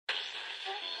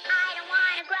I don't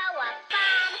want to grow up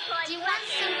from toy. Do you want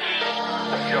some?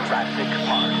 Jurassic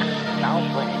Park. Now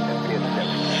playing the fifth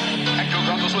episode. Ecto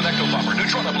goggles with Ecto Buffer,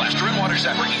 Neutrona Blaster, and Water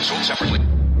Zapper, each sold separately.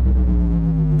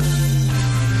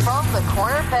 From the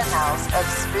corner penthouse of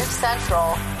Spook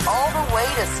Central all the way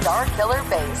to Star Killer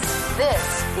Base,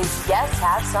 this is Yes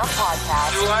Have Some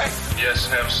Podcast. Do I? Yes,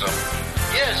 have some.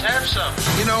 Yes, have some.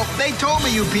 You know, they told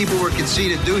me you people were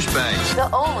conceited douchebags.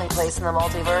 The only place in the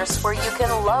multiverse where you can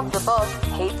love the book,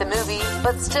 hate the movie,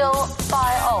 but still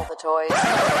buy all the toys.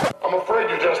 I'm afraid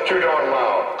you're just too darn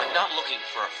loud. I'm not looking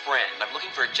for a friend. I'm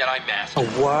looking for a Jedi Master.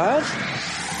 What?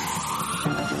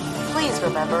 Please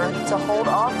remember to hold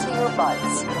on to your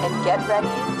butts and get ready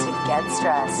to get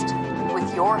stressed.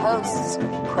 With your hosts,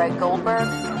 Craig Goldberg,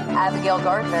 Abigail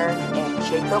Gardner, and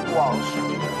Jacob Walsh.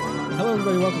 Hello,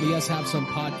 everybody. Welcome to Yes Have Some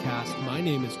Podcast. My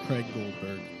name is Craig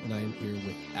Goldberg, and I am here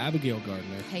with Abigail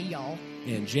Gardner. Hey, y'all.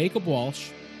 And Jacob Walsh.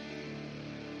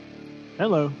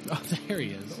 Hello. Oh, there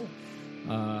he is.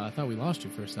 I thought we lost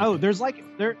you for a second. Oh, there's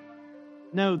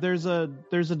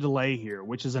a delay here,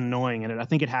 which is annoying, and I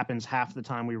think it happens half the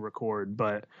time we record.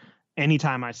 But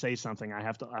anytime I say something,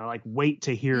 I wait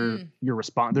to hear your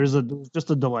response. There's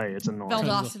just a delay. It's annoying.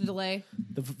 Valdosta delay.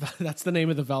 That's the name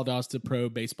of the Valdosta Pro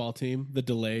baseball team. The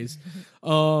delays.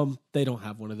 They don't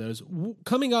have one of those.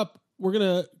 Coming up, we're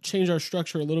gonna change our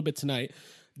structure a little bit tonight.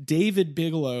 David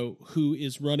Bigelow, who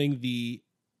is running the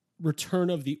Return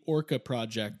of the Orca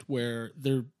project, where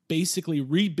they're basically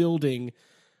rebuilding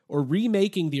or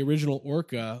remaking the original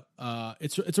Orca.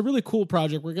 It's a really cool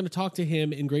project. We're going to talk to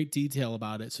him in great detail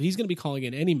about it. So he's going to be calling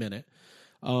in any minute.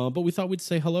 But we thought we'd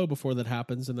say hello before that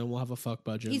happens, and then we'll have a fuck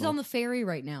budget. He's on the ferry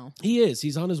right now. He is.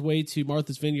 He's on his way to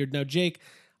Martha's Vineyard. Now, Jake,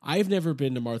 I've never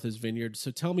been to Martha's Vineyard,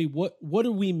 so tell me, what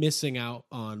are we missing out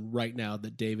on right now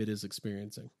that David is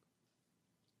experiencing?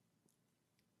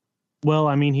 Well,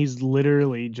 I mean, he's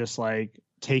literally just like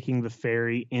taking the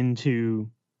ferry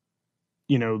into,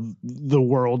 the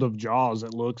world of Jaws.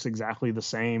 It looks exactly the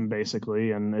same,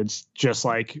 basically, and it's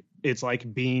like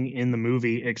being in the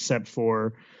movie, except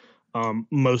for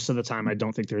most of the time I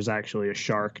don't think there's actually a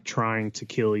shark trying to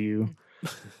kill you.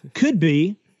 Could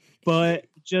be, but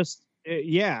just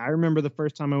I remember the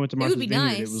first time I went to Martha's Vineyard.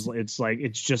 Nice.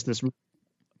 It's just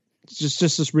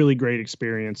this really great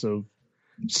experience of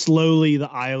slowly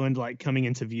the island like coming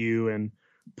into view and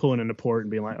pulling into port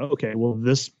and being like, okay, well,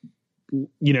 this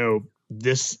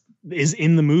is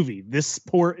in the movie. This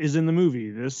port is in the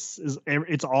movie.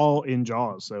 It's all in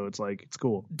Jaws. So it's like, it's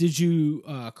cool. Did you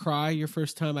cry your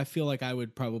first time? I feel like I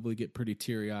would probably get pretty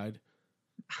teary-eyed.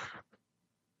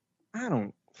 I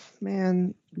don't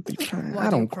cry. I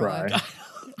don't cry.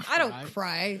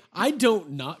 I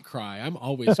don't not cry. I'm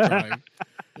always crying.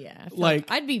 Yeah.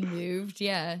 Like I'd be moved.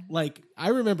 Yeah. Like I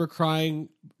remember crying,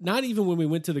 not even when we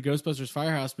went to the Ghostbusters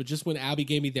Firehouse, but just when Abby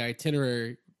gave me the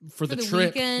itinerary for the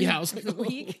trip. Weekend, yeah, I was like, oh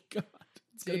my God,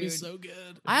 it's going to be so good.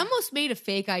 I almost made a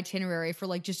fake itinerary for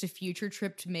like just a future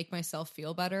trip to make myself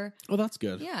feel better. Oh, that's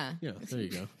good. Yeah. Yeah, there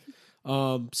you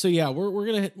go. So yeah, we're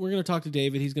gonna talk to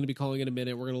David. He's gonna be calling in a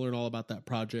minute. We're gonna learn all about that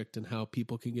project and how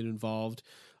people can get involved.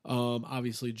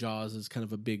 Obviously, Jaws is kind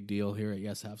of a big deal here at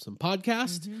Yes Have Some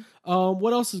Podcast.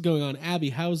 What else is going on,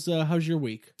 Abby? How's your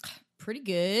week? Pretty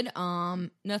good.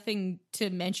 Nothing to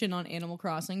mention on Animal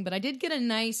Crossing, but I did get a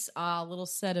nice little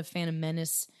set of Phantom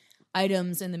Menace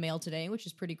items in the mail today, which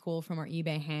is pretty cool from our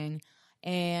eBay hang.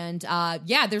 And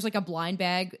there's like a blind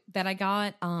bag that I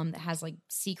got that has like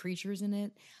sea creatures in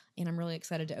it. And I'm really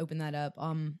excited to open that up.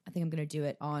 I think I'm going to do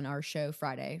it on our show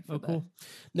Friday. Cool.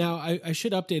 Now, I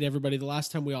should update everybody. The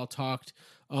last time we all talked,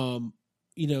 there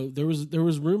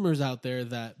was rumors out there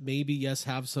that maybe Yes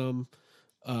Have Some,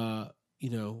 there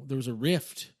was a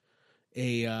rift,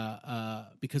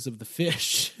 because of the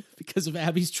fish, because of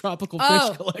Abby's tropical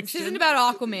fish collection. This isn't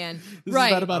about Aquaman. This right.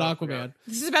 is not about Aquaman.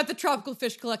 This is about the tropical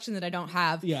fish collection that I don't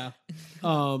have. Yeah.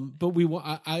 But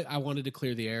I wanted to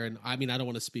clear the air, and I mean, I don't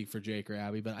want to speak for Jake or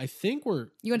Abby, but I think You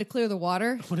want to clear the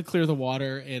water? I want to clear the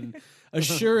water and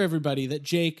assure everybody that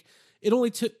Jake, it only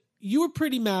took, you were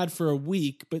pretty mad for a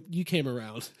week, but you came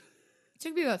around. It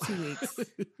took me about 2 weeks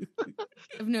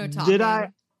of no talking. Did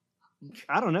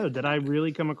I don't know. Did I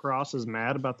really come across as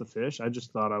mad about the fish? I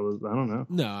just thought I don't know.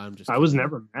 No, I was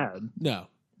never mad. No.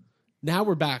 Now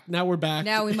we're back. Now we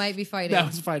might be fighting. Now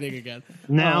it's fighting again.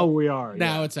 Now we are.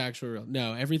 Now it's actually real.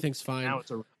 No, everything's fine. Now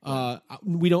it's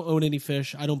we don't own any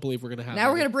fish. I don't believe we're going to have Now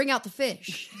any. we're going to bring out the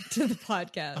fish to the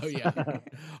podcast. Oh, yeah.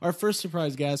 Our first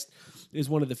surprise guest is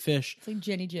one of the fish. It's like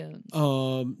Jenny Jones.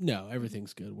 No,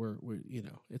 everything's good. We're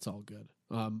it's all good.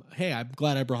 Hey, I'm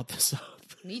glad I brought this up.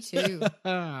 Me too.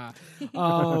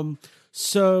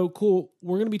 So cool.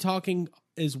 We're going to be talking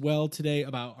as well today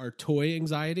about our toy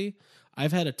anxiety.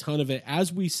 I've had a ton of it.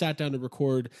 As we sat down to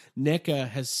record,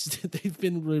 NECA they've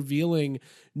been revealing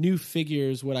new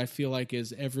figures, what I feel like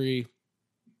is every,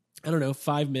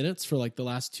 5 minutes for like the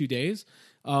last 2 days.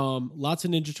 Lots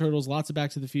of Ninja Turtles, lots of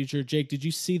Back to the Future. Jake, did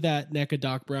you see that NECA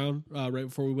Doc Brown right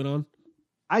before we went on?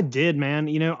 I did, man.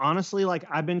 Honestly, like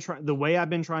the way I've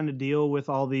been trying to deal with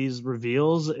all these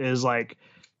reveals is like,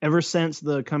 ever since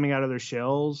the coming out of their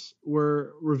shells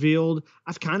were revealed,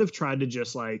 I've kind of tried to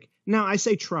just like, now I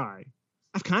say try,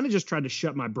 I've kind of just tried to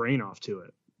shut my brain off to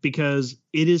it, because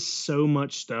it is so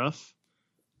much stuff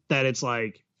that it's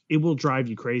like, it will drive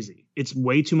you crazy. It's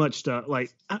way too much stuff.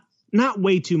 Like, not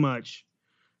way too much.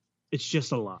 It's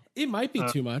just a lot. It might be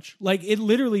too much. Like, it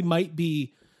literally might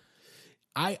be.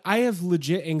 I have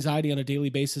legit anxiety on a daily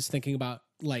basis thinking about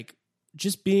like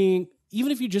just being,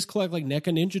 even if you just collect like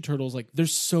NECA Ninja Turtles, like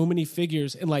there's so many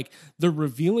figures, and like they're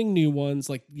revealing new ones.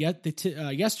 Like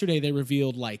yesterday they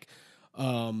revealed like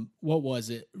what was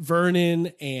it?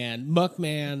 Vernon and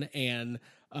Muckman and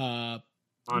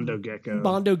Mondo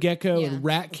Gecko and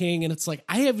Rat King, and it's like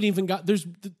I haven't even got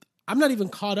I'm not even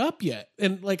caught up yet,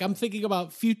 and like I'm thinking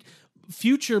about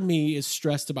future me is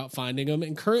stressed about finding them,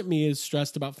 and current me is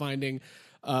stressed about finding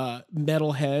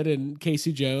Metalhead and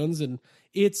Casey Jones, and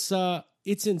it's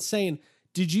insane.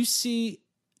 Did you see?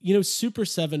 Super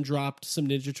 7 dropped some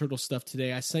Ninja Turtle stuff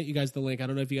today. I sent you guys the link. I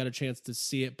don't know if you got a chance to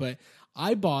see it, but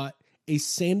I bought a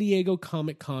San Diego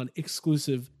Comic-Con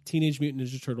exclusive Teenage Mutant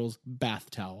Ninja Turtles bath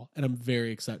towel, and I'm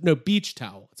very excited. No, beach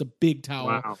towel. It's a big towel.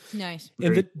 Wow. Nice.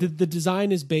 And the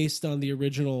design is based on the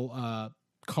original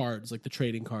cards, like the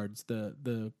trading cards,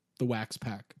 the wax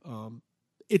pack.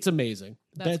 It's amazing.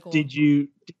 That's cool. Did you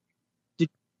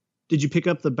pick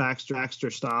up the Baxter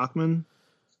Stockman?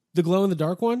 The glow in the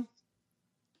dark one?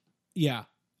 Yeah,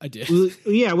 I did.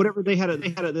 Yeah, whatever they had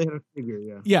a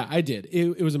figure. Yeah, I did.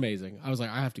 It was amazing. I was like,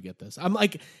 I have to get this. I'm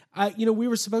like, we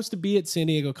were supposed to be at San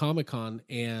Diego Comic-Con,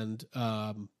 and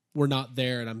we're not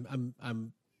there, and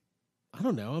I'm I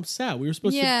don't know. I'm sad. We were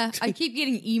supposed to. Yeah, I keep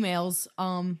getting emails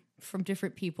from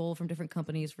different people, from different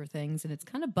companies for things, and it's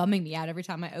kind of bumming me out every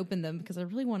time I open them, because I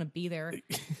really want to be there.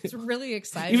 It's really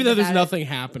exciting. Even though there's nothing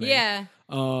happening. Yeah.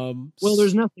 Well,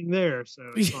 there's nothing there, so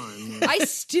it's fine. Yeah. I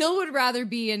still would rather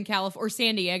be in California or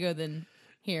San Diego than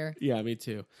here. Yeah, me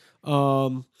too.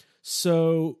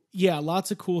 So yeah, lots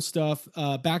of cool stuff.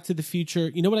 Back to the Future.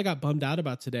 You know what I got bummed out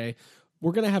about today?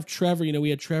 We're going to have Trevor.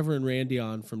 We had Trevor and Randy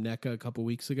on from NECA a couple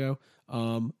weeks ago.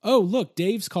 Oh, look,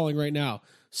 Dave's calling right now.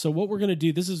 So what we're going to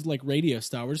do, this is like radio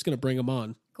style. We're just going to bring him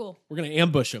on. Cool. We're going to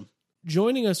ambush him.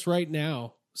 Joining us right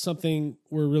now, something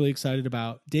we're really excited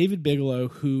about, David Bigelow,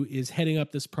 who is heading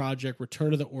up this project,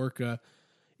 Return of the Orca.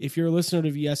 If you're a listener to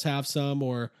Yes Have Some,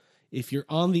 or if you're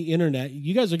on the internet,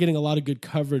 you guys are getting a lot of good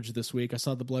coverage this week. I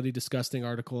saw the Bloody Disgusting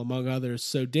article, among others.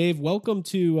 So Dave, welcome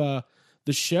to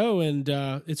the show, and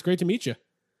it's great to meet you.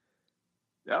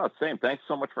 Yeah, same. Thanks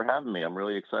so much for having me. I'm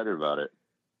really excited about it.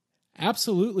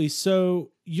 Absolutely.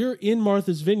 So you're in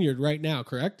Martha's Vineyard right now,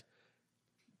 correct?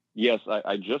 Yes,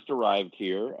 I just arrived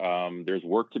here. There's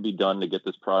work to be done to get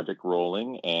this project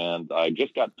rolling, and I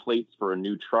just got plates for a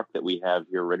new truck that we have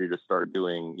here ready to start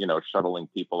doing, shuttling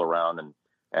people around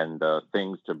and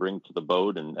things to bring to the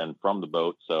boat and from the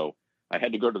boat. So I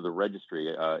had to go to the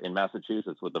registry in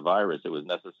Massachusetts with the virus. It was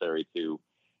necessary to,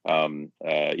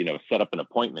 set up an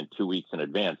appointment 2 weeks in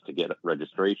advance to get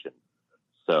registration.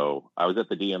 So I was at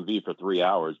the DMV for 3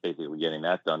 hours, basically getting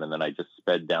that done. And then I just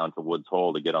sped down to Woods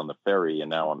Hole to get on the ferry.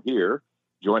 And now I'm here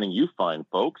joining you fine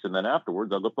folks. And then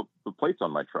afterwards, I'll go put the plates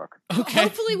on my truck. Okay.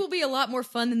 Hopefully we'll be a lot more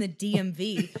fun than the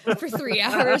DMV for 3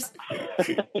 hours.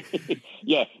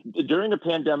 Yeah. During a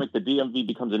pandemic, the DMV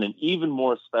becomes an even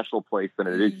more special place than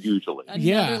it is usually.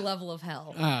 Another level of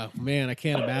hell. Oh, man, I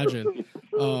can't imagine.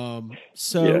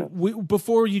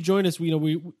 Before you join us,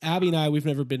 Abby and I, we've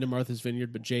never been to Martha's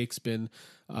Vineyard, but Jake's been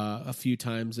a few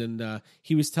times, and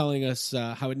he was telling us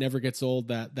how it never gets old,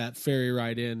 that ferry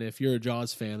ride in. If you're a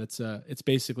Jaws fan, it's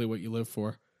basically what you live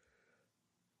for.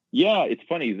 Yeah, it's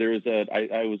funny.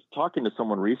 I was talking to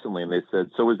someone recently, and they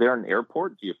said, "So is there an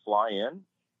airport? Do you fly in?"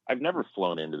 I've never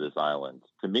flown into this island.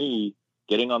 To me,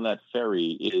 getting on that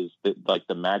ferry is like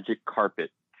the magic carpet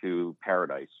to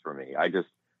paradise for me.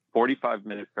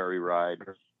 45-minute ferry ride.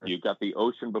 You've got the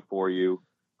ocean before you.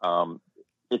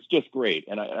 It's just great.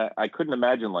 And I couldn't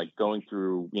imagine like going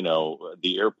through,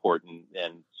 the airport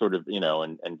and sort of,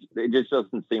 and it just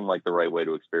doesn't seem like the right way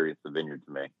to experience the vineyard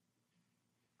to me.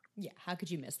 Yeah. How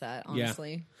could you miss that?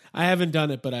 Honestly, yeah. I haven't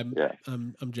done it, but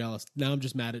I'm jealous. Now I'm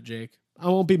just mad at Jake. I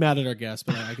won't be mad at our guest,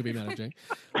 but I could be mad at Jake.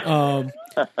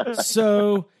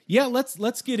 So yeah,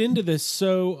 let's get into this.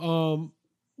 So,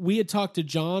 we had talked to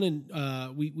John,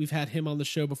 and we've had him on the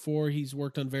show before. He's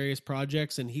worked on various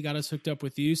projects, and he got us hooked up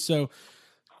with you. So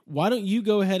why don't you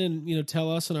go ahead and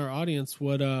tell us and our audience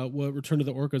what Return to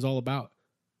the Orca is all about?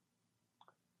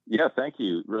 Yeah, thank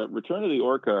you. Return to the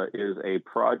Orca is a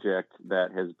project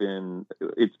that has been,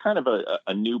 it's kind of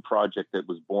a new project that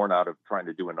was born out of trying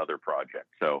to do another project.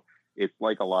 So it's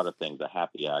like a lot of things, a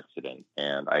happy accident.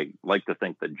 And I like to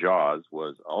think that Jaws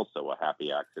was also a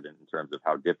happy accident in terms of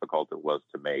how difficult it was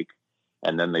to make.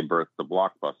 And then they birthed the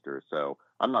blockbuster. So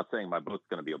I'm not saying my boat's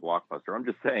going to be a blockbuster. I'm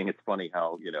just saying it's funny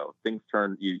how, things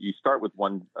turn, you start with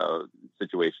one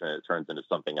situation and it turns into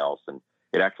something else. And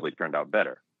it actually turned out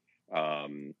better.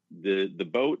 The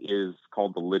boat is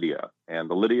called the Lydia, and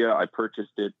the Lydia, I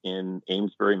purchased it in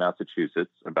Amesbury,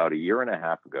 Massachusetts about a year and a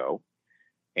half ago.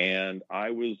 And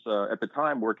I was at the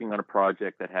time working on a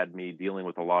project that had me dealing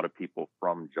with a lot of people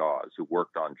from Jaws who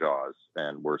worked on Jaws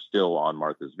and were still on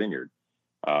Martha's Vineyard.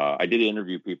 I did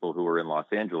interview people who were in Los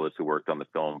Angeles who worked on the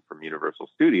film from Universal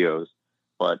Studios,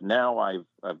 but now I've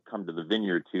come to the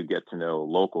Vineyard to get to know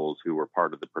locals who were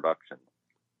part of the production.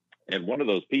 And one of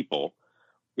those people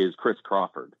is Chris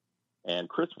Crawford. And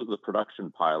Chris was the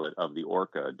production pilot of the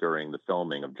Orca during the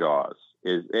filming of Jaws.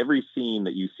 Is every scene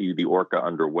that you see the Orca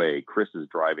underway, Chris is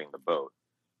driving the boat.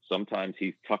 Sometimes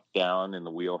he's tucked down in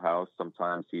the wheelhouse.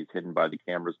 Sometimes he's hidden by the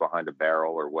cameras behind a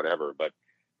barrel or whatever. But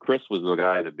Chris was the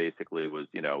guy that basically was,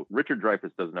 Richard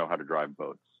Dreyfuss doesn't know how to drive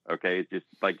boats. Okay. It's just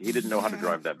like he didn't know how to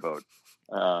drive that boat.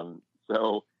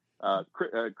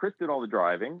 Chris did all the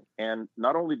driving, and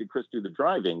not only did Chris do the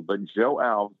driving, but Joe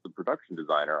Alves, the production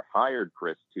designer, hired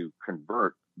Chris to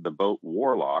convert the boat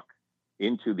Warlock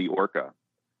into the Orca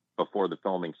before the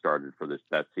filming started for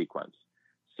that sequence.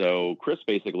 So Chris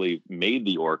basically made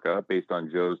the Orca based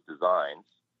on Joe's designs,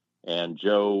 and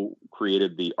Joe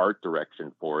created the art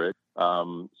direction for it.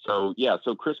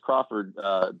 So Chris Crawford,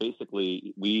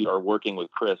 basically, we are working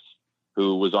with Chris,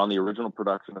 who was on the original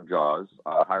production of Jaws,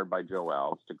 hired by Joe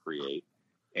Alves to create.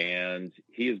 And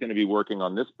he is going to be working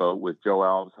on this boat with Joe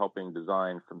Alves helping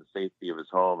design from the safety of his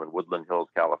home in Woodland Hills,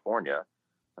 California,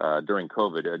 during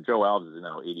COVID. Joe Alves is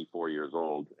now 84 years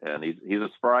old, and he's a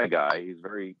spry guy. He's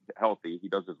very healthy. He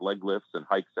does his leg lifts and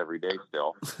hikes every day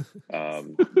still.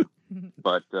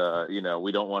 But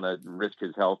we don't want to risk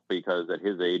his health because at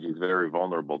his age, he's very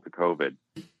vulnerable to COVID.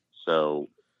 So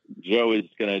Joe is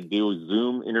going to do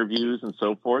Zoom interviews and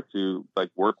so forth to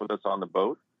work with us on the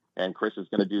boat. And Chris is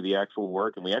going to do the actual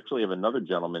work. And we actually have another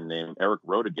gentleman named Eric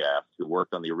Rodegast who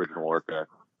worked on the original Orca,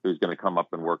 who's going to come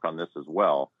up and work on this as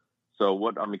well. So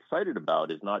what I'm excited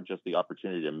about is not just the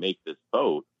opportunity to make this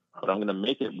boat, but I'm going to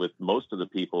make it with most of the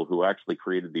people who actually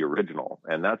created the original.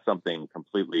 And that's something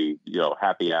completely,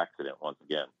 happy accident once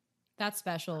again. That's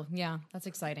special. Yeah, that's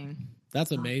exciting.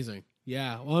 That's amazing.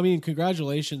 Yeah. Well, I mean,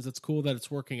 congratulations. It's cool that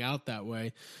it's working out that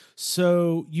way.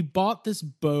 So you bought this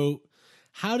boat.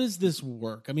 How does this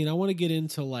work? I mean, I want to get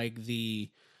into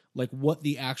what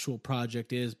the actual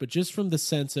project is, but just from the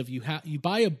sense of you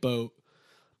buy a boat,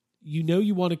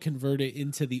 you want to convert it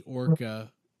into the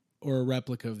Orca or a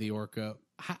replica of the Orca.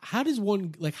 How does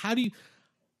one,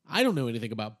 I don't know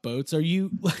anything about boats. Are you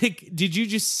did you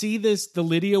just see the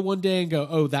Lydia one day and go,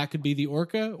 oh, that could be the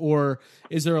Orca? Or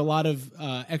is there a lot of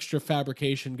extra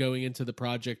fabrication going into the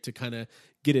project to kind of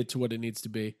get it to what it needs to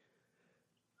be?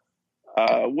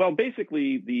 Well,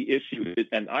 basically the issue is,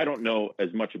 and I don't know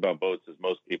as much about boats as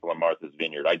most people on Martha's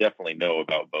Vineyard. I definitely know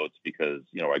about boats because,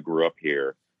 I grew up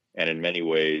here, and in many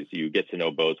ways you get to know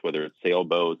boats, whether it's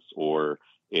sailboats or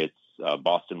it's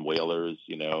Boston whalers,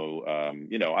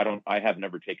 I have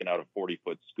never taken out a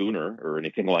 40-foot schooner or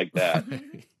anything like that,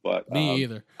 but me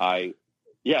either.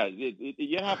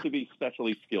 You have to be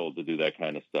specially skilled to do that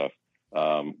kind of stuff.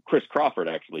 Chris Crawford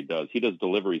actually does. He does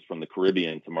deliveries from the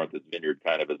Caribbean to Martha's Vineyard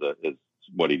kind of as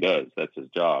what he does. That's his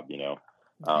job,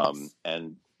 Nice.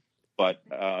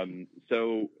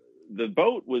 So the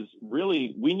boat was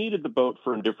really, we needed the boat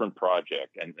for a different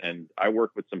project. And I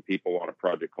worked with some people on a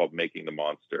project called Making the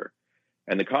Monster.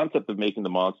 And the concept of Making the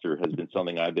Monster has been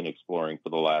something I've been exploring for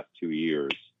the last 2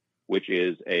 years, which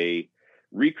is a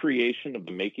recreation of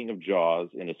the making of Jaws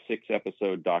in a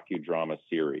 6-episode docudrama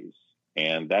series.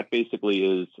 And that basically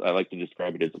is, I like to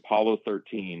describe it as Apollo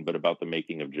 13, but about the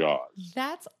making of Jaws.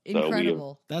 That's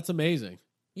incredible. That's amazing.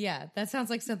 Yeah, that sounds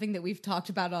like something that we've talked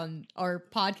about on our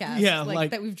podcast. Yeah,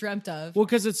 that we've dreamt of. Well,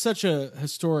 because it's such a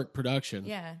historic production.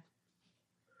 Yeah.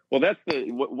 Well, that's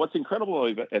what's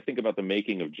incredible, I think, about the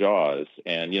making of Jaws.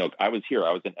 And, I was here.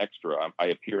 I was an extra. I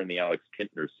appear in the Alex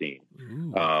Kintner scene.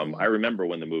 I remember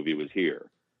when the movie was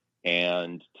here.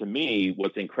 And to me,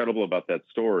 what's incredible about that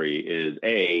story is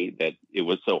that it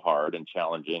was so hard and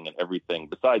challenging and everything,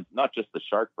 besides not just the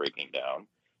shark breaking down.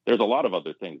 There's a lot of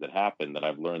other things that happened that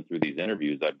I've learned through these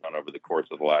interviews I've done over the course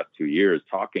of the last 2 years,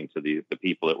 talking to the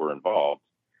people that were involved,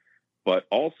 but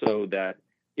also that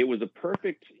it was a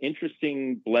perfect,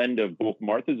 interesting blend of both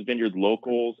Martha's Vineyard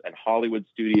locals and Hollywood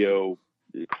studio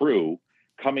crew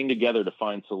coming together to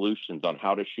find solutions on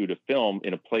how to shoot a film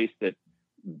in a place that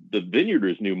the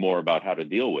Vineyarders knew more about how to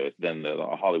deal with than the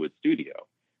Hollywood studio.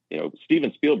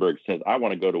 Steven Spielberg says, I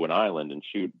want to go to an island and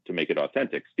shoot to make it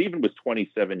authentic. Steven was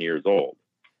 27 years old.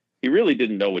 He really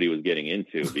didn't know what he was getting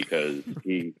into because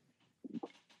he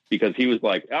was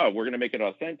like, oh, we're going to make it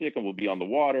authentic and we'll be on the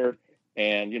water.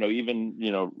 And,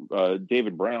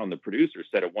 David Brown, the producer,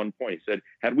 said at one point, he said,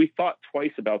 had we thought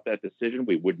twice about that decision,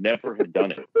 we would never have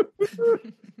done it.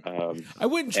 I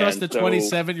wouldn't trust a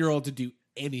 27-year-old to do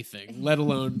anything, let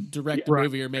alone direct a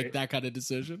movie or make that kind of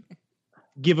decision.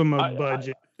 Give him a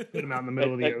budget, put him out in the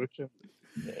middle of the ocean.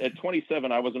 At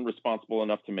 27, I wasn't responsible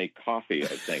enough to make coffee, I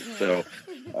think. So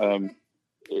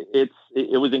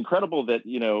it was incredible that,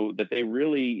 that they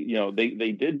really,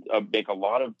 they did make a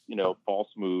lot of, false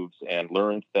moves and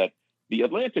learned that the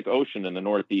Atlantic Ocean in the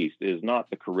Northeast is not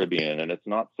the Caribbean and it's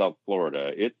not South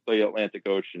Florida. It's the Atlantic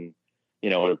Ocean,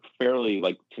 fairly,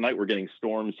 like tonight we're getting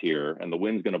storms here and the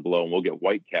wind's going to blow and we'll get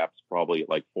white caps probably at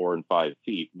like 4 and 5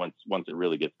 feet once it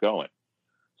really gets going.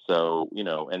 So,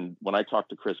 and when I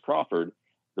talked to Chris Crawford,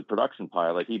 the production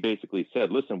pilot, he basically said,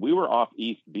 listen, we were off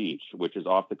East Beach, which is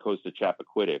off the coast of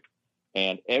Chappaquiddick,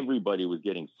 and everybody was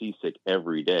getting seasick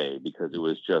every day because it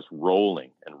was just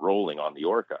rolling and rolling on the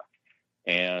Orca.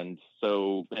 And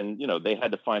so, they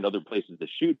had to find other places to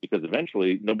shoot because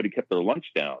eventually nobody kept their lunch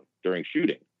down during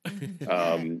shooting.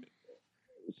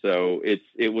 So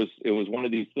it was one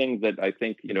of these things that I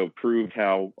think, proved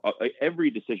how every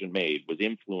decision made was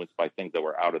influenced by things that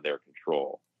were out of their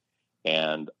control.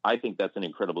 And I think that's an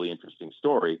incredibly interesting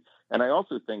story. And I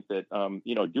also think that,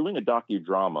 doing a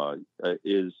docudrama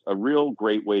is a real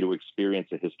great way to experience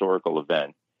a historical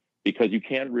event because you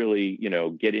can't really,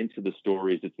 get into the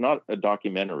stories. It's not a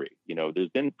documentary. There's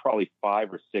been probably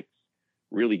 5 or 6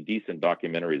 really decent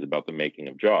documentaries about the making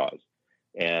of Jaws.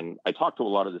 And I talked to a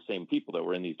lot of the same people that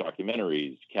were in these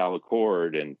documentaries, Cal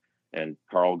Accord and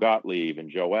Carl Gottlieb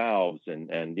and Joe Alves.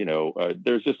 And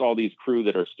there's just all these crew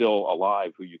that are still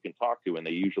alive who you can talk to and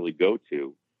they usually go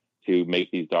to make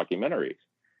these documentaries.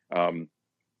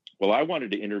 Well, I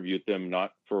wanted to interview them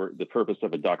not for the purpose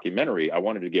of a documentary. I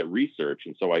wanted to get research.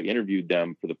 And so I interviewed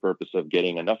them for the purpose of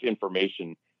getting enough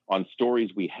information on stories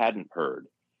we hadn't heard.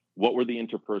 What were the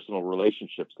interpersonal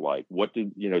relationships like? What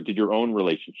did your own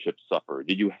relationship suffer?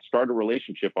 Did you start a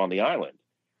relationship on the island?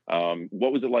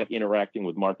 What was it like interacting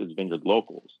with Martha's Vineyard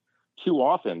locals? Too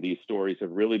often, these stories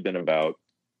have really been about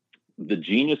the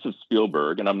genius of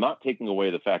Spielberg. And I'm not taking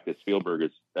away the fact that Spielberg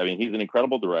he's an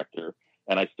incredible director.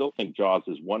 And I still think Jaws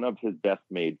is one of his best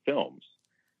made films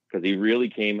because he really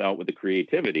came out with the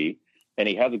creativity. And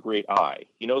he has a great eye.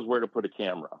 He knows where to put a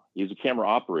camera. He's a camera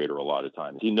operator a lot of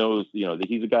times. He knows, that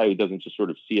he's a guy who doesn't just sort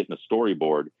of see it in a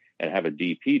storyboard and have a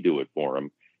DP do it for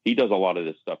him. He does a lot of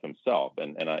this stuff himself.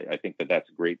 And I think that that's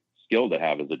a great skill to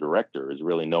have as a director is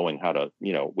really knowing how to,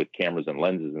 with cameras and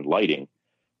lenses and lighting,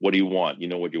 what do you want? You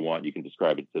know what you want. You can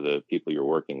describe it to the people you're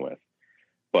working with.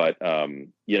 But,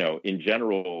 in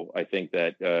general, I think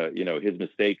that, his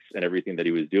mistakes and everything that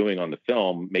he was doing on the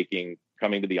film,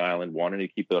 coming to the island, wanting to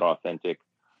keep it authentic,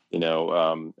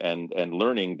 and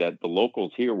learning that the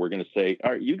locals here were going to say,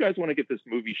 all right, you guys want to get this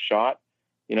movie shot?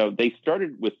 They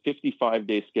started with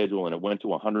 55-day schedule and it went to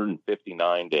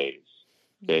 159 days.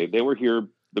 Okay. They were here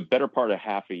the better part of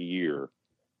half a year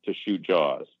to shoot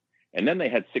Jaws. And then they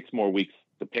had 6 more weeks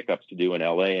the pickups to do in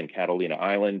LA and Catalina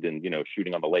Island and,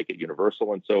 shooting on the lake at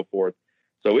Universal and so forth.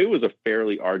 So it was a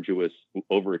fairly arduous,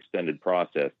 overextended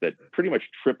process that pretty much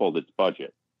tripled its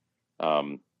budget.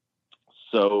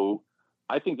 So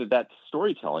I think that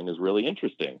storytelling is really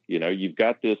interesting. You've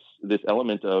got this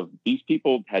element of these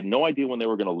people had no idea when they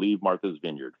were going to leave Martha's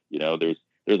Vineyard. There's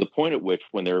a point at which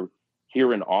when they're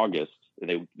here in August,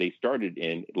 and they started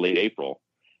in late April,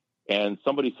 and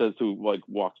somebody says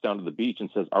walks down to the beach and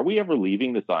says, "Are we ever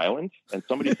leaving this island?" And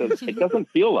somebody says, "It doesn't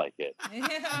feel like it."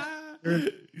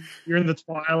 You're in the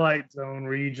twilight zone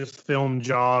where you just film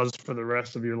Jaws for the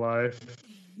rest of your life.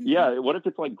 Yeah, what if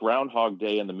it's like Groundhog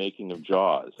Day in the making of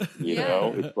Jaws?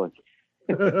 It's like.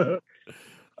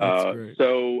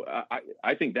 So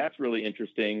I think that's really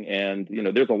interesting, and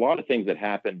there's a lot of things that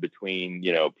happen between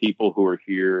people who are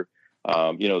here.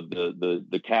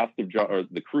 The cast of Jaws, or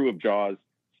the crew of Jaws,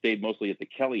 stayed mostly at the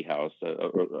Kelly House,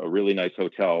 a really nice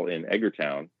hotel in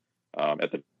Eggertown,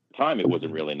 At the time, it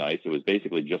wasn't really nice. It was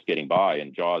basically just getting by,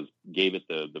 and Jaws gave it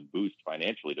the boost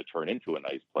financially to turn into a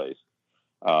nice place.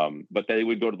 But they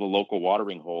would go to the local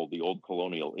watering hole, the old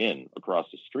Colonial Inn across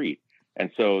the street. And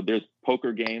so there's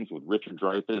poker games with Richard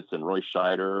Dreyfuss and Roy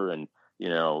Scheider. And,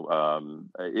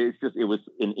 it was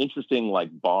an interesting like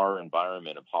bar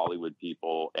environment of Hollywood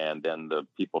people and then the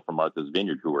people from Martha's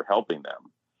Vineyard who were helping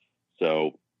them.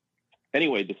 So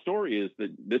anyway, the story is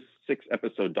that this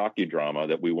 6-episode docudrama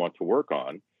that we want to work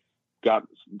on got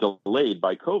delayed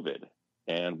by COVID.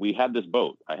 And we had this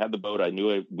boat. I had the boat. I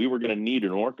knew we were going to need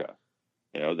an orca.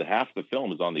 The half the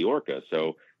film is on the orca.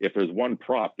 So if there's one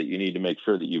prop that you need to make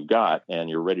sure that you've got and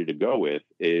you're ready to go with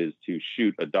is to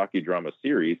shoot a docudrama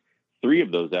series, 3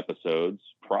 of those episodes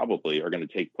probably are going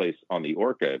to take place on the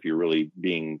orca if you're really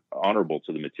being honorable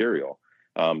to the material.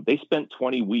 They spent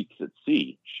 20 weeks at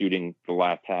sea shooting the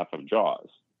last half of Jaws.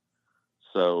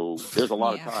 So there's a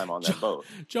lot of time on that boat.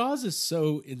 Jaws is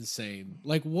so insane.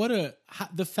 Like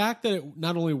the fact that it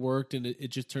not only worked and it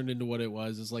just turned into what it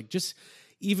was is like just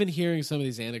even hearing some of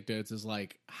these anecdotes is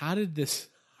like, how did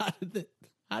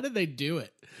they do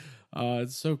it?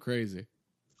 It's so crazy.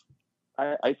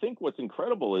 I think what's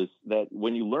incredible is that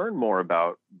when you learn more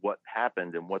about what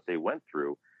happened and what they went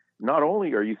through, not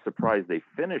only are you surprised they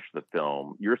finished the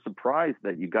film, you're surprised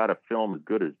that you got a film as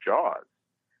good as Jaws.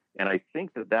 And I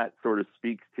think that sort of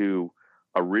speaks to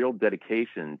a real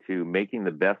dedication to making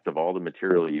the best of all the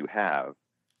material you have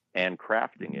and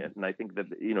crafting it. And I think that,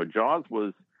 Jaws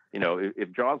was,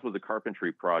 if Jaws was a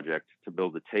carpentry project to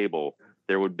build a table,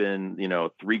 there would have been,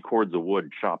 3 cords of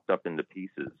wood chopped up into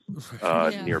pieces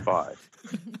nearby.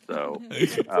 So,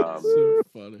 so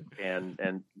funny.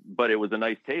 But it was a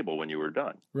nice table when you were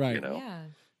done. Right.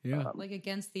 Yeah. Like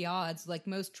against the odds, like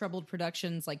most troubled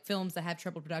productions, like films that have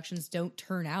troubled productions don't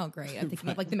turn out great. I'm thinking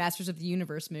of like the Masters of the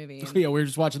Universe movie. Yeah, we were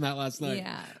just watching that last night.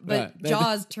 Yeah, but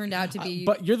Jaws turned out to be.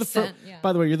 But you're the first.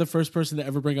 By the way, you're the first person to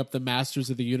ever bring up the Masters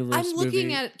of the Universe. I'm looking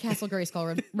movie at Castle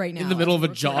Grayskull right now in the middle of a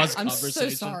Jaws I'm conversation.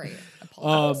 So sorry. I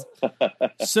apologize.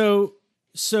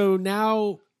 So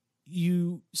now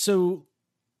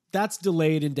that's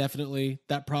delayed indefinitely,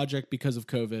 that project, because of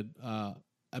COVID.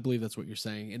 I believe that's what you're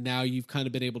saying. And now you've kind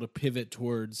of been able to pivot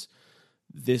towards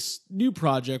this new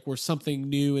project where something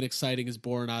new and exciting is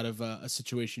born out of a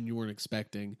situation you weren't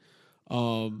expecting.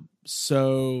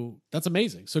 So that's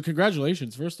amazing. So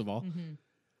congratulations, first of all. Mm-hmm.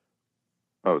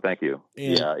 Oh, thank you.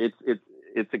 Yeah,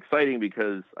 it's exciting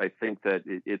because I think that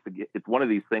it's one of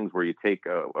these things where you take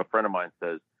a friend of mine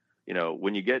says,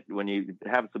 when you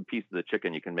have some pieces of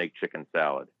chicken, you can make chicken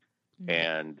salad.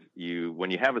 And when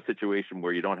you have a situation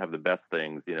where you don't have the best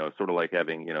things, sort of like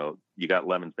having, you got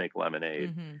lemons, make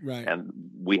lemonade. Mm-hmm. Right. And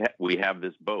we have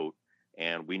this boat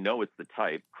and we know it's the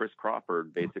type. Chris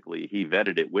Crawford, basically, he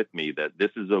vetted it with me that this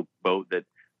is a boat that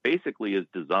basically is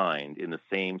designed in the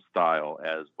same style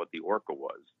as what the Orca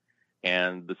was.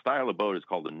 And the style of boat is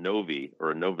called a Novi, or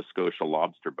a Nova Scotia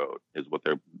lobster boat, is what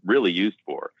they're really used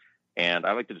for. And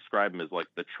I like to describe them as like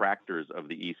the tractors of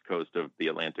the east coast of the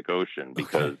Atlantic Ocean,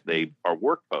 because they are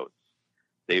work boats.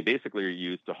 They basically are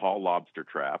used to haul lobster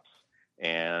traps.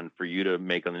 And for you to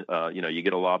make you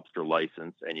get a lobster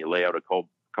license and you lay out a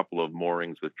couple of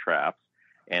moorings with traps.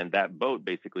 And that boat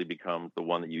basically becomes the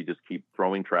one that you just keep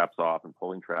throwing traps off and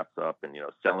pulling traps up and,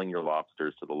 selling your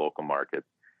lobsters to the local markets.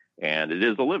 And it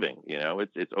is a living,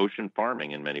 it's ocean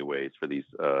farming in many ways for these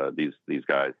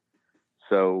guys.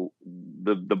 So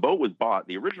the boat was bought,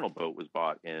 the original boat was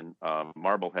bought in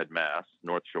Marblehead, Mass,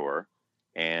 North Shore,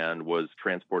 and was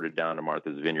transported down to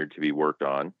Martha's Vineyard to be worked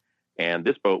on. And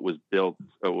this boat was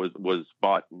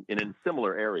bought in a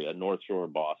similar area, North Shore,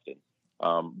 Boston.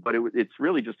 But it's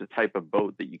really just a type of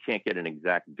boat that you can't get an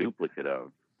exact duplicate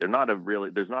of. There's not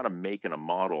a make and a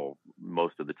model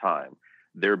most of the time.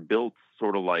 They're built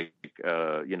sort of like,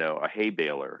 a hay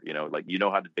baler, like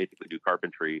how to basically do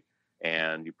carpentry.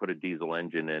 And you put a diesel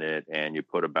engine in it, and you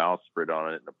put a bowsprit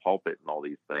on it, and a pulpit, and all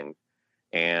these things,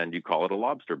 and you call it a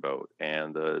lobster boat.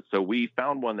 And so we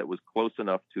found one that was close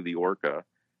enough to the Orca.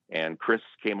 And Chris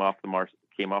came off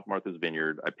Martha's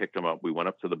Vineyard. I picked him up. We went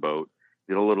up to the boat,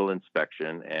 did a little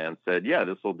inspection, and said, "Yeah,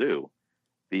 this will do."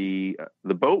 The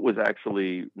boat was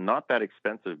actually not that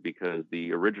expensive because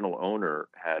the original owner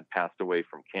had passed away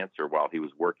from cancer while he was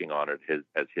working on it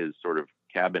as his sort of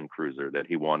cabin cruiser that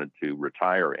he wanted to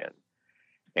retire in.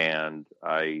 And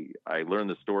I learned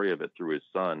the story of it through his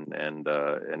son, and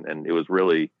it was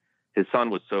really, his son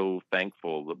was so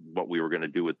thankful what we were going to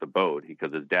do with the boat,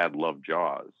 because his dad loved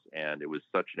Jaws, and it was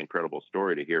such an incredible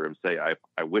story to hear him say,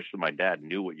 I wish that my dad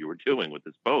knew what you were doing with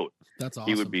this boat. That's awesome.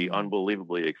 He would be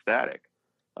unbelievably ecstatic.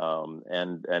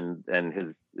 And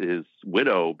his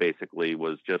widow basically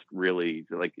was just really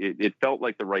like it felt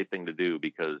like the right thing to do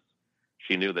because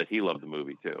she knew that he loved the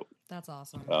movie too. That's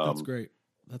awesome. That's great.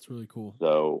 That's really cool.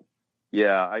 So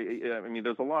yeah, I mean,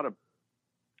 there's a lot of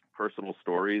personal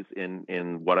stories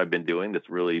in what I've been doing that's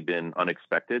really been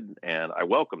unexpected, and I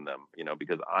welcome them,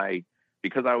 because I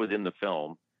was in the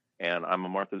film and I'm a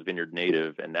Martha's Vineyard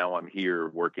native, and now I'm here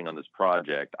working on this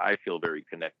project. I feel very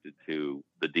connected to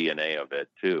the DNA of it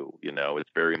too. It's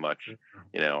very much,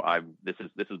 this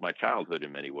is my childhood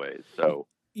in many ways. So,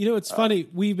 it's funny.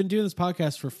 We've been doing this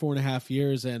podcast for 4.5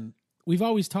 years, and we've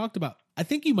always talked about, I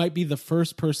think you might be the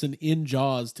first person in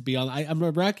Jaws to be on. I'm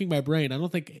racking my brain. I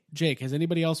don't think, Jake, has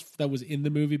anybody else that was in the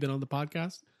movie been on the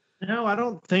podcast? No, I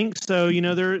don't think so.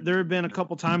 There have been a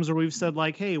couple times where we've said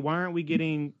like, hey, why aren't we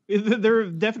getting, there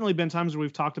have definitely been times where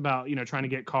we've talked about, trying to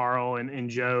get Carl and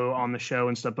Joe on the show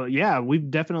and stuff. But yeah, we've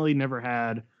definitely never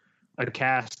had a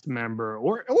cast member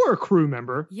or a crew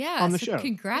member on the show.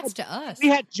 Congrats to us. We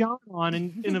had John on,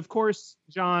 and of course,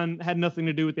 John had nothing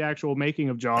to do with the actual making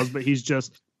of Jaws, but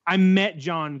I met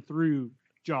John through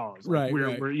Jaws. Right.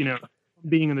 We're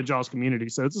being in the Jaws community.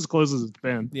 So it's as close as it's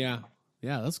been. Yeah.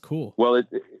 Yeah, that's cool. Well,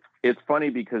 it's funny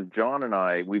because John and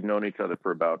I, we've known each other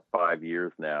for about 5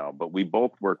 years now, but we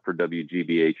both work for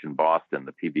WGBH in Boston,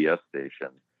 the PBS station.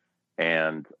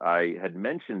 And I had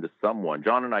mentioned to someone,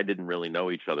 John and I didn't really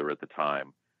know each other at the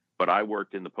time, but I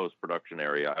worked in the post-production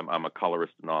area. I'm a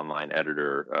colorist and online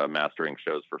editor, mastering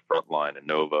shows for Frontline and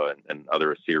Nova and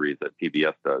other series that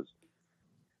PBS does.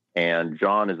 And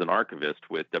John is an archivist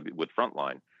with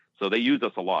Frontline. So they use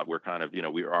us a lot. We're kind of,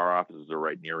 our offices are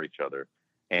right near each other.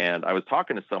 And I was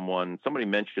talking to somebody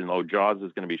mentioned, Jaws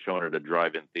is going to be shown at a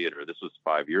drive-in theater. This was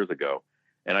 5 years ago.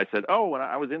 And I said, when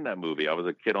I was in that movie, I was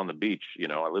a kid on the beach,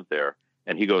 I lived there.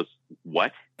 And he goes,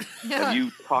 what? Have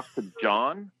you talked to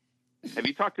John? Have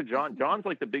you talked to John? John's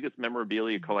like the biggest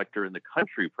memorabilia collector in the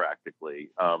country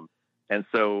practically. And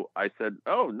so I said,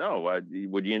 no,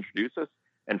 would you introduce us?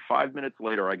 And 5 minutes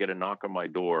later, I get a knock on my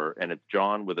door, and it's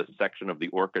John with a section of the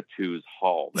Orca 2's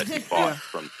hull that he bought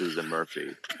from Susan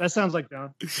Murphy. That sounds like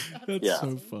John. That's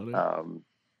so funny.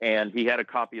 And he had a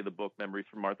copy of the book Memories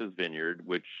from Martha's Vineyard,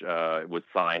 which was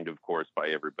signed, of course, by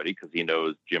everybody because he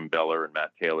knows Jim Beller and Matt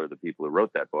Taylor, the people who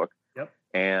wrote that book. Yep.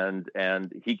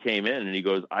 And he came in and he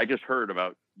goes, I just heard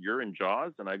about you're in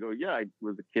Jaws, and I go, yeah, I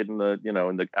was a kid in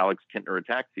the Alex Kintner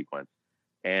attack sequence.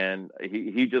 And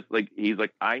he's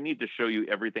like, I need to show you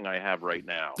everything I have right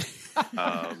now.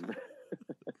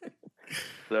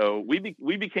 So we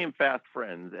became fast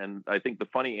friends. And I think the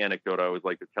funny anecdote I always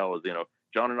like to tell is,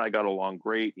 John and I got along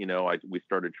great. We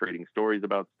started trading stories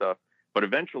about stuff. But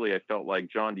eventually I felt like,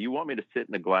 John, do you want me to sit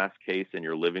in a glass case in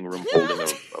your living room holding a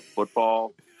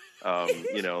football?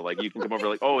 Like you can come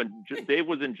over and Dave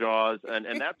was in Jaws and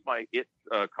that's my It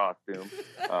costume.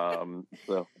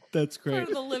 So that's great. Part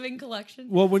of the living collection.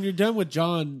 Well, when you're done with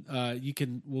John,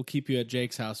 we'll keep you at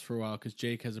Jake's house for a while because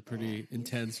Jake has a pretty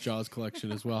intense Jaws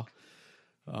collection as well.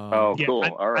 Cool.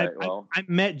 All right. I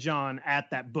met John at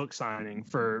that book signing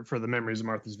for the Memories of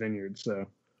Martha's Vineyard. So,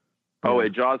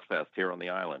 at Jaws Fest here on the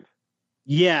island.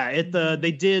 Yeah,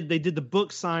 they did the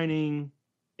book signing,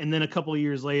 and then a couple of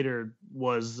years later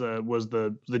was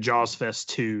the Jaws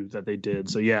Fest 2 that they did.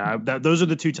 So yeah, those are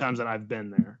the 2 times that I've been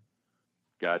there.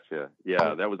 Gotcha.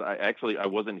 Yeah, that was I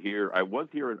wasn't here. I was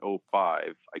here in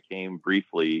 2005. I came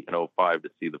briefly in 2005 to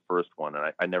see the first one,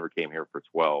 and I never came here for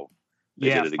 12. They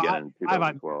did it again in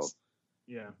 2012.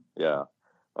 Yeah.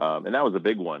 And that was a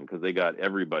big one because they got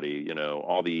everybody,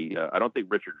 all the, I don't think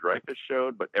Richard Dreyfuss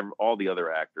showed, but all the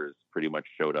other actors pretty much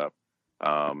showed up.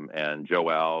 And Joe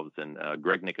Alves and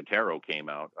Greg Nicotero came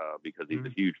out because he's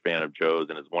a huge fan of Joe's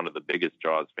and is one of the biggest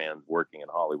Jaws fans working in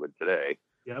Hollywood today.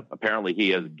 Yep. Apparently he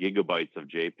has gigabytes of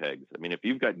JPEGs. I mean, if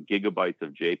you've got gigabytes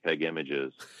of JPEG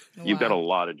images, you've got a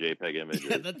lot of JPEG images.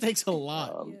 Yeah, that takes a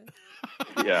lot.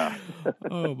 Yeah.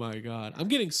 Oh my God. I'm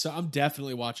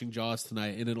definitely watching Jaws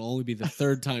tonight, and it'll only be the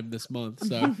 3rd time this month.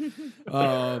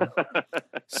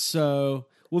 So,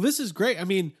 well, this is great. I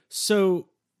mean, so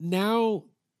now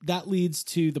that leads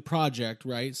to the project,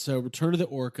 right? So Return of the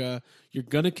Orca, you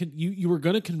were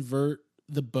going to convert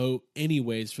the boat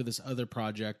anyways for this other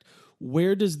project.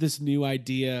 Where does this new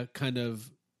idea kind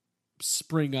of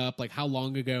spring up? Like how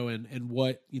long ago and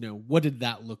what did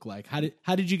that look like? How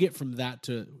did you get from that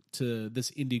to this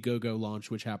Indiegogo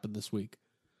launch, which happened this week?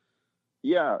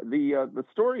 Yeah, the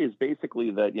story is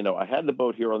basically that, I had the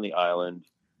boat here on the island.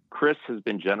 Chris has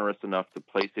been generous enough to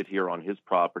place it here on his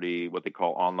property, what they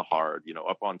call on the hard,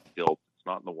 up on stilts. It's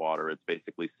not in the water. It's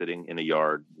basically sitting in a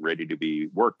yard ready to be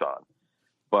worked on.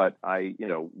 But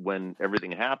when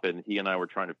everything happened, he and I were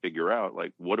trying to figure out,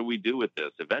 like, what do we do with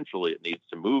this? Eventually, it needs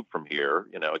to move from here.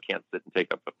 It can't sit and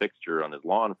take up a fixture on his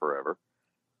lawn forever.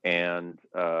 And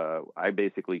I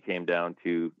basically came down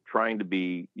to trying to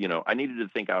be, I needed to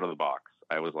think out of the box.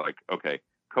 I was like, okay,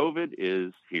 COVID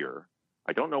is here.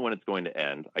 I don't know when it's going to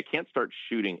end. I can't start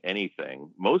shooting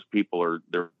anything. Most people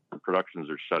their productions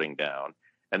are shutting down.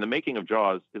 And the making of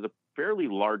Jaws is a fairly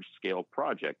large scale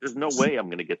project. There's no way I'm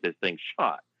going to get this thing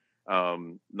shot.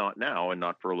 Not now and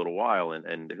not for a little while.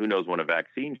 And who knows when a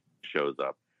vaccine shows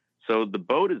up. So the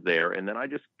boat is there. And then I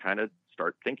just kind of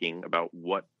start thinking about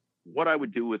what I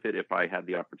would do with it if I had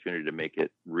the opportunity to make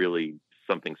it really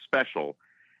something special.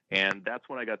 And that's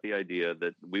when I got the idea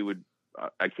that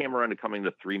I came around to coming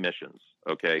to 3 missions.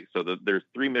 Okay. So there's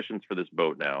 3 missions for this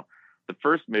boat now. The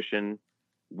first mission,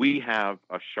 we have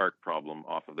a shark problem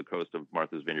off of the coast of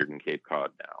Martha's Vineyard and Cape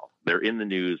Cod now. They're in the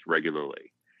news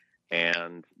regularly.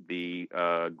 And the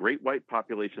great white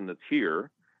population that's here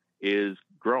is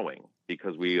growing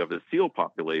because we have a seal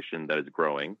population that is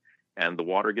growing, and the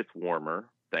water gets warmer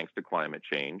thanks to climate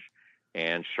change.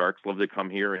 And sharks love to come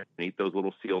here and eat those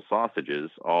little seal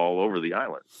sausages all over the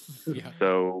island. Yeah.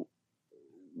 So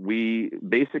we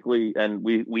basically, and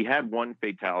we had one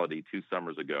fatality 2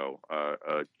 summers ago.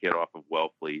 A kid off of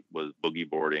Wellfleet was boogie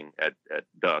boarding at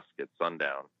dusk at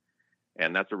sundown.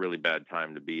 And that's a really bad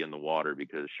time to be in the water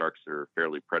because sharks are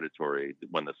fairly predatory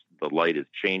when the light is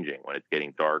changing, when it's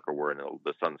getting dark or when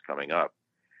the sun's coming up.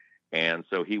 And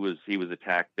so he was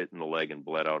attacked, bit in the leg, and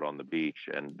bled out on the beach.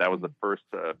 And that was the first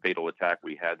fatal attack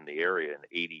we had in the area in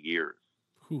 80 years.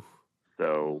 Whew.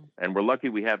 So, and we're lucky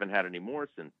we haven't had any more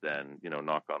since then,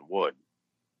 knock on wood.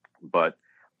 But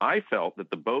I felt that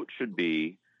the boat should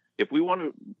be, if we want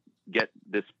to get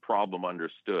this problem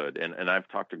understood, and I've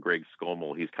talked to Greg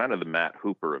Skomel, he's kind of the Matt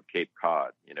Hooper of Cape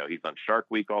Cod. He's on Shark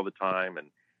Week all the time,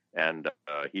 and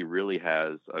he really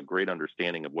has a great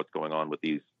understanding of what's going on with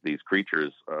these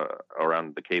creatures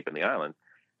around the Cape and the island.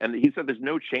 And he said, there's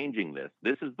no changing this.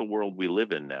 This is the world we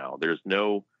live in now. There's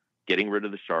no getting rid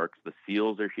of the sharks. The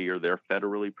seals are here. They're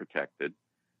federally protected.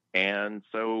 And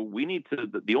so we need to,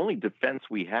 the only defense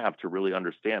we have to really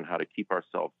understand how to keep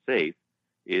ourselves safe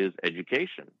is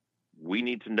education. We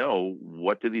need to know,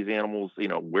 what do these animals,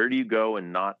 where do you go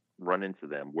and not run into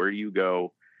them? Where do you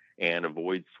go and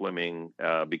avoid swimming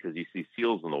because you see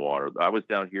seals in the water? I was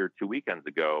down here 2 weekends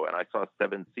ago and I saw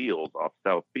 7 seals off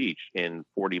South Beach in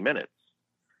 40 minutes.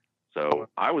 So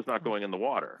I was not going in the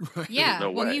water. Yeah,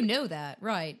 no well, way. you know that,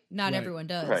 right? Not everyone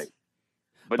does. Right.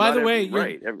 But by the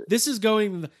way, this is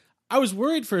going. I was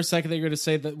worried for a second that you're going to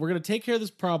say that we're going to take care of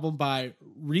this problem by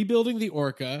rebuilding the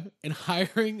Orca and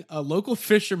hiring a local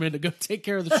fisherman to go take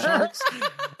care of the sharks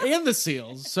and the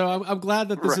seals. So I'm glad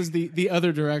that this is the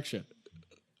other direction.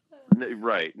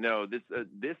 Right. No, this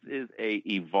is a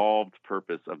evolved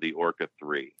purpose of the Orca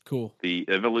 3. Cool. The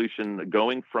evolution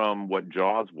going from what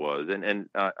Jaws was, and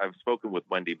I've spoken with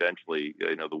Wendy Benchley,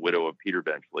 the widow of Peter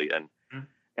Benchley,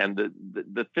 and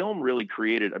the film really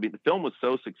created. I mean, the film was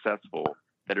so successful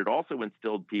that it also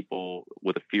instilled people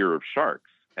with a fear of sharks,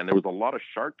 and there was a lot of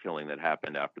shark killing that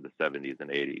happened after the 70s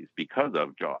and 80s because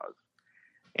of Jaws.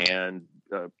 And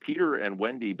Peter and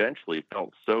Wendy Benchley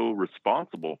felt so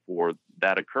responsible for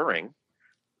that occurring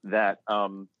that,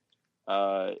 sorry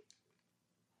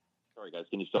guys,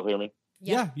 can you still hear me?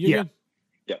 Yeah, you're good.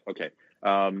 Yeah, okay.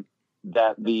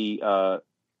 That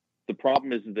the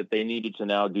problem is that they needed to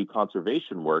now do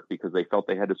conservation work because they felt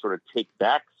they had to sort of take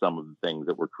back some of the things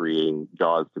that were creating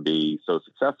Jaws to be so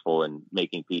successful and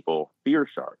making people fear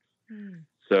sharks.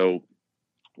 So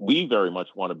we very much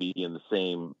want to be in the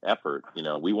same effort.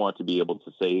 We want to be able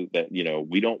to say that,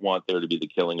 we don't want there to be the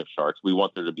killing of sharks. We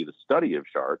want there to be the study of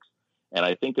sharks. And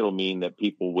I think it'll mean that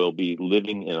people will be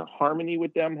living in harmony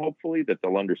with them, hopefully, that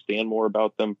they'll understand more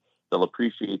about them. They'll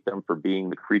appreciate them for being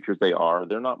the creatures they are.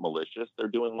 They're not malicious. They're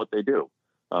doing what they do.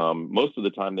 Most of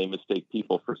the time they mistake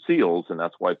people for seals, and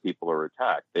that's why people are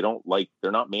attacked. They're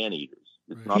not man-eaters.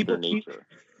 It's not their nature.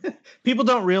 People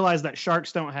don't realize that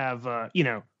sharks don't have,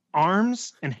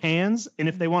 arms and hands, and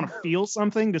if they want to feel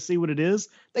something to see what it is,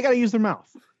 they got to use their mouth.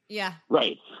 Yeah.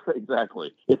 Right.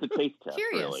 Exactly. It's a taste test.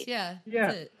 Curious. Really. Yeah.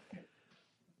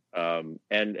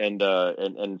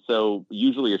 And so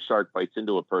usually a shark bites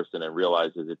into a person and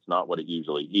realizes it's not what it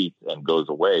usually eats and goes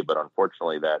away. But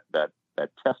unfortunately, that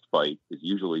test bite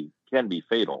can be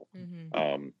fatal.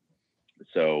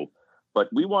 Mm-hmm. But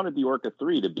we wanted the Orca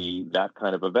 3 to be that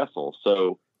kind of a vessel.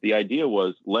 So the idea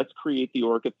was, let's create the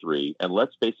Orca 3 and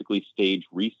let's basically stage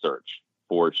research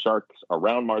for sharks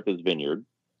around Martha's Vineyard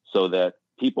so that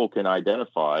people can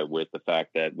identify with the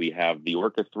fact that we have the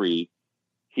Orca 3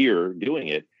 here doing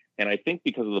it. And I think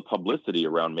because of the publicity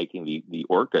around making the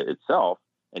orca itself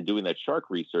and doing that shark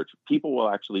research, people will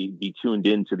actually be tuned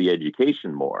into the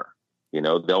education more.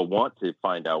 They'll want to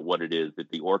find out what it is that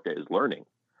the orca is learning.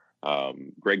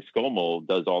 Greg Scommel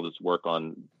does all this work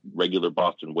on regular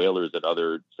Boston whalers at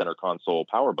other center console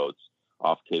powerboats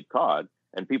off Cape Cod,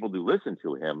 and people do listen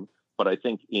to him. But I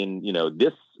think in,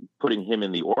 this putting him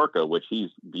in the orca, which he's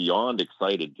beyond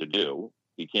excited to do,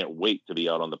 he can't wait to be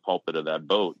out on the pulpit of that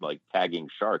boat, like tagging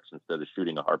sharks instead of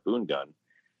shooting a harpoon gun.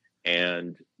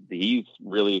 And he's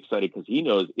really excited because he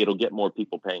knows it'll get more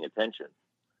people paying attention.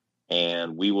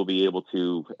 And we will be able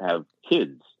to have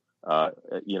kids,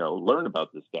 learn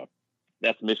about this stuff.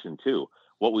 That's mission 2.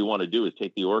 What we want to do is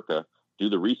take the orca, do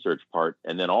the research part,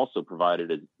 and then also provide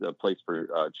it as a place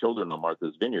for children on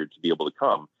Martha's Vineyard to be able to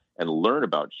come and learn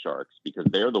about sharks, because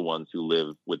they're the ones who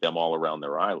live with them all around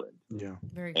their island. Yeah.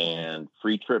 Very cool. And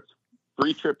free trips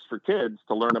for kids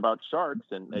to learn about sharks.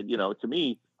 And to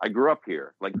me, I grew up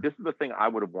here. Like, this is the thing I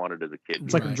would have wanted as a kid.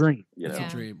 It's like a dream. It's a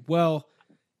dream. Well,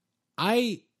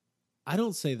 I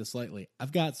don't say this lightly.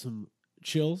 I've got some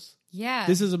chills. Yeah.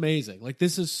 This is amazing. Like,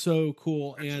 this is so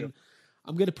cool. And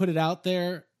I'm going to put it out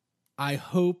there. I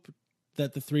hope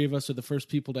that the 3 of us are the first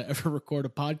people to ever record a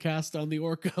podcast on the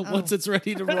orca once it's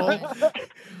ready to roll.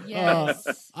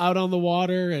 Yes. Out on the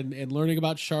water and learning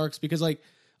about sharks, because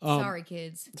sorry,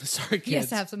 kids. Sorry, kids. Yes,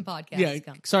 have some podcasts.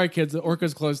 Yeah, sorry, kids. The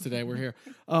orca's closed today. We're here.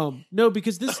 No,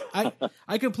 because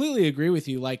I completely agree with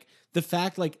you. Like, the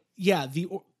fact,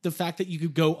 the fact that you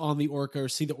could go on the orca or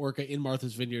see the orca in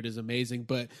Martha's Vineyard is amazing.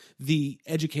 But the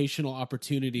educational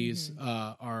opportunities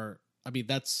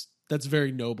that's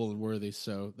very noble and worthy.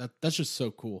 So that's just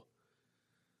so cool.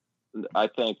 I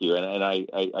thank you. And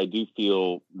I do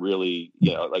feel really,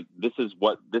 like this is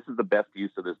the best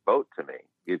use of this boat to me.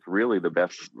 It's really the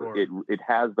best. Sure. It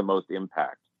has the most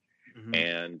impact. Mm-hmm.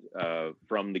 And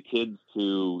from the kids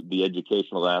to the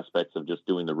educational aspects of just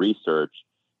doing the research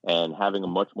and having a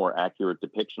much more accurate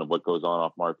depiction of what goes on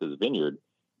off Martha's Vineyard,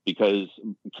 because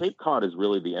Cape Cod is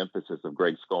really the emphasis of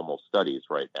Greg Scommel's studies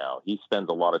right now. He spends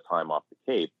a lot of time off the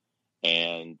Cape.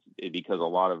 And because a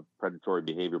lot of predatory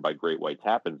behavior by great whites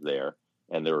happens there,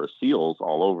 and there are seals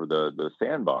all over the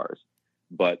sandbars.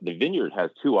 But the vineyard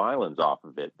has 2 islands off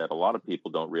of it that a lot of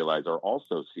people don't realize are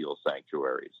also seal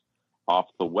sanctuaries. Off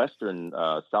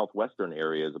the southwestern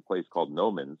area is a place called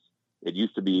Nomans. It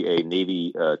used to be a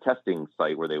Navy testing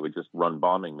site where they would just run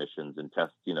bombing missions and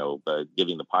test,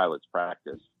 giving the pilots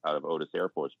practice out of Otis Air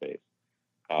Force Base.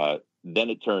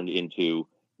 Then it turned into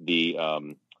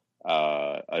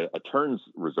a terns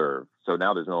reserve. So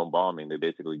now there's no embalming. They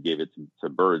basically gave it to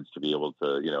birds to be able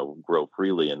to, grow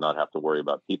freely and not have to worry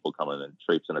about people coming and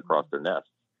traipsing across their nests.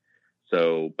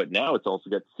 So, but now it's also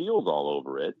got seals all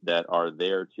over it that are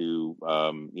there to,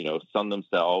 sun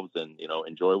themselves and,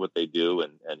 enjoy what they do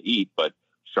and eat, but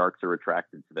sharks are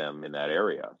attracted to them in that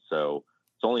area. So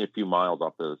it's only a few miles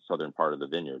off the southern part of the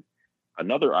vineyard.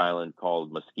 Another island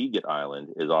called Muskeget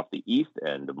Island is off the east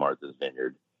end of Martha's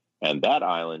Vineyard. And that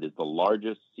island is the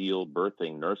largest seal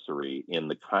birthing nursery in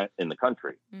the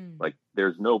country. Mm. Like,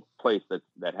 there's no place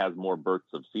that has more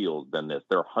births of seals than this.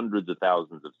 There are hundreds of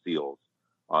thousands of seals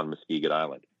on Muskeget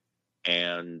Island.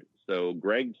 And so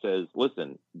Greg says,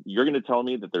 listen, you're going to tell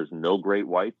me that there's no great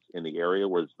whites in the area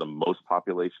where it's the most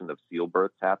population of seal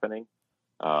births happening?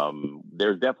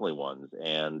 There's definitely ones.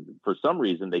 And for some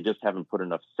reason, they just haven't put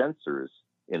enough sensors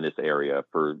in this area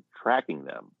for tracking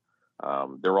them.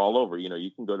 They're all over.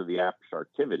 You can go to the app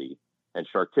Sharktivity, and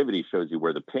Sharktivity shows you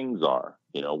where the pings are,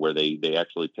 where they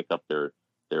actually pick up their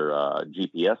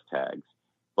GPS tags.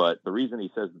 But the reason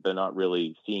he says that they're not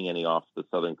really seeing any off the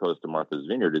southern coast of Martha's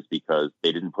Vineyard is because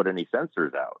they didn't put any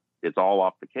sensors out. It's all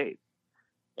off the Cape.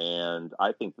 And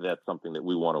I think that's something that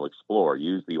we want to explore,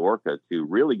 use the orca to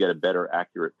really get a better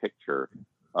accurate picture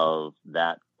of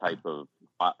that type of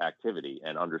activity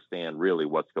and understand really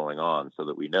what's going on so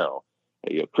that we know.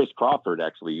 Chris Crawford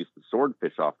actually used to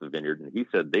swordfish off the vineyard, and he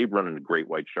said they've run into great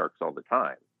white sharks all the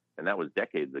time, and that was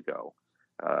decades ago.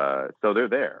 So they're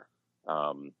there.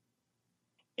 So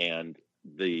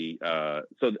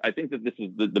I think that this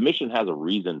is the mission has a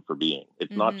reason for being.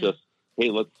 It's not just, hey,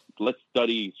 let's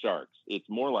study sharks. It's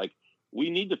more like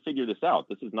we need to figure this out.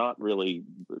 This is not really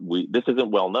this isn't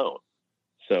well known.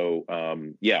 So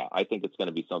I think it's going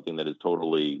to be something that is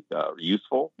totally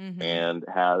useful and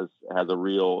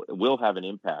will have an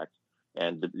impact,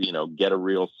 and get a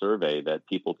real survey that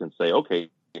people can say, okay,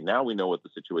 now we know what the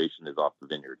situation is off the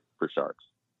vineyard for sharks.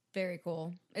 Very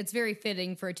cool. It's very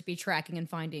fitting for it to be tracking and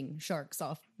finding sharks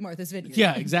off Martha's Vineyard.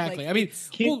 Yeah, exactly. Like,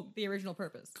 the original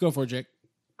purpose. Go for it, Jake.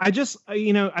 I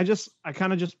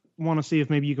kind of just want to see if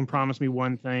maybe you can promise me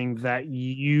one thing, that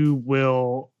you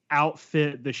will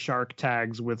outfit the shark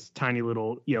tags with tiny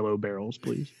little yellow barrels,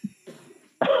 please.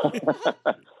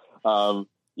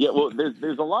 Yeah, well,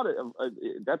 there's a lot of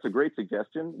that's a great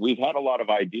suggestion. We've had a lot of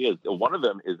ideas. One of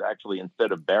them is actually,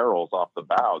 instead of barrels off the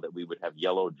bow, that we would have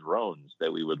yellow drones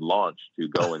that we would launch to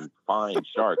go and find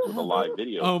sharks with a live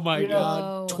video. Oh my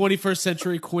God! 21st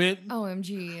century Quint.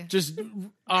 OMG! Just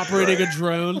operating a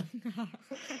drone.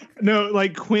 No,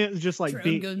 like Quint just like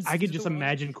Drone guns I could to just the wall.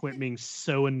 imagine Quint being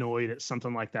so annoyed at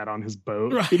something like that on his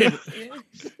boat. Right.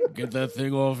 Get that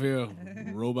thing off here,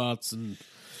 robots and.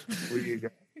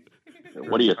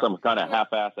 What are you, some kind of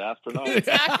half-ass astronaut?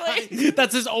 Exactly.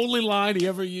 That's his only line he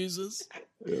ever uses.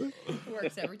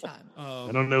 Works every time.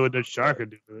 I don't know what the shark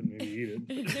would do, but maybe eat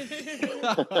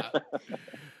it.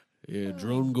 Yeah,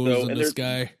 drone goes in the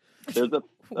sky. There's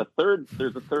a third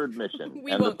mission,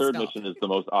 We and the won't third stop. mission is the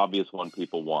most obvious one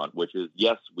people want, which is,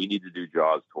 yes, we need to do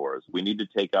Jaws tours. We need to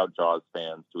take out Jaws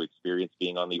fans to experience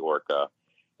being on the Orca.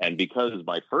 And because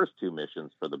my first two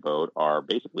missions for the boat are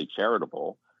basically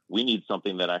charitable, we need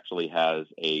something that actually has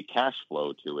a cash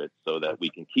flow to it so that we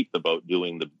can keep the boat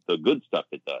doing the good stuff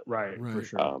it does. Right, for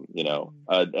sure.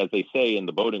 As they say in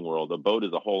the boating world, a boat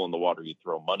is a hole in the water you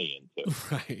throw money into.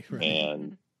 Right.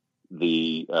 And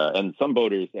and some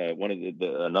boaters, one of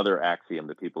another axiom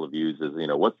that people have used is,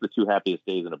 what's the two happiest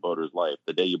days in a boater's life?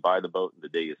 The day you buy the boat and the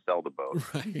day you sell the boat.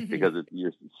 Right. Because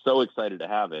you're so excited to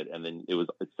have it, and then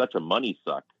it's such a money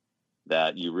suck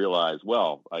that you realize,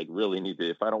 well, I really need to,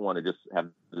 if I don't want to just have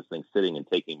this thing sitting and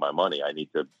taking my money, I need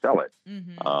to sell it.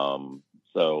 Mm-hmm.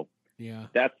 So yeah,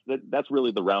 that's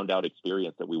really the round out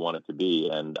experience that we want it to be.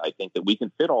 And I think that we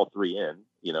can fit all three in.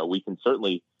 We can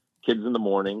certainly, kids in the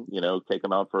morning, take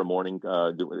them out for a morning,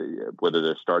 whether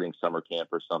they're starting summer camp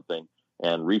or something.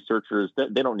 And researchers,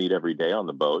 they don't need every day on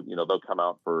the boat. They'll come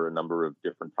out for a number of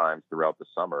different times throughout the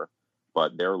summer,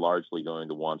 but they're largely going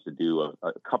to want to do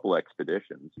a couple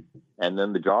expeditions. And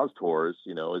then the Jaws tours,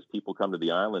 as people come to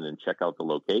the island and check out the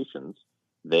locations,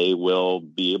 they will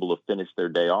be able to finish their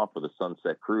day off with a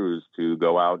sunset cruise to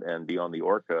go out and be on the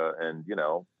Orca and,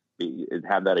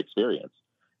 have that experience.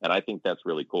 And I think that's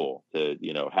really cool to,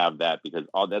 have that, because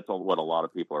that's what a lot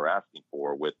of people are asking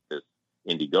for with this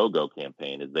Indiegogo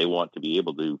campaign, is they want to be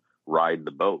able to ride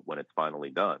the boat when it's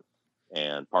finally done.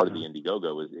 And part of the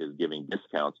Indiegogo is giving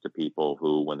discounts to people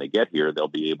who, when they get here, they'll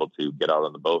be able to get out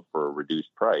on the boat for a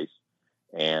reduced price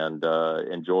and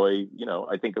enjoy.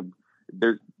 I think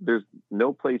there's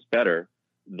no place better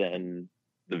than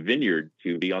the vineyard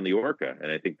to be on the Orca,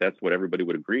 and I think that's what everybody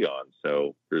would agree on.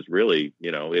 So there's really,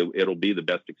 it'll be the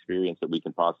best experience that we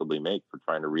can possibly make for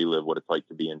trying to relive what it's like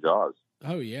to be in Jaws.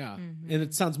 Oh yeah, and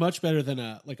it sounds much better than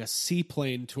a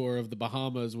seaplane tour of the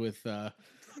Bahamas with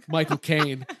Michael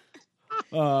Caine.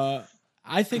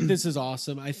 I think this is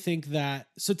awesome. I think that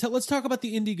let's talk about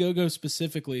the Indiegogo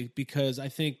specifically, because I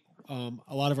think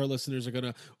a lot of our listeners are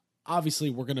gonna. Obviously,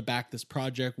 we're going to back this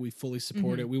project. We fully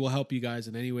support it. We will help you guys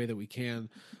in any way that we can.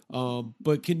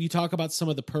 But can you talk about some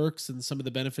of the perks and some of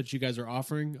the benefits you guys are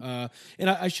offering? And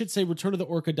I should say,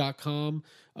 returnoftheorca.com.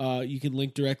 You can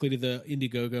link directly to the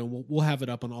Indiegogo, and we'll have it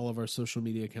up on all of our social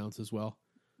media accounts as well.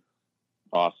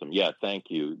 Awesome. Yeah, thank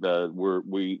you.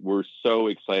 We're so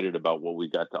excited about what we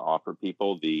got to offer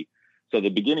people. So the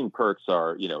beginning perks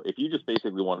are, if you just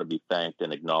basically want to be thanked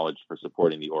and acknowledged for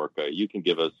supporting the Orca, you can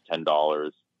give us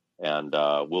 $10. And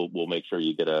we'll make sure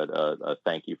you get a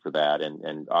thank you for that.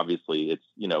 And obviously, it's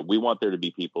we want there to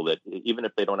be people that, even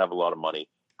if they don't have a lot of money,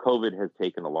 COVID has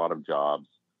taken a lot of jobs.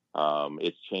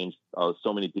 It's changed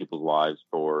so many people's lives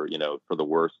for the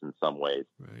worse in some ways,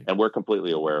 right. And we're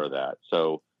completely aware of that.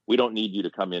 So we don't need you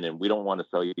to come in, and we don't want to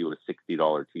sell you a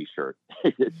 $60 T-shirt.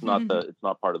 It's not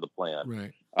part of the plan.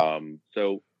 Right.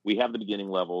 So we have the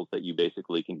beginning levels that you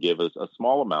basically can give us a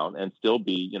small amount and still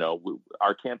be,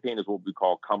 our campaign is what we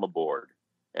call Come Aboard.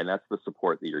 And that's the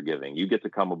support that you're giving. You get to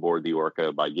come aboard the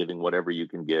Orca by giving whatever you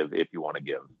can give if you want to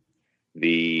give.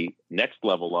 The next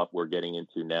level up we're getting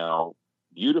into now,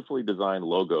 beautifully designed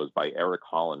logos by Eric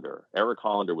Hollander. Eric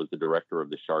Hollander was the director of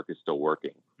The Shark Is Still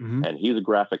Working. And he's a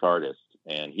graphic artist.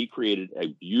 And he created a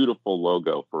beautiful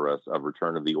logo for us of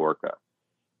Return of the Orca.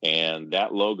 And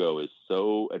that logo is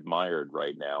so admired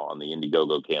right now on the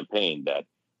Indiegogo campaign that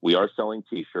we are selling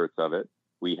T-shirts of it.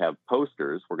 We have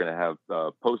posters. We're going to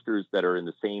have posters that are in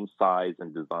the same size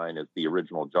and design as the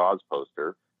original Jaws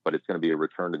poster, but it's going to be a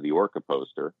Return to the Orca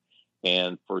poster.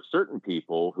 And for certain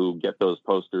people who get those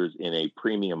posters in a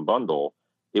premium bundle,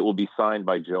 it will be signed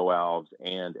by Joe Alves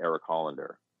and Eric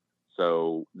Hollander.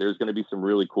 So there's going to be some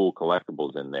really cool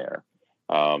collectibles in there.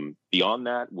 Beyond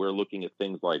that, we're looking at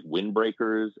things like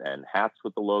windbreakers and hats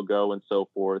with the logo and so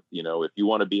forth. You know, if you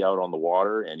want to be out on the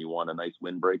water and you want a nice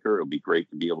windbreaker, it'll be great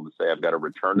to be able to say, I've got a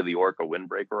Return to the Orca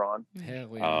windbreaker on.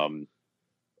 Hell yeah.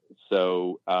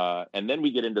 And then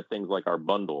we get into things like our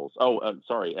bundles.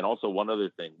 Sorry. And also one other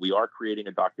thing, we are creating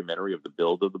a documentary of the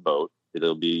build of the boat.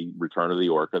 It'll be Return of the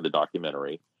Orca, the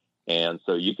documentary. And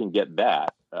so you can get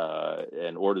that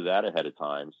and order that ahead of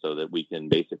time so that we can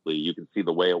you can see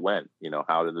the way it went. You know,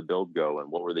 how did the build go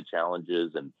and what were the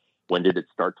challenges and when did it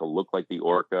start to look like the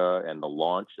Orca and the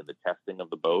launch and the testing of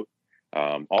the boat?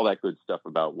 All that good stuff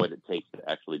about what it takes to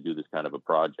actually do this kind of a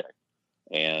project.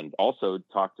 And also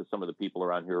talk to some of the people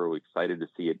around here who are excited to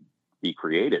see it be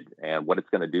created and what it's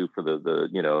going to do for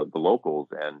the locals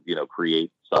and, you know,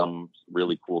 create some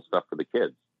really cool stuff for the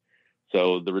kids.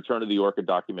 So the Return of the Orca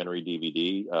documentary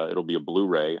DVD, it'll be a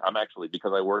Blu-ray. I'm actually,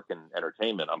 because I work in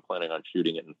entertainment, I'm planning on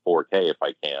shooting it in 4K if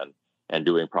I can and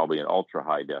doing probably an ultra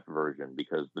high def version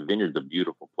because the Vineyard's a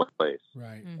beautiful place.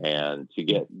 Right. Mm-hmm. And to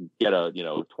get a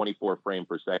 24 frame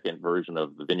per second version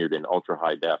of the Vineyard in ultra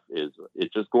high def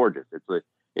it's just gorgeous. It's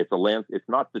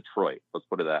not Detroit. Let's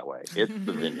put it that way. It's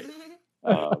the Vineyard.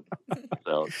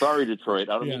 So sorry, Detroit.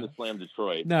 I don't mean to slam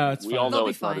Detroit. No, it's we fine. all know They'll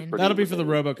it's be not fine. as pretty That'll be as for the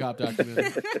RoboCop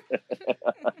documentary.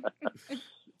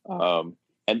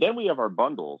 And then we have our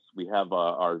bundles. We have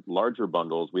our larger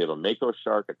bundles. We have a Mako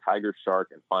shark, a tiger shark,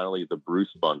 and finally the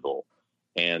Bruce bundle.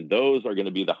 And those are going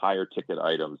to be the higher ticket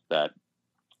items that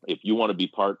if you want to be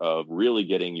part of really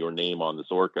getting your name on this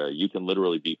Orca, you can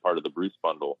literally be part of the Bruce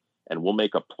bundle. And we'll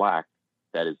make a plaque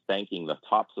that is thanking the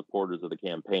top supporters of the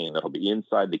campaign. That'll be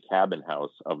inside the cabin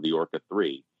house of the Orca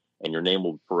 3. And your name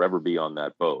will forever be on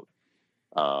that boat.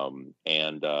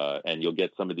 And you'll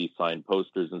get some of these signed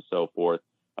posters and so forth.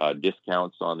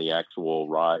 Discounts on the actual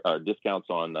ride,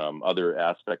 discounts on other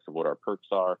aspects of what our perks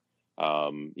are.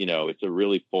 It's a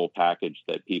really full package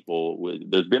that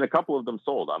there's been a couple of them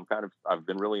sold. I've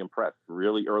been really impressed.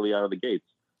 Really early out of the gates,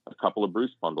 a couple of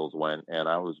Bruce bundles went, and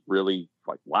I was really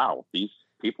like, wow, these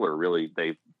people are really,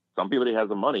 somebody has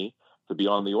the money to be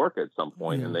on the Orca at some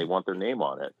point and they want their name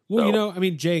on it. Well,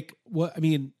 Jake,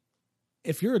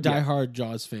 if you're a diehard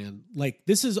Jaws fan, like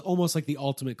this is almost like the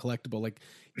ultimate collectible. Like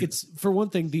it's, for one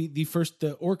thing,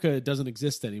 the Orca doesn't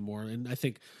exist anymore. And I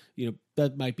think,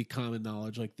 that might be common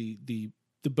knowledge. Like the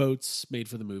boats made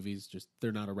for the movies, just,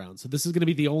 they're not around. So this is going to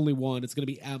be the only one. It's going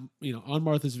to be, on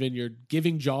Martha's Vineyard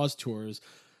giving Jaws tours.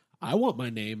 I want my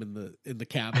name in the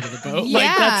cabin of the boat.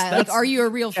 Yeah, that's are you a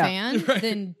real fan? Right.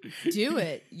 Then do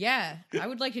it. Yeah, I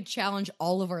would like to challenge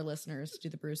all of our listeners to do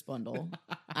the Bruce bundle.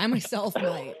 I myself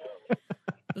might.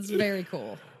 That's very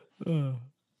cool.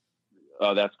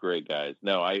 Oh, that's great, guys.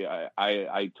 No,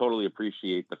 I totally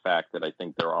appreciate the fact that I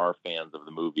think there are fans of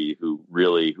the movie who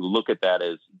look at that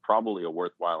as probably a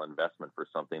worthwhile investment for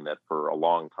something that for a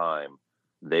long time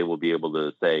they will be able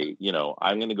to say,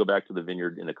 I'm going to go back to the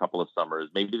Vineyard in a couple of summers.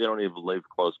 Maybe they don't even live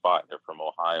close by. They're from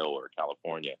Ohio or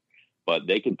California, but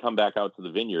they can come back out to the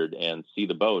Vineyard and see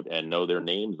the boat and know their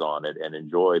names on it and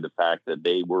enjoy the fact that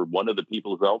they were one of the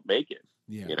people who helped make it.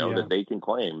 That they can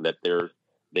claim that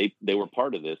they were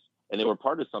part of this, and they were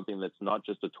part of something that's not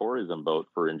just a tourism boat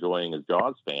for enjoying as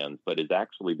Jaws fans, but is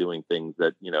actually doing things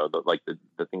that,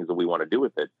 the things that we want to do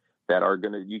with it that are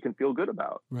you can feel good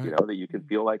about, right. That you can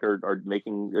feel like are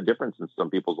making a difference in some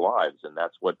people's lives. And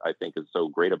that's what I think is so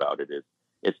great about it is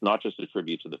it's not just a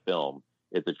tribute to the film.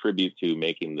 It's a tribute to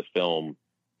making the film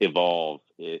evolve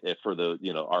for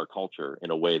our culture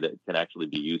in a way that can actually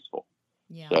be useful.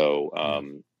 Yeah.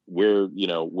 So, we're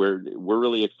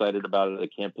really excited about it. The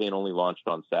campaign only launched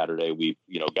on Saturday. We've,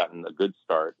 gotten a good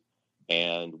start,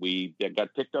 and we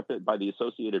got picked up by the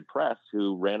Associated Press,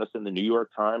 who ran us in the New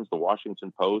York Times, the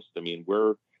Washington Post. I mean,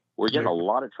 we're getting a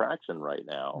lot of traction right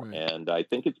now. Right. And I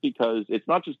think it's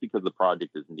not just because the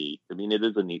project is neat. I mean, it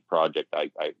is a neat project. I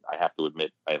have to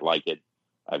admit, I like it.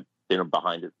 I've been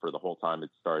behind it for the whole time it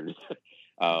started.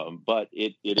 But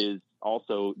it is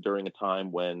also during a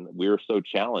time when we're so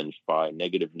challenged by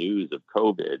negative news of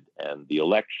COVID and the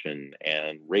election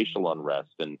and racial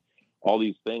unrest and all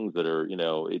these things that are,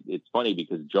 it's funny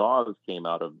because Jaws came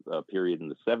out of a period in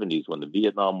the 70s when the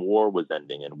Vietnam War was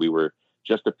ending, and we were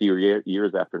just a few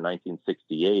years after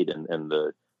 1968 and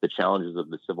the challenges of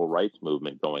the civil rights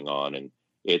movement going on. And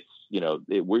it's,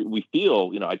 we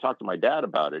feel, I talked to my dad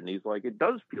about it, and he's like, it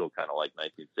does feel kind of like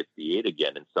 1968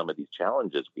 again in some of these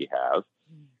challenges we have.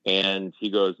 And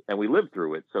he goes, and we lived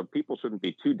through it, so people shouldn't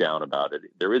be too down about it.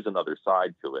 There is another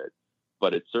side to it,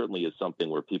 but it certainly is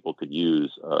something where people could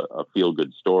use a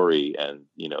feel-good story and,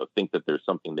 think that there's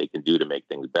something they can do to make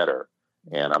things better.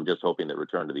 And I'm just hoping that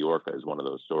Return to the Orca is one of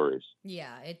those stories.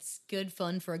 Yeah, it's good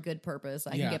fun for a good purpose.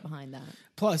 I can get behind that.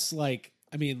 Plus, like,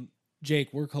 I mean, Jake,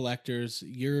 we're collectors.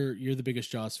 You're the biggest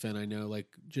Jaws fan I know. Like,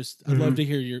 just I'd love to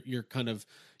hear your kind of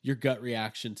your gut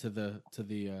reaction to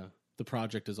the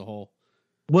project as a whole.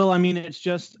 Well, I mean, it's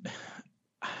just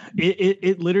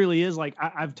it literally is like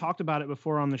I've talked about it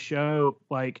before on the show.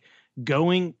 Like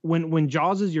going when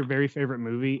Jaws is your very favorite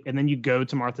movie, and then you go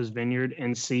to Martha's Vineyard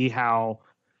and see how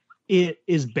it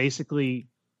is basically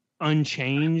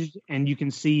unchanged, and you can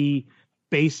see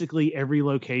basically every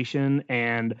location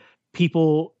and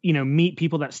people, meet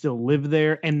people that still live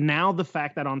there. And now the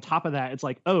fact that on top of that, it's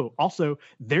like, oh, also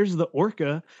there's the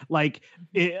orca. Like,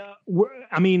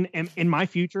 I mean, in my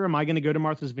future, am I going to go to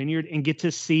Martha's Vineyard and get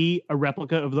to see a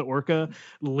replica of the orca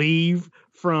leave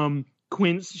from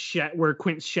Quint's shack, where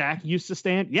Quint's shack used to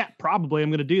stand? Yeah, probably I'm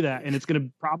going to do that. And it's going to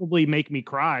probably make me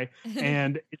cry.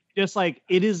 And it's just like,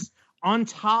 it is on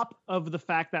top of the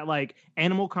fact that like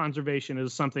animal conservation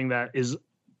is something that is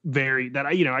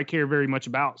I care very much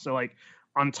about. So like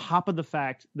on top of the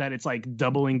fact that it's like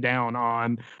doubling down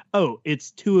on,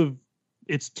 it's two of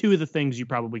the things you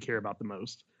probably care about the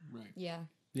most. Right. Yeah.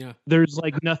 Yeah. There's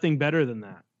like nothing better than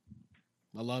that.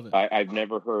 I love it. I've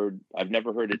never heard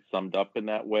it summed up in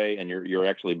that way, and you're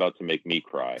actually about to make me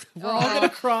cry. We're all gonna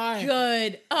cry.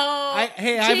 Good. Oh,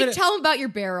 Jake, tell him about your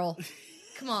barrel.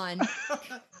 Come on.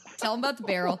 Tell him about the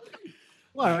barrel.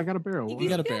 Well, I got a barrel. You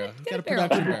got a barrel. You got a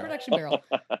production barrel.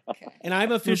 Okay. And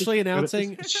I'm officially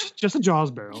announcing it's just a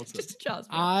Jaws barrel. It's just a Jaws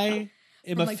barrel. I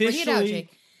am Bring it out, officially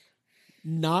Jake.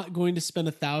 not going to spend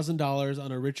 $1,000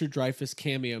 on a Richard Dreyfuss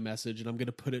cameo message, and I'm going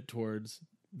to put it towards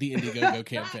the Indiegogo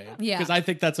campaign. Yeah, because I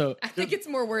think I think it's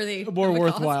more worthy, more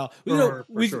worthwhile. For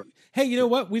sure. Hey, you know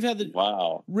what? We've had the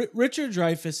wow. Richard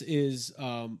Dreyfuss is.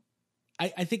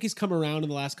 I think he's come around in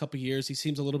the last couple of years. He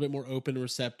seems a little bit more open and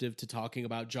receptive to talking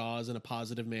about Jaws in a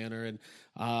positive manner. And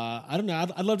I don't know.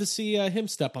 I'd love to see him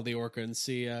step on the orca and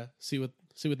see what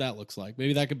that looks like.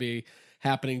 Maybe that could be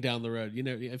happening down the road.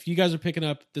 If you guys are picking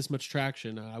up this much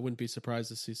traction, I wouldn't be surprised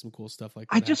to see some cool stuff like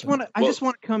that. I just want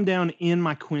to come down in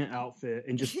my Quint outfit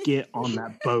and just get on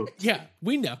that boat. Yeah,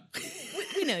 we know.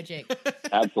 we know, Jake.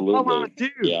 Absolutely.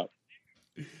 Dude. Yeah.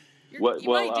 You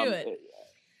might do it.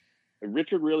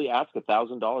 Richard really asked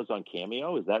 $1,000 on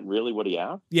Cameo. Is that really what he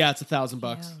asked? Yeah, it's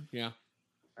 $1,000. Yeah.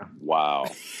 Wow.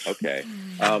 Okay.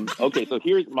 Okay. So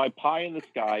here's my pie in the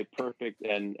sky. Perfect.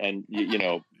 And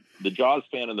the Jaws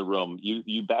fan in the room,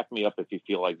 you back me up if you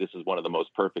feel like this is one of the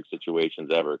most perfect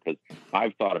situations ever. Because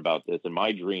I've thought about this, and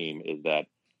my dream is that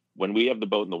when we have the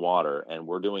boat in the water and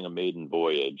we're doing a maiden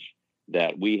voyage,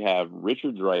 that we have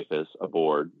Richard Dreyfuss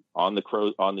aboard on the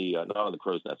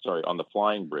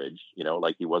flying bridge,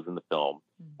 like he was in the film,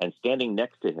 and standing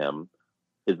next to him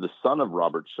is the son of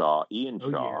Robert Shaw, Ian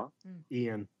Shaw,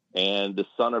 Ian, and the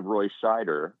son of Roy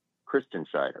Scheider, Christian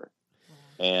Scheider,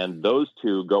 and those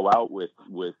two go out with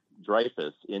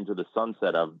Dreyfuss into the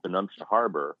sunset of Benumsha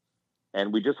Harbor.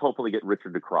 And we just hopefully get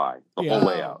Richard to cry the whole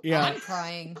way out. Yeah. I'm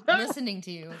crying, listening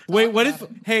to you. Wait, what if?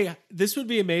 Hey, this would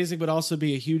be amazing, but also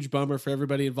be a huge bummer for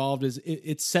everybody involved. Is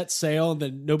it set sail and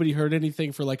then nobody heard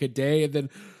anything for like a day, and then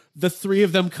the three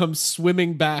of them come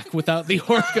swimming back without the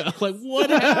orca? Like, what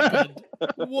happened?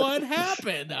 What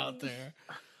happened out there?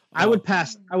 I would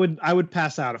pass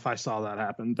out if I saw that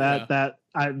happen.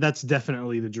 That's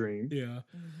definitely the dream. Yeah.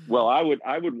 Well, I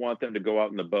would want them to go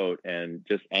out in the boat and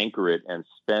just anchor it and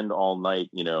spend all night,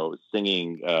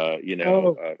 singing,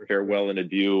 farewell and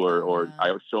adieu, or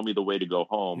show me the way to go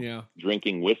home. Yeah.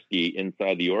 Drinking whiskey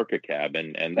inside the orca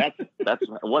cabin, and that's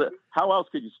what. How else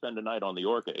could you spend a night on the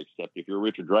orca except if you're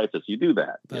Richard Dreyfuss, you do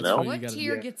that. What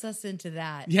tier gets us into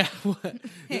that? Yeah.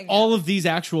 All of these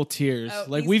actual tiers.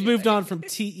 Like we've moved on from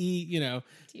TE.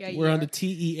 We're on to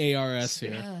TEARS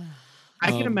here. I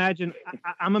can imagine.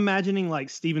 I'm imagining like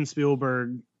Steven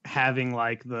Spielberg having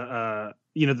like the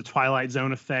the Twilight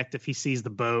Zone effect. If he sees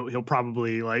the boat, he'll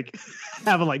probably like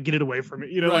have a like get it away from it.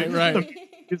 Right.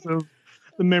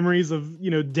 The memories of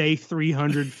day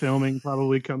 300 filming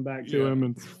probably come back to him.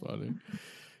 And it's funny.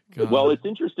 God. Well, it's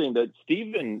interesting that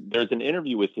Steven. There's an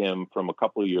interview with him from a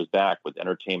couple of years back with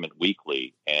Entertainment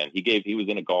Weekly, and he was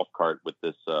in a golf cart with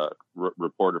this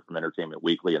reporter from Entertainment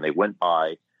Weekly, and they went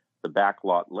by the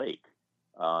Backlot Lake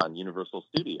on Universal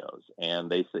Studios,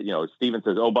 and they said, Steven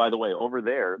says, "Oh, by the way, over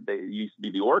there, they used to be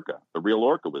the orca. The real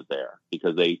orca was there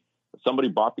because somebody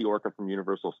bought the orca from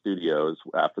Universal Studios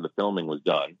after the filming was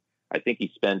done. I think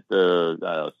he spent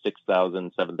 $6,000,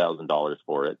 $7,000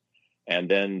 for it,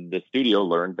 and then the studio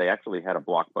learned they actually had a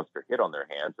blockbuster hit on their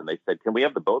hands, and they said, 'Can we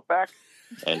have the boat back?'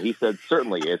 And he said,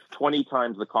 'Certainly. It's 20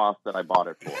 times the cost that I bought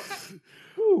it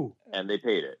for.'" And they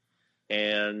paid it.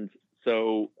 And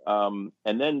so,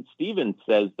 and then Steven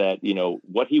says that,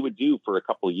 what he would do for a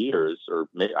couple of years, or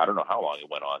I don't know how long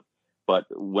it went on, but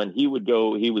when he would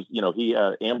go, he was,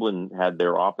 Amblin had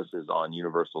their offices on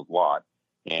Universal's lot,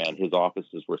 and his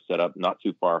offices were set up not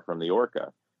too far from the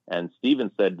Orca. And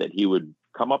Steven said that he would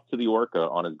come up to the Orca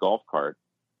on his golf cart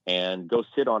and go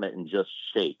sit on it and just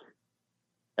shake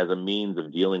as a means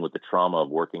of dealing with the trauma of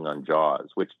working on Jaws,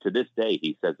 which to this day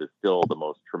he says is still the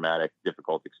most traumatic,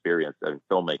 difficult experience in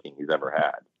filmmaking he's ever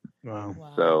had. Wow.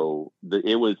 So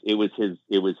it was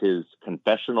his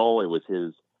confessional. It was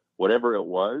his whatever it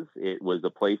was. It was a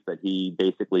place that he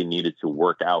basically needed to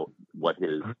work out what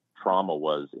his trauma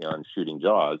was on shooting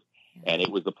Jaws, and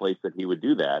it was the place that he would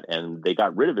do that. And they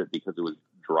got rid of it because it was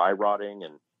dry rotting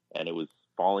and it was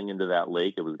falling into that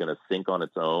lake. It was going to sink on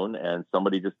its own, and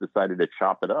somebody just decided to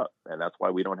chop it up. And that's why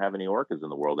we don't have any orcas in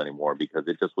the world anymore, because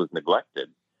it just was neglected.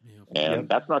 And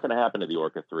that's not going to happen to the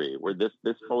Orca 3. Where this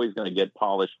boat is going to get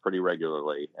polished pretty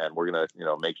regularly, and we're going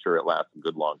to make sure it lasts a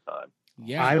good long time.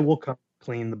 Yeah, I will come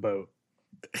clean the boat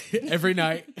every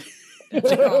night. I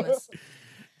promise.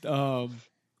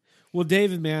 Well,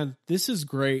 David, man, this is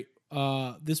great.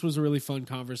 This was a really fun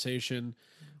conversation.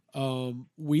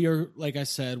 We are, like I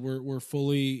said, we're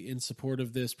fully in support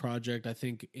of this project. I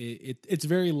think it's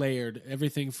very layered.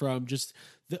 Everything from just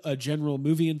a general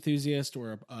movie enthusiast,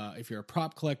 or if you're a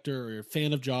prop collector, or you're a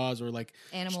fan of Jaws, or like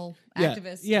animal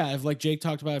activist. Yeah, if like Jake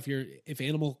talked about, if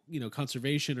animal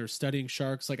conservation or studying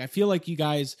sharks. Like I feel like you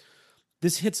guys,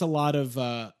 this hits a lot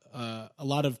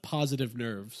of positive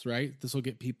nerves, right? This will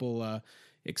get people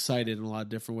excited in a lot of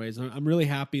different ways. I'm really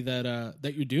happy that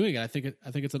you're doing it. I think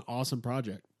it's an awesome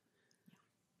project.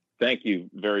 Thank you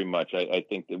very much. I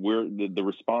think that the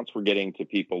response we're getting to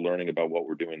people learning about what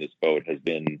we're doing this boat has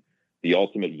been the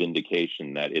ultimate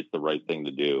vindication that it's the right thing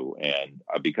to do. And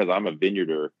because I'm a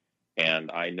vineyarder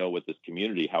and I know with this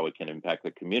community, how it can impact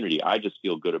the community, I just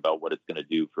feel good about what it's going to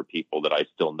do for people that I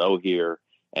still know here,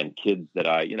 and kids that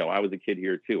I was a kid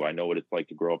here too. I know what it's like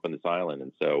to grow up on this island.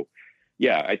 And so,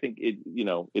 yeah, I think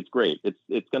it's great.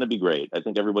 It's going to be great. I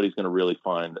think everybody's going to really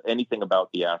find anything about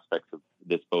the aspects of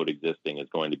this boat existing is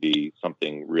going to be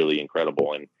something really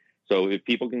incredible. And so if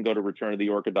people can go to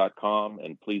returnoftheorca.com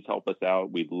and please help us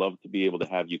out, we'd love to be able to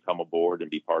have you come aboard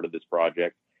and be part of this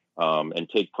project, and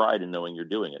take pride in knowing you're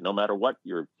doing it. No matter what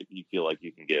you feel like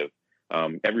you can give,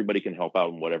 everybody can help out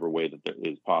in whatever way that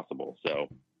is possible. So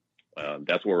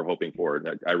that's what we're hoping for.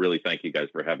 And I really thank you guys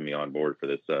for having me on board for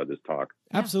this talk.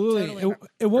 Absolutely. Yeah, totally.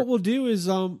 And what we'll do is,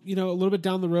 a little bit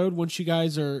down the road, once you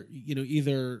guys are,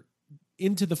 either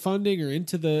into the funding or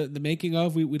into the making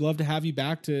of, we'd love to have you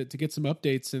back to get some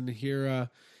updates and hear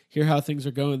how things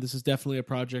are going. This is definitely a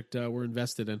project we're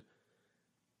invested in.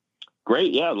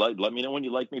 Great. Yeah. Let me know when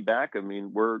you'd like me back. I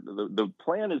mean, the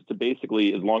plan is to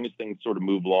basically, as long as things sort of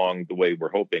move along the way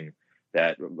we're hoping,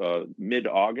 that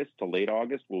mid-August to late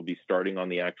August, we'll be starting on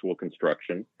the actual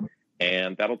construction,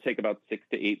 and that'll take about 6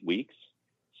 to 8 weeks.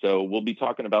 So we'll be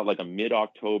talking about like a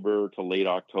mid-October to late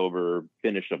October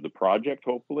finish of the project,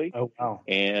 hopefully. Oh, wow.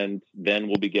 And then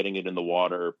we'll be getting it in the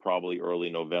water probably early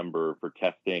November for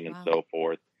testing and so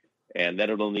forth. And then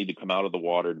it'll need to come out of the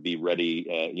water to be ready.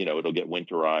 It'll get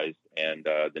winterized, and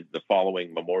the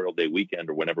following Memorial Day weekend,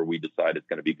 or whenever we decide it's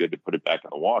going to be good to put it back in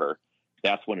the water,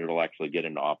 that's when it'll actually get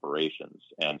into operations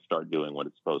and start doing what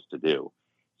it's supposed to do.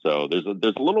 So there's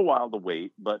a little while to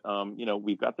wait, but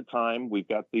we've got the time, we've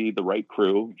got the right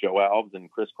crew, Joe Alves and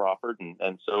Chris Crawford,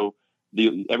 and so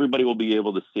everybody will be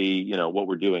able to see what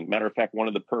we're doing. Matter of fact, one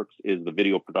of the perks is the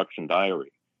video production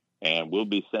diary, and we'll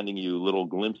be sending you little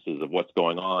glimpses of what's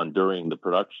going on during the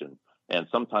production, and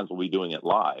sometimes we'll be doing it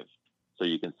live, so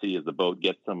you can see as the boat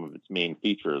gets some of its main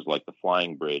features like the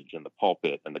flying bridge and the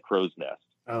pulpit and the crow's nest.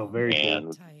 Oh, very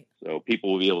cool. So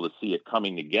people will be able to see it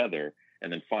coming together.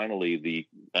 And then finally, the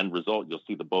end result, you'll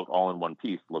see the boat all in one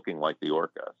piece looking like the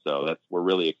Orca. So we're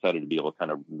really excited to be able to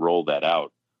kind of roll that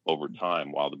out over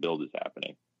time while the build is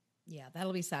happening. Yeah,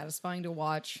 that'll be satisfying to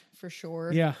watch for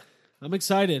sure. Yeah, I'm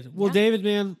excited. Well, David,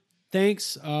 man,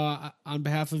 thanks. On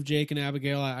behalf of Jake and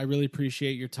Abigail, I really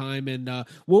appreciate your time, and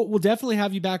we'll definitely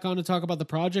have you back on to talk about the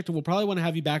project, and we'll probably want to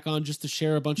have you back on just to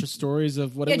share a bunch of stories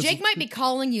of what. Yeah, Jake might be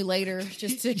calling you later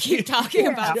just to keep talking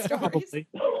about stories.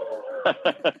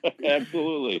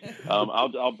 Absolutely.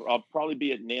 I'll probably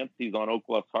be at Nancy's on Oak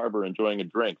Bluffs Harbor enjoying a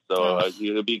drink, so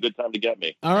it'll be a good time to get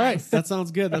me. All right, that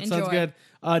sounds good. Sounds good.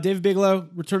 David Bigelow,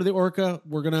 Return of the Orca.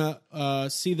 We're gonna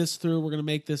see this through. We're gonna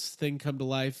make this thing come to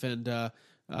life, and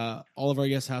all of our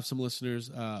guests have some listeners.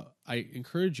 I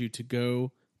encourage you to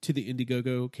go to the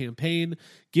Indiegogo campaign.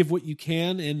 Give what you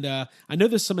can. And I know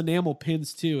there's some enamel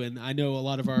pins too. And I know a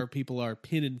lot of our people are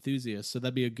pin enthusiasts. So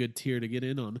that'd be a good tier to get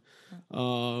in on.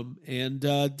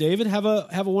 David, have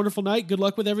a wonderful night. Good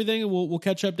luck with everything. And we'll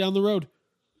catch up down the road.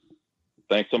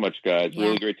 Thanks so much, guys. Yeah.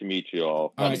 Really great to meet you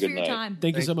all. Have a good night. Time.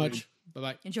 Thank you so much.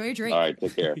 Bye-bye. Enjoy your drink. All right,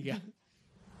 take care. Yeah.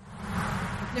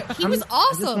 No, he was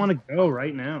awesome. I just want to go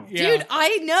right now. Dude,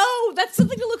 I know. That's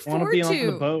something to look I want to forward be on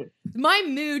to. the boat. My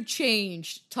mood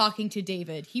changed talking to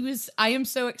David. I am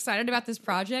so excited about this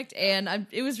project, and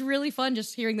it was really fun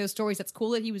just hearing those stories. That's cool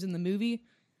that he was in the movie.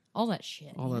 All that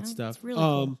shit. All that stuff. It's really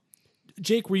cool.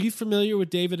 Jake, were you familiar with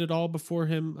David at all before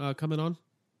him coming on?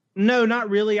 No, not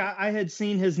really. I had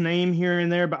seen his name here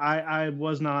and there, but I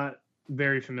was not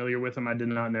very familiar with him. I did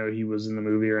not know he was in the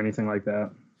movie or anything like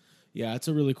that. Yeah, it's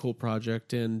a really cool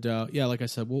project. And like I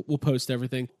said, we'll post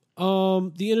everything.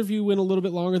 The interview went a little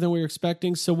bit longer than we were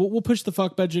expecting, so we'll push the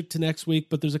fuck budget to next week,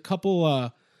 but there's a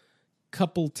couple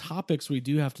topics we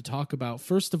do have to talk about.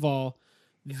 First of all,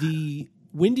 the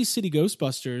Windy City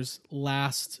Ghostbusters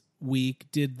last week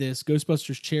did this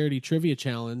Ghostbusters charity trivia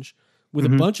challenge with a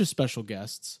bunch of special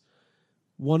guests.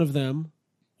 One of them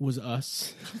was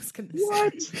us. I was going to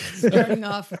say, starting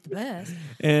off with the best.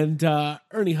 And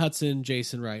Ernie Hudson,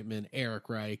 Jason Reitman, Eric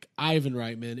Reich, Ivan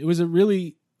Reitman. It was a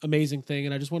really amazing thing,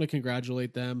 and I just want to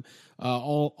congratulate them.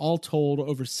 All told,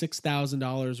 over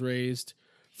 $6,000 raised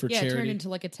for charity. Yeah, it turned into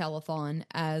like a telethon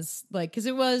because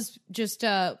it was just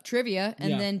trivia,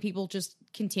 and then people just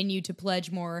continued to pledge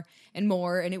more and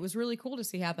more, and it was really cool to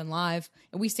see happen live.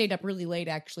 And we stayed up really late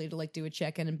actually to do a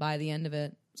check-in and by the end of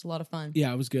it. It's a lot of fun.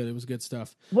 Yeah, it was good. It was good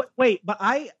stuff. Wait, but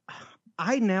I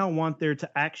now want there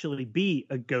to actually be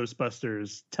a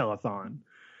Ghostbusters telethon.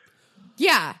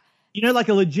 Yeah. Like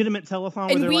a legitimate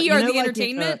telethon. And we are the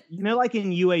entertainment. Like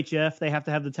in UHF, they have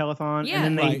to have the telethon, and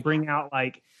then they bring out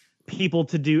people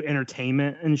to do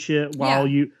entertainment and shit while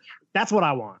you. That's what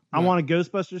I want. I want a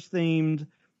Ghostbusters themed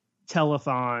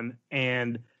telethon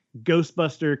and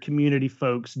Ghostbuster community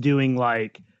folks doing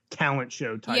talent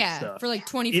show type stuff. For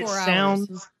 24 hours. It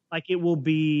sounds like it will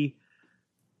be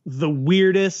the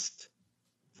weirdest,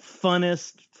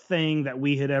 funnest thing that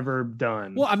we had ever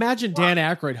done. Well, imagine Dan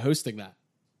Aykroyd hosting that.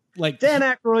 Dan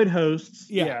Aykroyd hosts.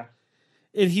 Yeah.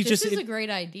 And this is a great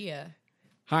idea.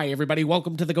 Hi, everybody.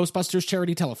 Welcome to the Ghostbusters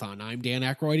Charity Telethon. I'm Dan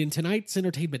Aykroyd, and tonight's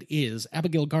entertainment is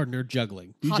Abigail Gardner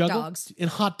juggling. Hot dogs. And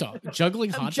hot dog.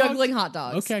 Juggling hot dogs? Juggling hot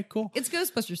dogs. Okay, cool. It's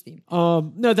Ghostbusters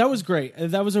themed. No, that was great.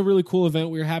 That was a really cool event.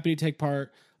 We were happy to take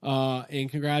part. And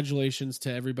congratulations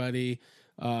to everybody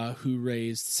who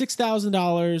raised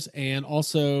 $6,000 and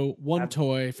also one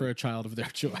toy for a child of their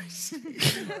choice.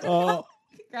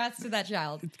 Congrats to that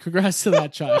child. Congrats to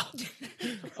that child.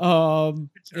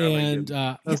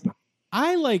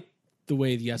 I like the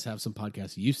way the Yes Have Some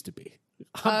podcast used to be.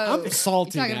 I'm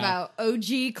salty. You're talking now. about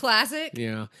OG classic?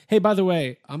 Yeah. Hey, by the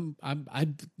way, I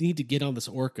need to get on this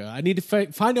Orca. I need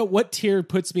to find out what tier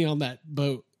puts me on that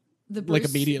boat. The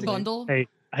Bruce immediately. bundle.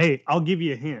 Hey, I'll give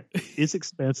you a hint. It's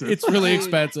expensive. It's really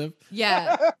expensive.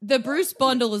 Yeah, the Bruce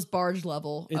bundle is barge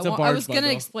level. It's a barge I was going to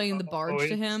bundle. explain the barge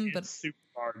to him, but super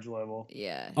barge level.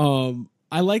 Yeah.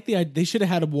 I like they should have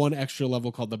had one extra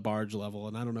level called the barge level,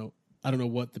 and I don't know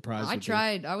what the prize would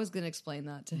tried. I was going to explain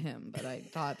that to him, but I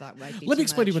thought that might be Let me too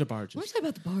explain to you much. what a barge is. Let's talk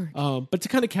about the barge. But to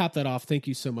kind of cap that off, thank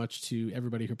you so much to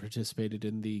everybody who participated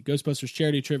in the Ghostbusters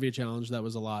Charity Trivia Challenge. That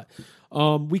was a lot.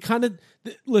 We kind of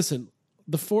listen.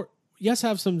 Yes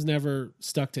Have Some's never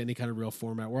stuck to any kind of real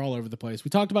format. We're all over the place. We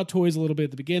talked about toys a little bit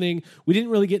at the beginning. We didn't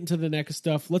really get into the NECA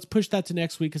stuff. Let's push that to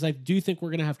next week because I do think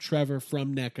we're going to have Trevor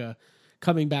from NECA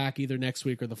coming back either next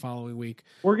week or the following week.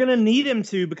 We're going to need him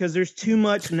to because there's too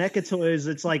much NECA toys.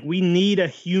 It's we need a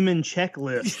human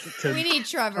checklist to we need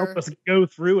Trevor. help us go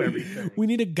through everything. We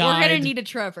need a guide. We're going to need a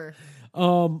Trevor.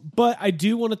 But I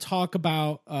do want to talk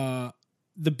about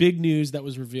the big news that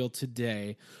was revealed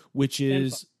today, which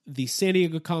is the San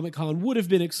Diego Comic-Con would have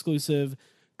been exclusive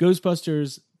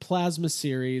Ghostbusters Plasma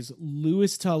Series,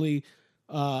 Louis Tully,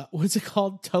 what's it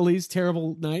called? Tully's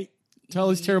Terrible Night?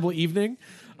 Tully's Terrible Evening?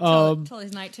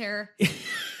 Tully's Night Terror.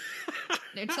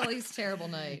 No, Tully's Terrible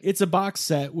Night. It's a box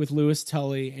set with Louis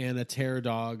Tully and a terror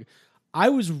dog. I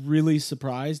was really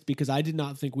surprised because I did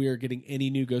not think we were getting any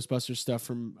new Ghostbusters stuff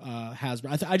from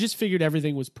Hasbro. I just figured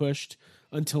everything was pushed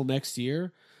until next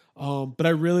year. But I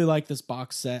really like this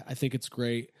box set. I think it's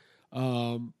great.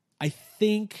 I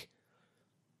think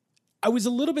I was a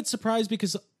little bit surprised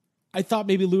because I thought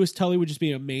maybe Louis Tully would just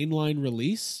be a mainline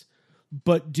release,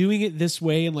 but doing it this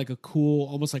way in a cool,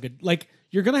 almost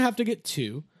you're going to have to get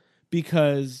two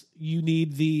because you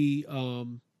need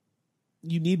you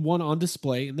need one on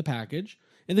display in the package,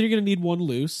 and then you're going to need one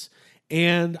loose.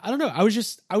 And I don't know. I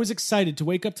was excited to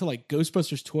wake up to like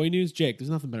Ghostbusters toy news. Jake, there's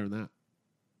nothing better than that.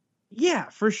 Yeah,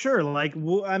 for sure. Like,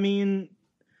 I mean,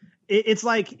 it's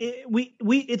like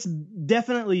it's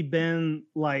definitely been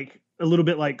like a little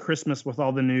bit like Christmas with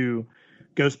all the new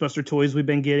Ghostbuster toys we've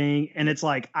been getting. And it's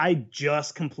like, I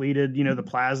just completed, the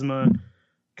plasma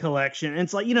collection. And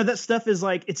it's like, that stuff is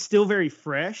like, it's still very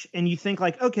fresh. And you think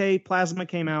like, okay, plasma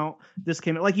came out, this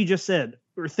came out, like you just said,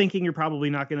 we're thinking you're probably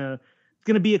not it's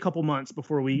going to be a couple months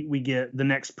before we get the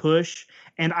next push.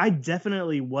 And I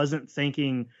definitely wasn't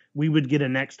thinking we would get a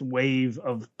next wave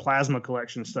of plasma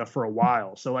collection stuff for a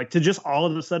while. So like to just all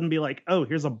of a sudden be like, oh,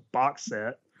 here's a box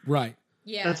set. Right.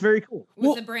 Yeah. That's very cool.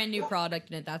 With a brand new product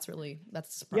in it, that's a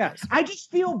surprise. Yeah. I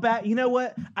just feel bad. You know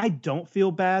what? I don't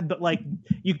feel bad, but like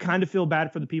you kind of feel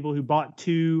bad for the people who bought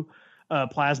 2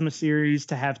 plasma series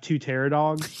to have 2 Terror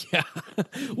Dogs. Yeah.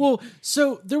 Well,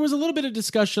 so there was a little bit of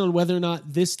discussion on whether or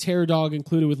not this Terror Dog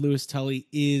included with Louis Tully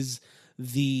is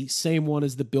the same one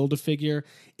as the Build-A-Figure.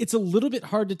 It's a little bit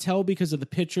hard to tell because of the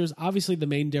pictures. Obviously, the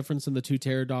main difference in the 2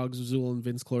 Terror Dogs, Zool and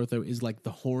Vince Clortho, is like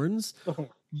the horns.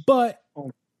 But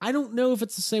I don't know if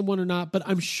it's the same one or not, but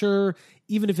I'm sure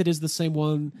even if it is the same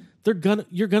one,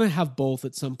 you're gonna have both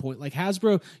at some point. Like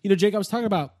Hasbro, Jake, I was talking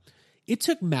about, it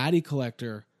took Matty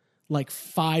Collector like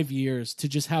 5 years to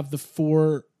just have the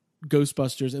 4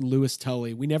 Ghostbusters and Louis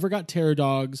Tully. We never got Terror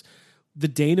Dogs. The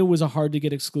Dana was a hard to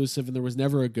get exclusive, and there was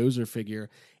never a Gozer figure.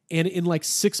 And in like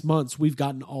 6 months, we've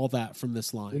gotten all that from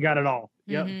this line. We got it all.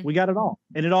 Yep, we got it all,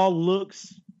 and it all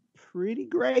looks pretty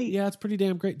great. Yeah, it's pretty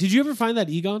damn great. Did you ever find that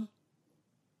Egon?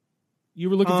 You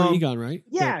were looking for Egon, right?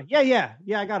 Yeah.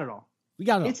 I got it all. We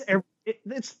got it all.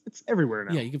 It's everywhere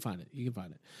now. Yeah, you can find it.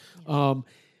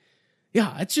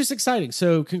 Yeah, it's just exciting.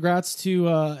 So congrats to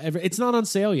it's not on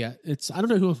sale yet. I don't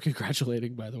know who I'm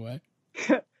congratulating, by the way.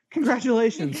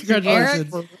 Congratulations. Congratulations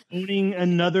for owning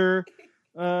another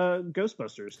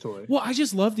Ghostbusters toy. Well, I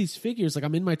just love these figures. Like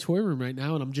I'm in my toy room right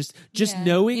now and I'm just Yeah,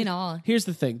 knowing. in awe. Here's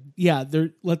the thing. Yeah,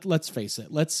 let's face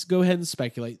it. Let's go ahead and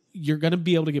speculate. You're going to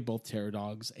be able to get both Terror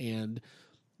Dogs and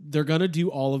they're going to do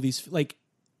all of these. Like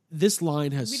this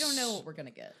line has. We don't know what we're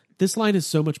gonna get. This line has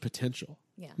so much potential.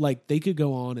 Yeah. Like they could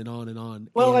go on and on and on.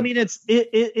 Well, and, I mean,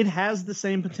 it has the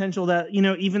same potential that,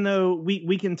 even though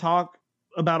we can talk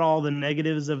about all the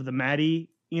negatives of the Matty,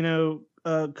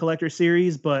 collector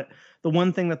series, but the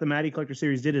one thing that the Matty collector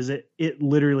series did is it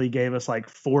literally gave us like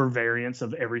 4 variants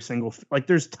of every single, like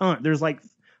there's like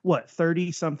what,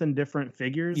 30 something different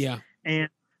figures. Yeah. And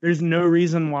there's no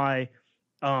reason why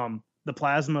the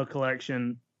plasma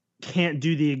collection can't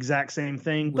do the exact same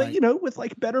thing, but right. with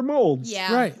like better molds.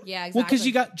 Yeah. Right. Yeah, exactly. Well,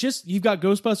 because you've got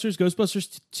Ghostbusters,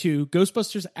 Ghostbusters 2,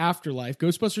 Ghostbusters Afterlife,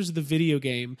 Ghostbusters the video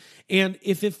game, and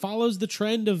if it follows the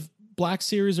trend of Black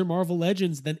Series or Marvel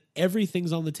Legends, then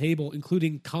everything's on the table,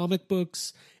 including comic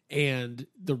books and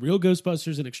the real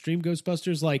Ghostbusters and Extreme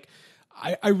Ghostbusters. Like,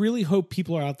 I really hope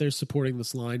people are out there supporting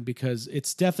this line because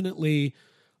it's definitely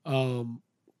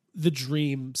the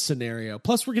dream scenario.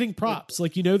 Plus, we're getting props.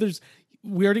 Like,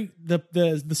 we already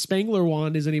the Spangler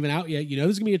wand isn't even out yet.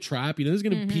 There's gonna be a trap. There's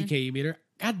gonna be PKE meter.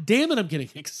 God damn it, I'm getting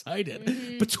excited.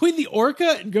 Mm-hmm. Between the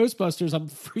Orca and Ghostbusters, I'm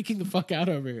freaking the fuck out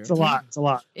over here. It's a lot.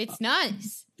 It's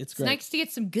nice. It's It's great. nice to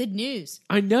get some good news.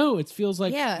 I know it feels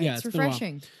like It's been a while.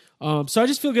 refreshing. So I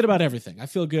just feel good about everything. I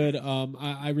feel good.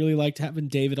 I really liked having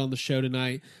David on the show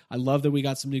tonight. I love that we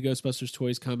got some new Ghostbusters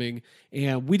toys coming,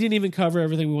 and we didn't even cover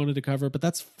everything we wanted to cover, but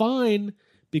that's fine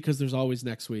because there's always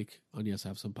next week on Yes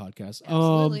Have Some podcast.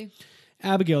 Absolutely.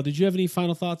 Abigail, did you have any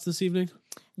final thoughts this evening?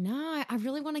 No, I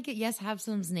really want to get Yes Have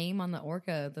Some's name on the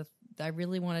Orca. I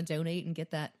really want to donate and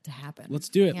get that to happen. Let's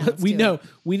do it. Yeah, let's we do know it.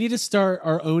 we need to start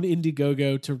our own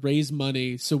Indiegogo to raise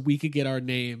money so we could get our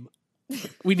name.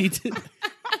 We need to.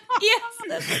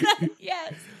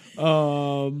 Yes.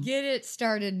 Get it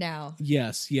started now.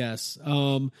 Yes.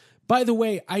 By the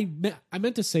way, I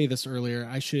meant to say this earlier.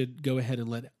 I should go ahead and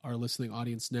let our listening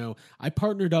audience know. I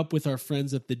partnered up with our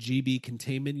friends at the GB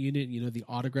Containment Unit, the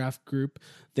autograph group.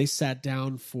 They sat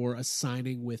down for a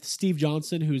signing with Steve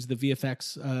Johnson, who's the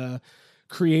VFX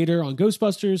creator on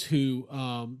Ghostbusters, who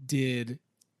did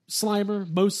Slimer,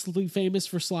 mostly famous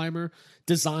for Slimer,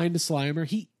 designed Slimer.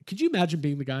 Could you imagine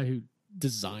being the guy who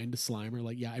designed Slimer?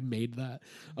 Like, yeah, I made that.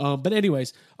 But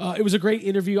anyways, it was a great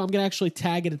interview. I'm going to actually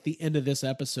tag it at the end of this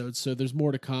episode, so there's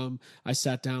more to come. I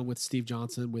sat down with Steve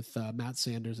Johnson, with Matt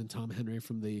Sanders, and Tom Henry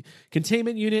from the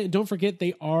Containment Unit. And don't forget,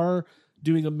 they are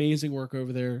doing amazing work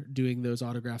over there doing those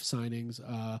autograph signings.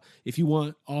 If you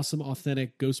want awesome,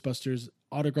 authentic Ghostbusters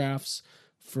autographs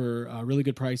for really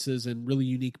good prices and really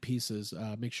unique pieces.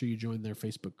 Make sure you join their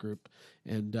Facebook group,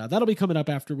 and that'll be coming up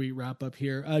after we wrap up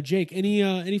here. Jake,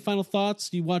 any final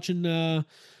thoughts? You watching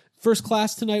First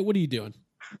Class tonight? What are you doing?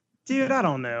 Dude, I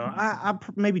don't know. I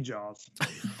maybe Jaws.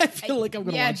 I feel like I'm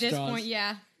going to watch Jaws. At this point,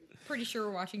 yeah. Pretty sure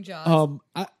we're watching Jaws.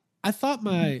 I thought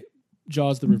my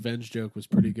Jaws the Revenge joke was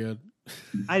pretty good.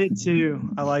 I did too.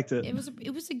 I liked it. It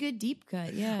was a good deep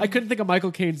cut, yeah. I couldn't think of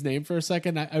Michael Caine's name for a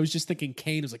second. I was just thinking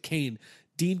Kane. It was like Kane.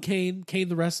 Dean Kane, Kane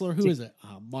the wrestler. Who is it?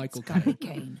 Michael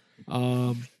Caine.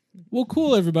 Well,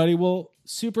 cool, everybody. Well,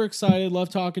 super excited. Love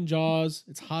talking Jaws.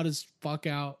 It's hot as fuck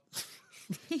out.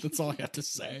 That's all I got to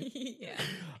say. Yeah.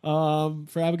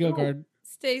 For Abigail Gardner.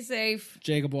 Stay safe.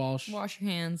 Jacob Walsh. Wash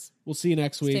your hands. We'll see you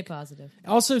next week. Stay positive.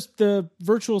 Also, the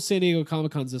virtual San Diego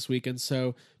Comic-Con's this weekend,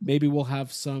 so maybe we'll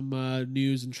have some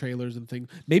news and trailers and things.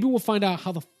 Maybe we'll find out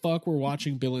how the fuck we're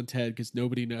watching Bill and Ted, because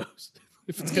nobody knows.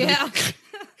 If it's gonna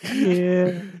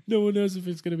Yeah. No one knows if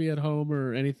it's going to be at home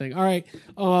or anything. All right.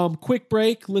 Quick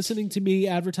break. Listening to me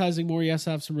advertising more. Yes,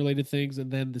 I have some related things.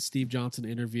 And then the Steve Johnson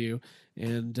interview.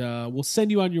 And we'll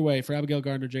send you on your way. For Abigail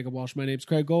Gardner, Jacob Walsh, my name's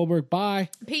Craig Goldberg. Bye.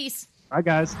 Peace. Bye,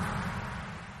 guys.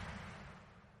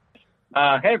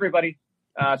 Hey, everybody.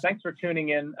 Thanks for tuning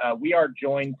in. We are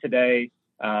joined today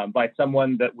by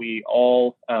someone that we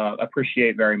all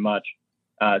appreciate very much.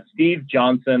 Steve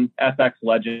Johnson, FX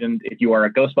legend. If you are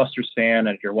a Ghostbusters fan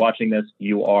and if you're watching this,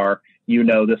 you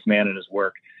know this man and his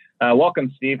work.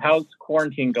 Welcome, Steve. How's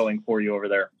quarantine going for you over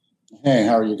there? Hey,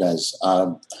 how are you guys?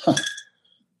 How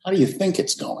do you think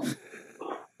it's going?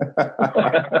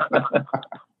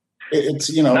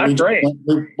 It's, not great.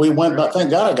 We went, but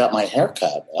thank God I got my hair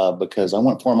cut because I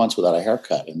went 4 months without a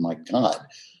haircut. And my God,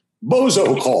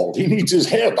 Bozo called. He needs his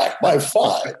hair back by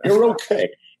 5. You're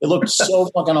okay. It looked so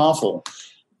fucking awful.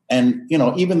 And,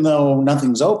 even though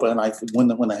nothing's open, when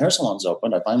the hair salon's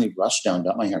opened, I finally rushed down,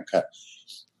 got my hair cut.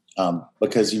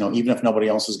 Because, even if nobody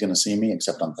else is going to see me,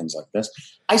 except on things like this,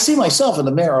 I see myself in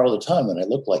the mirror all the time and I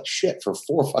look like shit for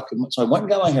 4 fucking months. So I went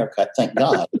and got my hair cut, thank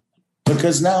God,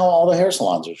 because now all the hair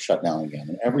salons are shut down again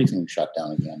and everything's shut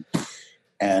down again.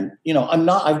 And,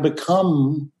 I've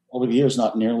become over the years,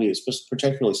 not nearly as,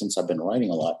 particularly since I've been writing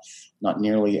a lot, not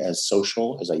nearly as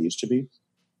social as I used to be.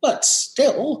 But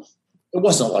still, it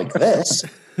wasn't like this.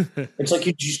 It's like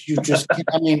you just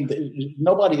can't,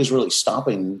 nobody is really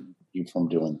stopping you from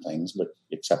doing things, but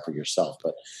except for yourself.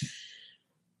 But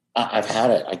I've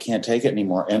had it. I can't take it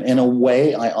anymore. And in a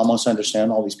way, I almost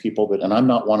understand all these people, and I'm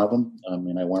not one of them. I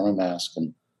wear my mask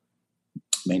and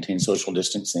maintain social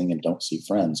distancing and don't see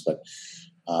friends. But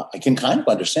I can kind of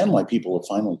understand why people have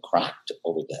finally cracked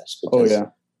over this. Because,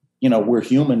 we're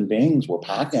human beings. We're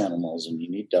pack animals, and you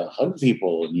need to hug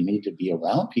people, and you need to be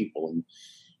around people. And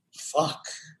fuck.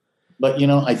 But,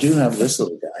 I do have this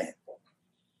little guy.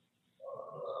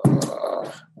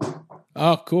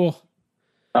 Oh, cool.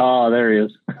 Oh, there he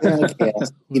is. Yes,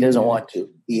 he doesn't want to.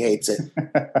 He hates it.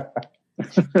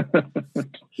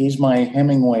 He's my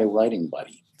Hemingway writing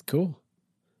buddy. Cool.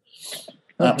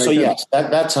 So yes,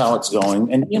 that's how it's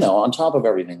going. And, on top of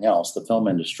everything else, the film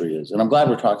industry is, and I'm glad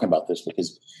we're talking about this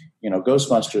because,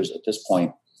 Ghostbusters at this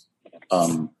point,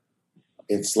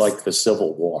 it's like the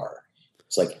Civil War.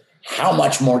 It's like, how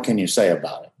much more can you say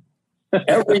about it?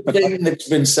 Everything that's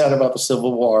been said about the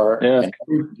Civil War, and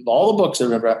all the books that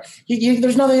have been read,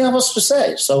 there's nothing else to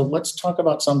say. So let's talk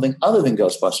about something other than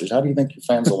Ghostbusters. How do you think your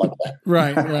fans will like that?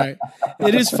 Right.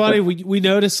 It is funny. We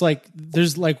notice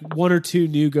there's 1 or 2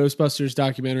 new Ghostbusters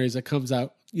documentaries that comes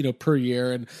out, per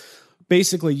year. And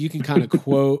basically you can kind of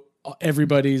quote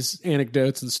everybody's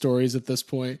anecdotes and stories at this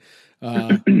point.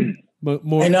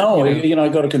 More, I know. I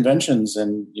go to conventions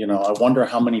and, I wonder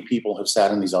how many people have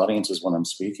sat in these audiences when I'm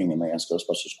speaking and they ask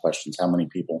Ghostbusters questions. How many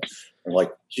people are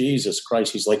like, Jesus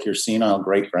Christ, he's like your senile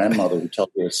great-grandmother who tells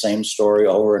you the same story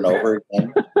over and over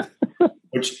again,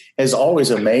 which has always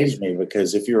amazed me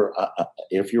because if you're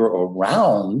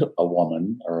around a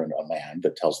woman or a man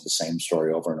that tells the same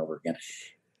story over and over again,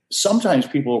 sometimes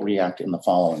people react in the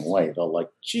following way. They'll like,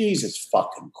 Jesus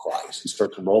fucking Christ, and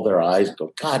start to roll their eyes and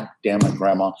go, God damn it,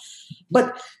 Grandma.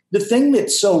 But the thing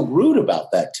that's so rude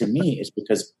about that to me is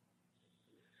because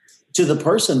to the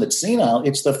person that's senile,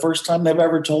 it's the first time they've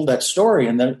ever told that story.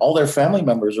 And then all their family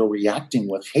members are reacting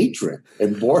with hatred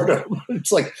and boredom.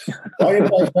 It's like, why did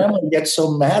my family get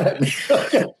so mad at me?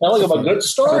 Telling them a good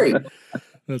story.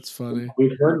 That's funny.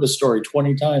 We've heard the story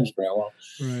 20 times, Grandma.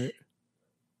 Right.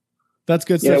 That's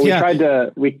good stuff. We tried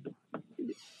to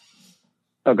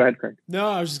Oh, go ahead, Craig.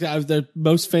 No,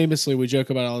 most famously, we joke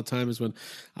about it all the time, is when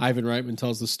Ivan Reitman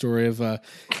tells the story of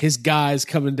his guys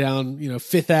coming down,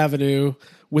 Fifth Avenue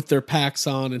with their packs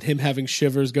on and him having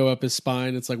shivers go up his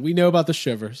spine. It's like, we know about the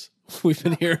shivers. We've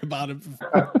been hearing about them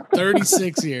for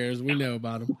 36 years. We know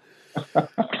about them.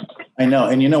 I know.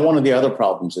 And one of the other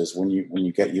problems is when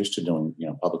you get used to doing,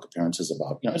 public appearances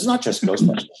about, it's not just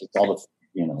Ghostbusters. It's all the,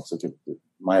 it's like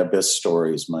my Abyss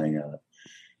stories,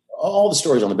 all the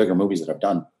stories on the bigger movies that I've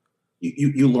done.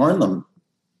 You learn them,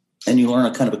 and you learn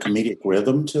a kind of a comedic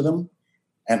rhythm to them.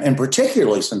 And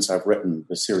particularly since I've written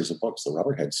the series of books, the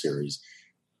Rubberhead series,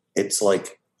 it's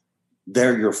like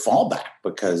they're your fallback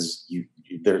because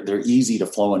they're easy to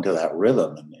flow into that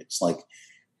rhythm. And it's like,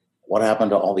 what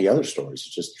happened to all the other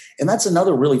stories? And that's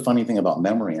another really funny thing about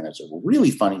memory. And it's a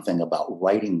really funny thing about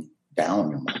writing down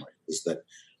your memory is that,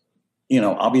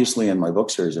 obviously in my book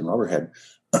series in Rubberhead,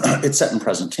 it's set in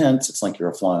present tense. It's like you're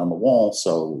a fly on the wall.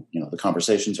 So, the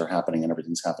conversations are happening and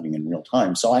everything's happening in real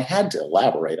time. So I had to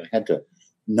elaborate. I had to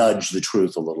nudge the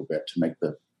truth a little bit to make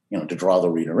to draw the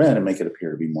reader in and make it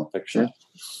appear to be more fictional.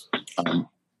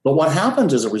 But what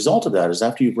happens as a result of that is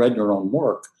after you've read your own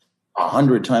work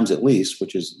 100 times at least,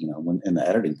 which is, when in the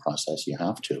editing process, you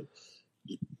have to,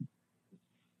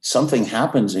 something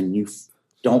happens and you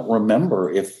don't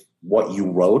remember if what you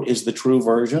wrote is the true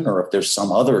version or if there's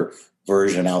some other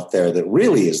version out there that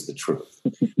really is the truth.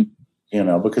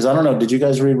 Because I don't know, did you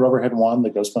guys read Rubberhead 1, the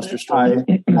Ghostbusters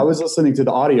story? I was listening to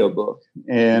the audiobook,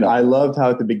 and I loved how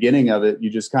at the beginning of it, you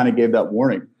just kind of gave that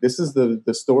warning. This is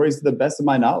the stories to the best of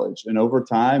my knowledge, and over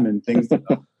time and things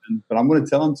develop, but I'm going to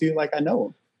tell them to you like I know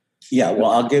them. Yeah,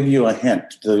 well, I'll give you a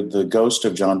hint. The ghost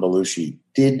of John Belushi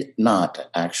did not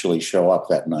actually show up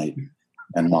that night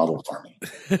and model for me.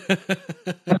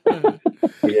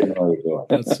 He didn't really do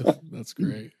it. That's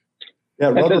great.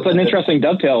 Yeah, that's an interesting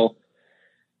dovetail.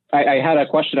 I had a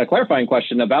clarifying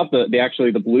question about the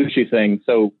Belushi thing.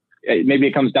 So maybe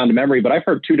it comes down to memory, but I've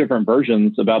heard two different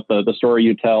versions about the story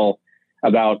you tell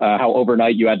about how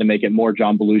overnight you had to make it more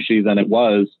John Belushi than it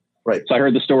was. Right. So I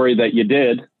heard the story that you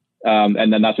did,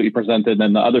 and then that's what you presented. And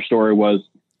then the other story was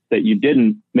that you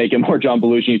didn't make it more John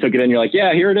Belushi. You took it in, you're like,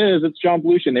 yeah, here it is. It's John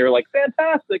Belushi. And they were like,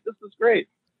 fantastic. This is great.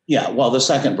 Yeah. Well, the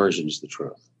second version is the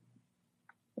truth.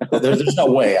 There's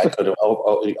no way I could have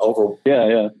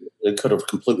It could have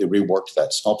completely reworked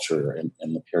that sculpture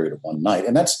in the period of one night.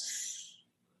 And that's,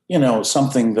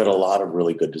 something that a lot of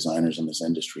really good designers in this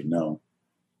industry know.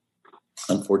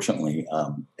 Unfortunately,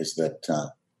 is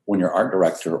that when your art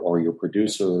director or your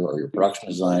producer or your production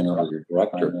designer or your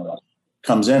director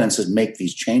comes in and says, make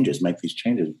these changes,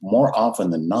 more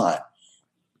often than not,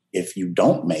 if you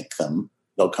don't make them,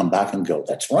 they'll come back and go,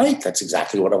 that's right. That's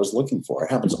exactly what I was looking for.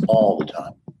 It happens all the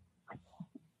time.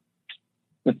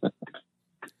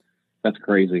 That's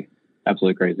crazy.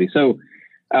 Absolutely crazy. So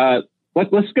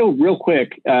let's go real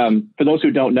quick. For those who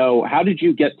don't know, how did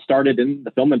you get started in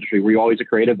the film industry? Were you always a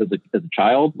creative as a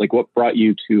child? Like, what brought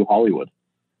you to Hollywood?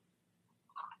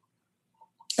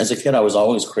 As a kid, I was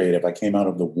always creative. I came out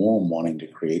of the womb wanting to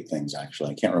create things,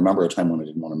 actually. I can't remember a time when I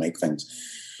didn't want to make things.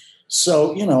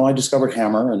 So, I discovered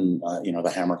Hammer and,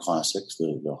 the Hammer classics,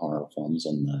 the horror films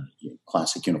and the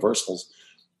classic Universals.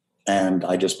 And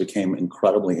I just became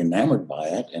incredibly enamored by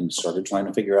it and started trying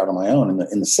to figure it out on my own in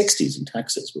the 60s in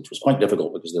Texas, which was quite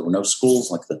difficult because there were no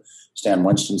schools like the Stan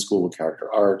Winston School of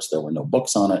Character Arts. There were no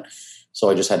books on it.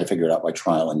 So I just had to figure it out by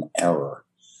trial and error.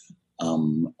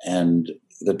 And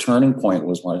the turning point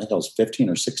was when I think I was 15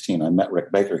 or 16. I met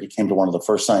Rick Baker. He came to one of the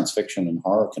first science fiction and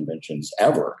horror conventions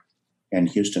ever in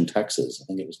Houston, Texas. I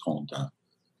think it was called, I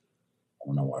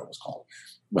don't know what it was called,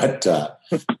 but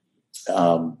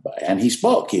and he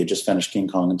spoke. He had just finished King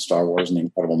Kong and Star Wars and The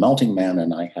Incredible Melting Man,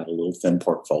 and I had a little thin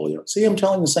portfolio. See, I'm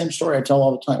telling the same story I tell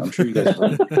all the time. I'm sure you guys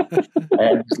heard it. I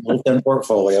had this little thin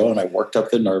portfolio, and I worked up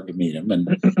the nerve to meet him.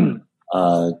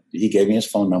 And he gave me his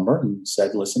phone number and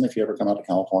said, listen, if you ever come out to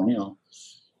California,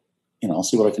 I'll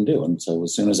see what I can do. And so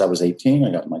as soon as I was 18,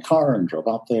 I got in my car and drove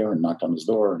out there and knocked on his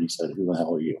door, and he said, who the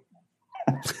hell are you?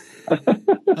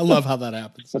 I love how that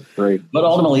happens. That's great. But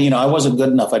ultimately, I wasn't good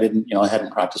enough. I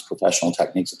hadn't practiced professional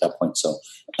techniques at that point. So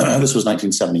this was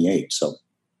 1978. So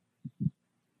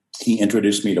he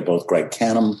introduced me to both Greg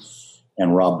Canham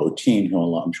and Rob Bottin,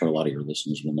 who I'm sure a lot of your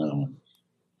listeners will know. And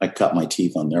I cut my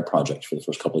teeth on their projects for the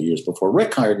first couple of years before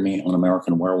Rick hired me on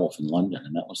American Werewolf in London.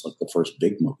 And that was like the first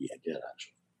big movie I did,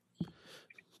 actually.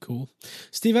 Cool.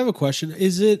 Steve, I have a question.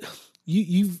 Is it,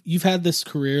 you've had this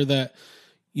career that,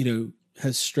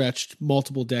 has stretched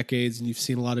multiple decades, and you've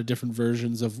seen a lot of different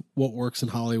versions of what works in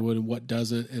Hollywood and what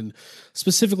doesn't. And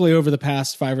specifically over the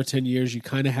past 5 or 10 years, you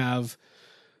kind of have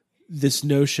this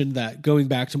notion that going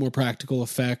back to more practical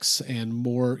effects and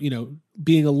more,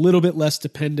 being a little bit less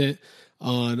dependent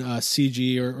on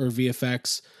CG or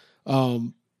VFX,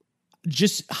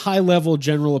 just high level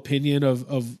general opinion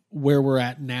of where we're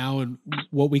at now and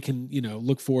what we can,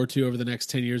 look forward to over the next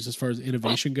 10 years as far as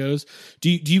innovation goes. Do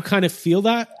you kind of feel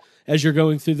that as you're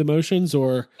going through the motions,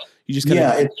 or you just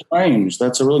it's strange.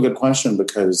 That's a really good question,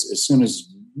 because as soon as,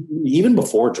 even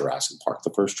before Jurassic Park,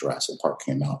 the first Jurassic Park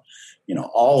came out,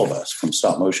 all of us, from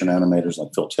stop motion animators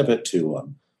like Phil Tippett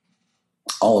to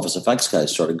all of us effects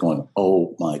guys, started going,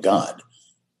 oh my God,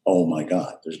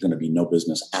 there's going to be no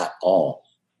business at all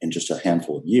in just a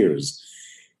handful of years.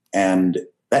 And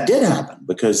that did happen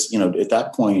because, at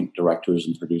that point, directors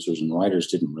and producers and writers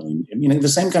didn't really, the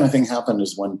same kind of thing happened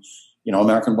as when,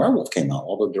 American Werewolf came out.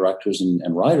 All the directors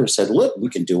and writers said, look, we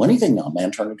can do anything now.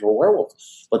 Man turned into a werewolf.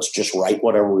 Let's just write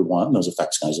whatever we want, and those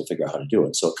effects guys will figure out how to do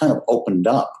it. So it kind of opened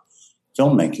up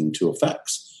filmmaking to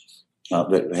effects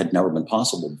that had never been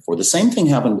possible before. The same thing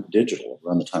happened with digital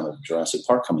around the time of Jurassic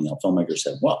Park coming out. Filmmakers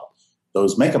said, well,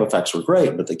 those makeup effects were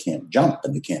great, but they can't jump,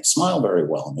 and they can't smile very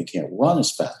well, and they can't run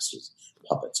as fast as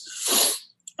puppets.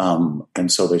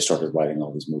 And so they started writing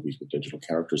all these movies with digital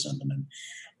characters in them.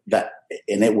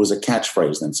 And it was a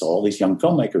catchphrase then. So all these young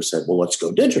filmmakers said, well, let's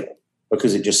go digital,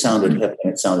 because it just sounded hip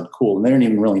and it sounded cool. And they didn't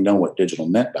even really know what digital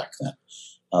meant back then.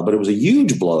 But it was a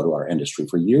huge blow to our industry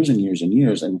for years and years and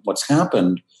years. And what's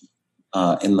happened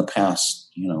in the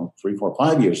past, 3, 4,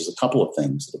 5 years is a couple of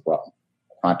things that have brought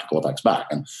practical effects back.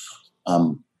 And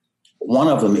one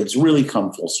of them, it's really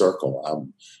come full circle.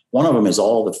 One of them is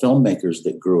all the filmmakers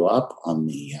that grew up on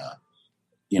the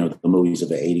movies of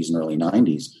the 80s and early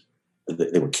 90s.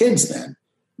 They were kids then.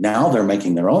 Now they're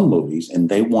making their own movies, and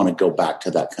they want to go back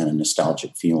to that kind of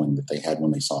nostalgic feeling that they had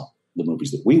when they saw the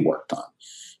movies that we worked on.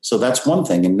 So that's one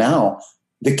thing. And now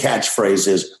the catchphrase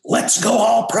is, let's go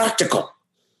all practical.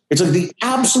 It's like the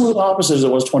absolute opposite as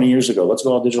it was 20 years ago. Let's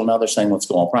go all digital. Now they're saying, let's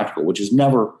go all practical, which is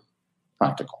never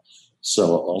practical. So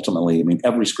ultimately,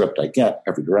 every script I get,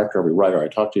 every director, every writer I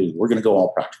talk to, we're going to go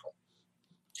all practical.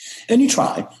 And you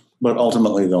try, but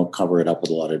ultimately they'll cover it up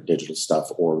with a lot of digital stuff,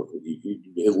 or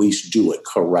at least do it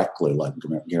correctly, like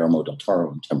Guillermo del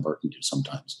Toro and Tim Burton do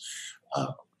sometimes,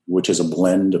 which is a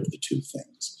blend of the two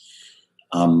things.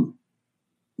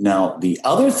 Now, the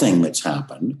other thing that's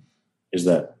happened is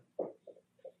that,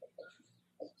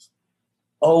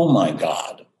 oh my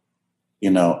God,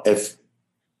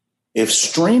 if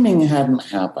streaming hadn't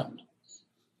happened,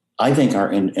 I think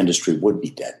our industry would be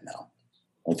dead now.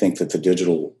 I think that the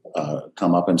digital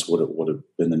comeuppance would have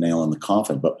been the nail in the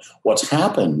coffin. But what's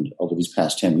happened over these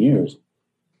past 10 years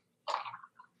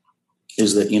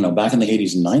is that, back in the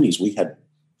 80s and 90s, we had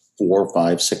 4,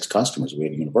 5, 6 customers. We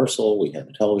had Universal, we had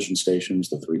the television stations,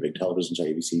 the 3 big televisions,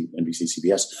 ABC, NBC,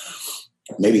 CBS,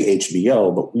 maybe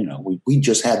HBO, but, we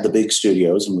just had the big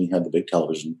studios, and we had the big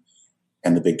television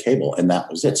and the big cable, and that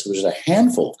was it. So there's a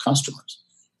handful of customers.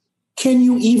 Can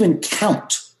you even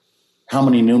count how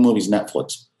many new movies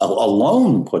Netflix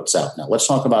alone puts out now? Let's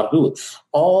talk about Hulu.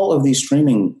 All of these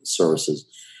streaming services.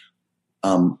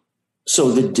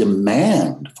 So the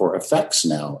demand for effects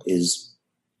now is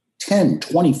 10,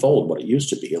 20-fold what it used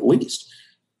to be, at least.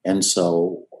 And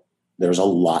so there's a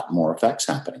lot more effects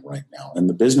happening right now. And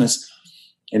the business,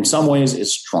 in some ways,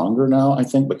 is stronger now, I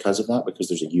think, because of that, because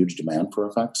there's a huge demand for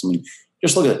effects.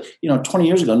 Just look at it. 20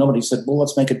 years ago, nobody said, well,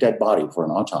 let's make a dead body for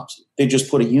an autopsy. They just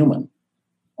put a human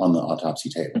on the autopsy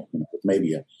table, with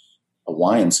maybe a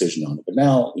Y incision on it. But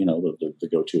now, the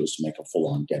go-to is to make a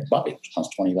full-on dead body, which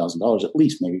costs $20,000 at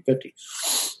least, maybe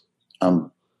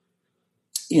 $50,000.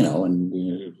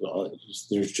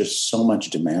 There's just so much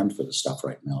demand for the stuff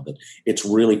right now that it's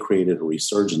really created a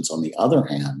resurgence. On the other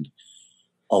hand,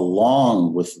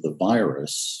 along with the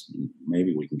virus,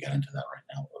 maybe we can get into that right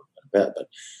now a bit, but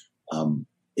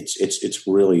it's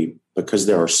really because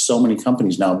there are so many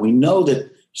companies now. We know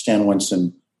that Stan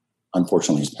Winston,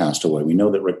 unfortunately, has passed away. We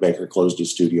know that Rick Baker closed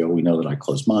his studio. We know that I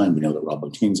closed mine. We know that Rob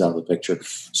Bottin's out of the picture.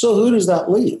 So who does that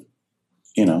leave?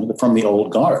 From the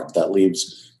old guard, that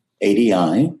leaves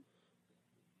ADI.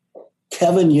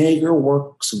 Kevin Yeager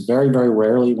works very, very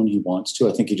rarely when he wants to.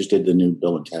 I think he just did the new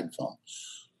Bill and Ted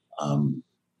film.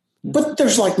 But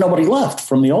there's nobody left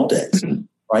from the old days,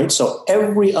 right? So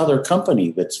every other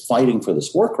company that's fighting for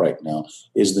this work right now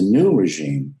is the new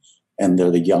regime. And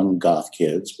they're the young goth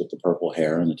kids with the purple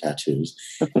hair and the tattoos.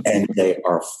 And they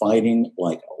are fighting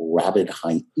like rabid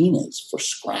hyenas for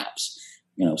scraps.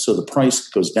 So the price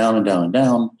goes down and down and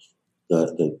down.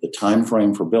 The time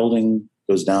frame for building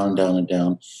goes down and down and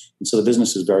down. And so the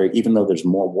business is even though there's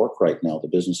more work right now, the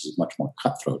business is much more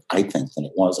cutthroat, I think, than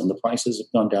it was. And the prices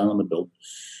have gone down on the build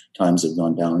times have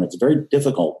gone down. And it's very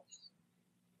difficult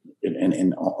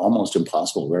and almost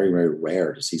impossible, very, very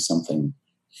rare to see something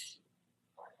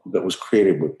that was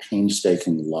created with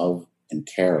painstaking love and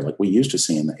care like we used to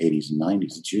see in the 80s and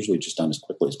 90s. It's usually just done as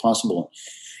quickly as possible.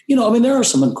 You know, I mean, there are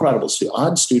some incredible studios.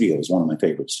 Odd Studio is one of my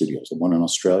favorite studios. The one in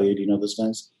Australia. Do you know those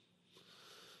guys?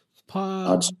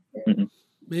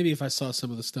 Maybe if I saw some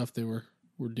of the stuff they were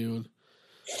doing.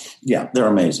 Yeah, they're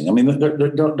amazing. I mean,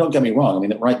 don't get me wrong. I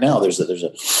mean, right now there's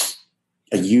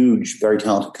a huge, very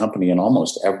talented company in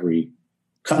almost every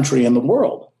country in the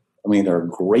world. I mean, there are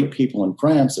great people in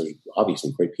France. There's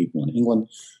obviously great people in England.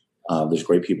 There's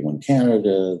great people in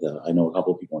Canada. I know a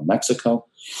couple of people in Mexico.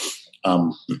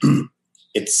 I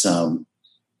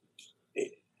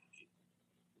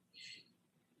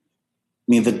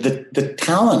mean, the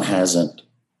talent hasn't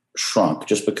shrunk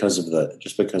just because of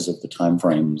the time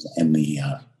frames and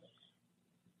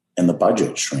the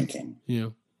budget shrinking. Yeah.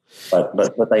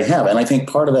 But they have, and I think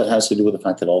part of that has to do with the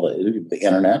fact that all the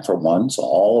internet, for one, so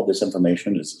all of this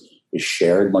information is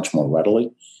shared much more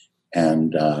readily,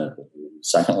 and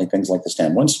secondly, things like the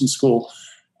Stan Winston School,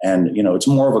 and you know, it's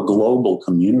more of a global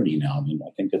community now. I mean,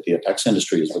 I think that the effects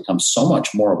industry has become so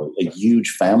much more of a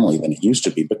huge family than it used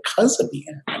to be because of the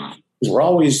internet. Because we're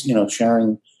always, you know,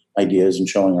 sharing ideas and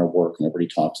showing our work, and everybody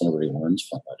talks and everybody learns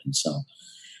from it. And so,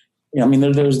 yeah, I mean,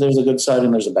 there's a good side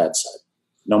and there's a bad side.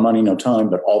 No money, no time,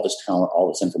 but all this talent, all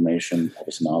this information, all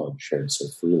this knowledge shared so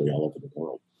freely all over the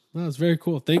world. Well, that's very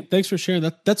cool. Thanks for sharing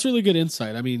that. That's really good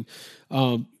insight. I mean,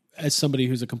 as somebody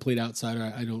who's a complete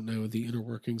outsider, I don't know the inner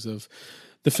workings of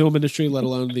the film industry, let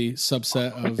alone the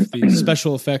subset of the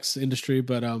special effects industry.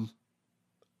 But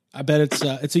I bet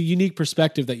it's a unique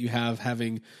perspective that you have,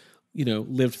 having, you know,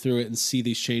 lived through it and see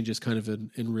these changes kind of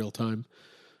in real time.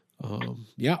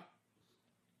 Yeah.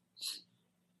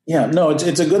 Yeah, no,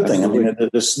 it's a good thing. I mean,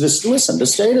 listen, the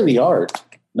state of the art,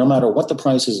 no matter what the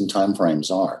prices and timeframes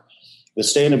are, the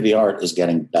state of the art is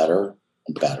getting better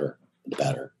and better and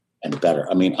better and better.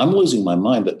 I mean, I'm losing my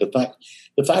mind, but the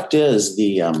fact is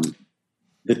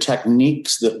the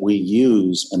techniques that we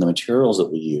use and the materials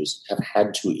that we use have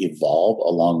had to evolve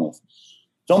along with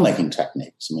filmmaking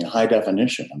techniques. I mean, high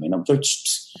definition. I mean,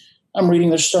 I'm reading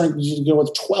they're starting to go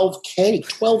with 12K.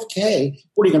 12K?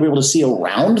 What are you going to be able to see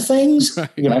around things?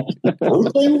 You're going to through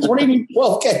things? What do you need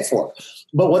 12K for?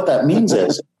 But what that means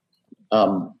is,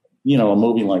 you know, a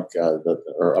movie like,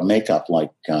 or a makeup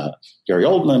like Gary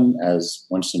Oldman as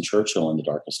Winston Churchill in The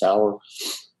Darkest Hour,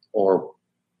 or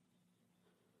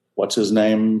what's his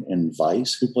name in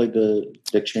Vice? Who played the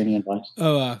Dick Cheney in Vice?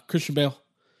 Oh, Christian Bale.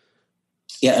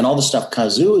 Yeah, and all the stuff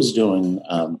Kazoo is doing.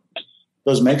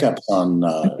 Those makeups on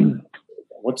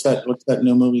what's that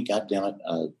new movie? God damn it!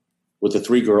 With the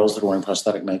three girls that are wearing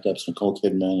prosthetic makeups, Nicole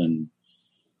Kidman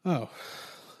and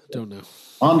don't know.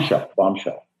 Bombshell.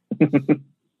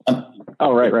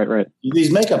 Oh, right.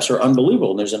 These makeups are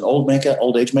unbelievable. There's an old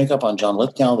age makeup on John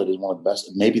Lithgow that is one of the best,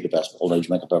 maybe the best old age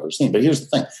makeup I've ever seen. But here's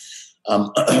the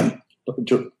thing: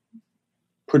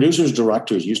 producers,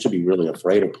 directors used to be really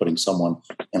afraid of putting someone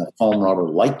in a foam rubber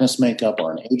likeness makeup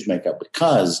or an age makeup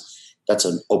because that's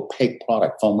an opaque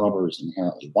product. Foam rubber is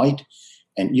inherently white,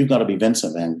 and you've got to be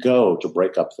Vincent van Gogh to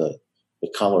break up the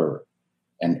color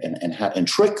and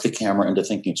trick the camera into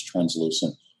thinking it's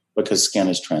translucent, because skin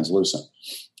is translucent.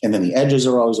 And then the edges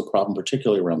are always a problem,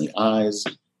 particularly around the eyes,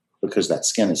 because that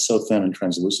skin is so thin and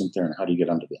translucent there. And how do you get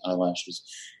under the eyelashes?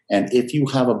 And if you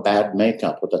have a bad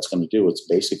makeup, what that's going to do, it's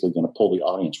basically going to pull the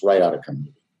audience right out of your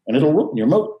movie, and it'll ruin your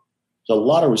movie. It's a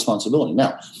lot of responsibility.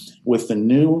 Now, with the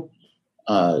new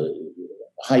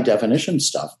high definition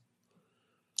stuff,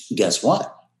 guess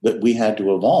what? That we had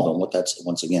to evolve. And what that's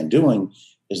once again doing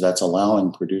is that's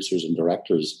allowing producers and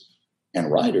directors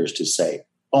and writers to say,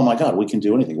 oh my God, we can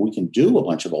do anything. We can do a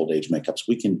bunch of old age makeups.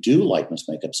 We can do likeness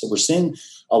makeup. So we're seeing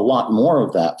a lot more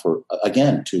of that for,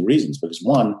 again, two reasons. Because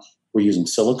one, we're using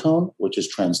silicone, which is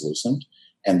translucent,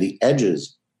 and the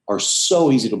edges are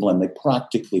so easy to blend. They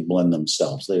practically blend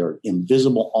themselves. They are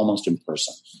invisible almost in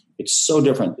person. It's so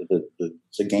different.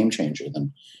 It's a game changer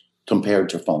than compared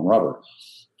to foam rubber.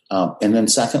 And then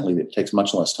secondly, it takes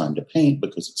much less time to paint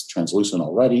because it's translucent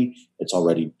already. It's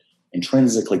already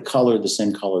intrinsically colored the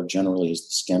same color generally as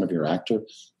the skin of your actor.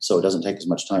 So it doesn't take as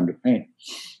much time to paint.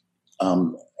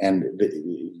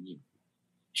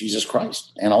 Jesus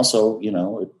Christ. And also, you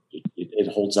know, it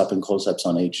holds up in close-ups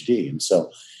on HD. And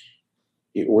so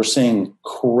we're seeing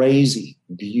crazy,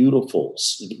 beautiful.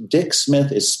 Dick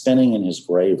Smith is spinning in his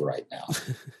grave right now.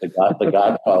 The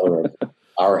godfather of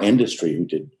our industry, who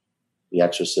did The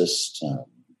Exorcist,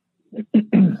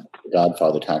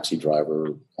 Godfather, Taxi Driver,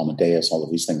 Amadeus, all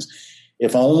of these things.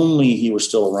 If only he were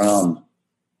still around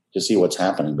to see what's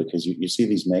happening, because you see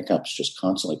these makeups just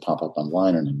constantly pop up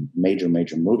online and in major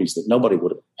movies that nobody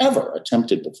would have ever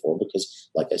attempted before, because,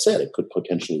 like I said, it could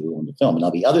potentially ruin the film. Now,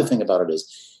 the other thing about it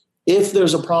is, if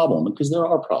there's a problem, because there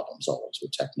are problems always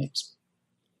with techniques,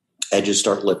 edges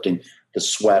start lifting, the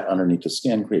sweat underneath the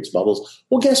skin creates bubbles.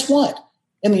 Well, guess what?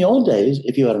 In the old days,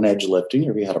 if you had an edge lifting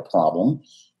or if you had a problem,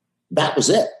 that was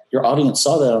it. Your audience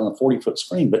saw that on a 40-foot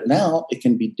screen, but now it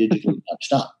can be digitally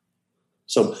touched up.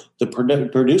 So the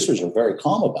producers are very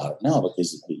calm about it now,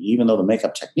 because even though the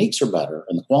makeup techniques are better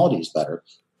and the quality is better,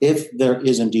 if there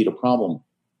is indeed a problem,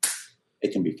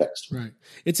 it can be fixed. Right.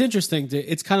 It's interesting.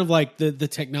 It's kind of like the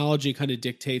technology kind of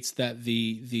dictates that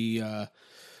the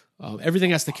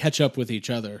everything has to catch up with each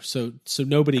other. So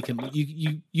nobody can.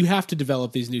 You have to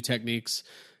develop these new techniques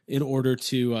in order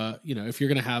to, if you're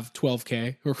going to have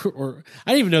 12K or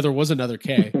I didn't even know there was another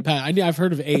K. I've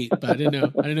heard of 8, but I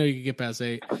didn't know you could get past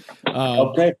 8.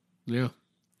 Okay. Yeah.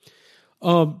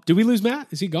 Did we lose Matt?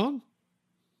 Is he gone?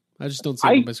 I just don't see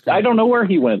him on my screen. I don't know where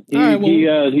he went.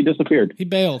 He disappeared. He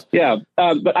bailed. Yeah.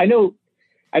 But I know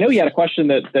he had a question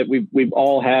that we've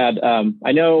all had.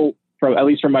 I know at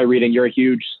least from my reading, you're a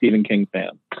huge Stephen King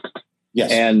fan.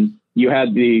 Yes. And you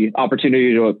had the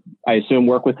opportunity to, I assume,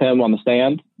 work with him on the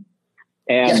stand.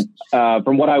 And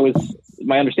from what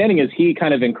my understanding is he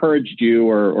kind of encouraged you,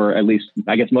 or at least,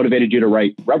 I guess, motivated you to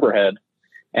write Rubberhead.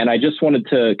 And I just wanted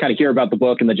to kind of hear about the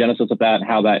book and the genesis of that and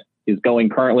how that is going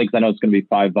currently, because I know it's going to be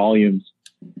 5 volumes,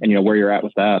 and where you're at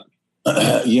with that.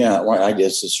 Well, I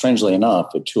guess strangely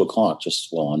enough, at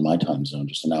 2:00, on my time zone,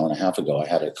 just an hour and a half ago, I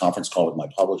had a conference call with my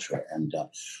publisher. And,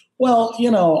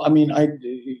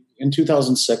 in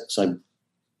 2006, I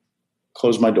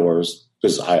closed my doors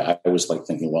because I was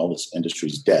thinking, well, this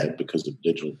industry's dead because of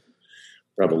digital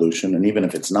revolution. And even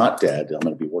if it's not dead, I'm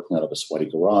going to be working out of a sweaty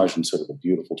garage instead of a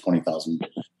beautiful 20,000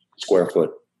 square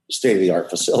foot state-of-the-art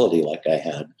facility like I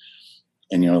had.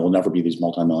 And, there'll never be these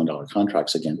multi-million-dollar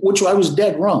contracts again, which I was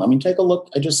dead wrong. I mean, take a look.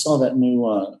 I just saw that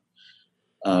new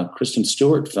Kristen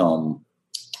Stewart film,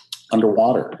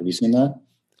 Underwater. Have you seen that?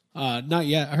 Not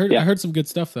yet. I heard some good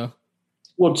stuff, though.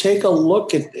 Well, take a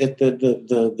look at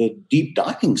the deep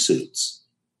diving suits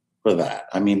for that.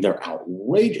 I mean, they're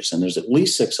outrageous. And there's at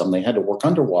least 6 of them. They had to work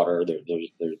underwater. They're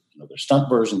stunt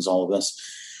versions, all of this.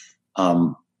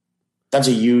 That's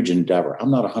a huge endeavor.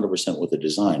 I'm not 100% with the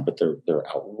design, but they're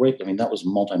outrageous. I mean, that was a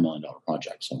multi-million-dollar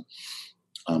project. So,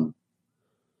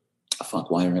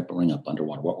 why did I bring up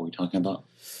Underwater? What were we talking about?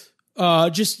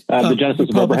 Just the genesis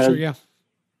of Rubberhead. Yeah.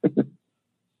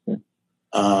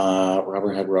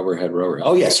 Rubberhead.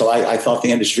 Oh yeah. So I thought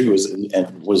the industry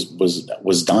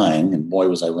was dying, and boy,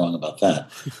 was I wrong about that.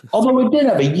 Although it did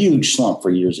have a huge slump for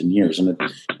years and years. And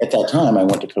at that time, I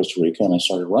went to Costa Rica and I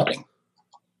started writing.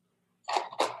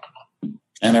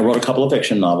 And I wrote a couple of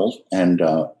fiction novels, and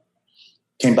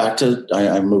came back to.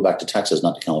 I moved back to Texas,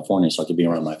 not to California, so I could be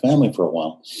around my family for a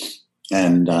while.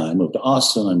 And I moved to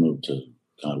Austin. I moved to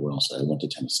where else? I went to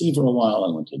Tennessee for a while.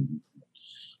 I went to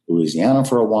Louisiana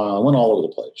for a while. I went all over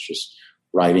the place, just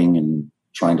writing and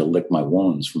trying to lick my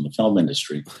wounds from the film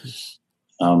industry.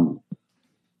 I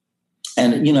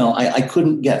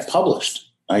couldn't get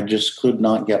published. I just could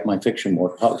not get my fiction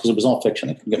work published, because it was all fiction.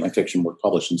 I couldn't get my fiction work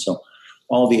published. And so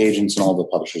all the agents and all the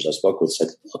publishers I spoke with said,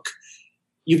 look,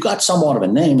 you've got somewhat of a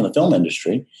name in the film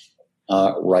industry.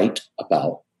 Write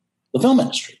about the film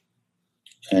industry.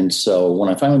 And so when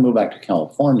I finally moved back to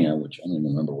California, which I don't even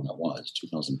remember when it was,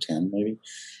 2010 maybe,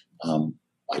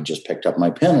 I just picked up my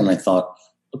pen and I thought,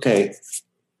 okay,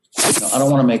 I don't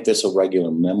want to make this a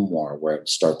regular memoir where it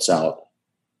starts out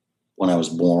when I was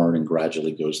born and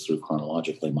gradually goes through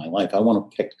chronologically my life. I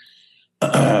want to pick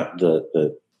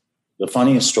the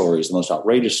funniest stories, the most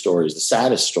outrageous stories, the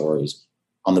saddest stories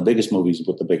on the biggest movies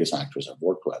with the biggest actors I've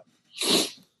worked with.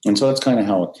 And so that's kind of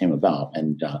how it came about.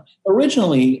 And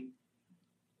originally,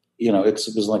 it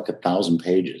was like 1,000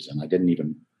 pages, and I didn't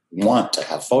even want to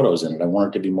have photos in it. I wanted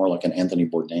it to be more like an Anthony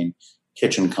Bourdain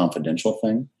Kitchen Confidential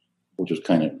thing, which was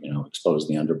kind of, expose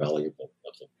the underbelly of the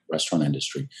restaurant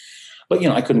industry. But,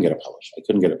 I couldn't get it published. I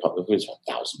couldn't get it published. It was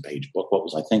a 1,000-page book. What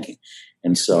was I thinking?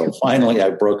 And so finally I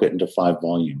broke it into 5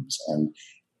 volumes. And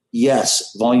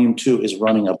yes, volume 2 is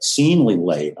running obscenely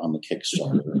late on the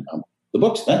Kickstarter. The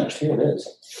book's finished. Here it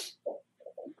is.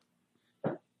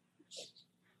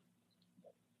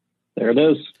 There it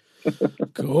is.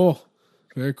 Cool.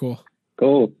 Very cool.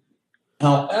 Cool.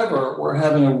 However, we're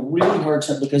having a really hard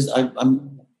time because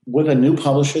I'm with a new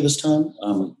publisher this time.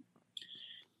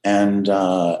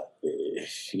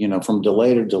 From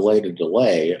delay to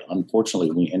delay,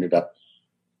 unfortunately, we ended up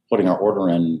putting our order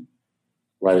in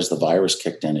right as the virus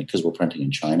kicked in, because we're printing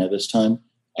in China this time.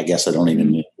 I guess I don't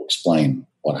even need to explain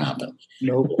what happened.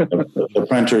 Nope. The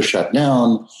printer shut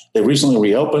down. They recently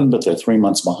reopened, but they're 3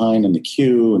 months behind in the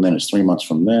queue, and then it's 3 months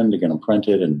from then to get them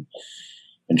printed and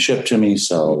shipped to me.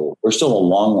 So we're still a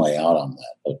long way out on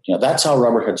that. But that's how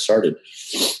Rubberhead started.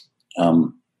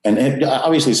 And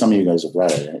obviously, some of you guys have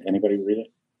read it. Anybody read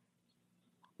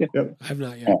it? Yep. I have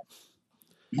not yet.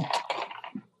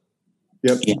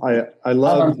 Yep. Yeah. I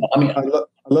love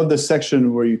the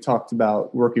section where you talked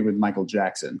about working with Michael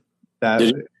Jackson. That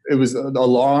it was a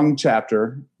long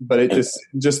chapter, but it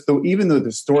even though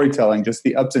the storytelling, just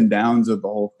the ups and downs of the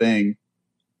whole thing,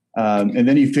 and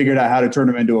then you figured out how to turn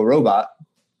him into a robot,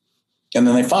 and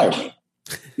then they fired me.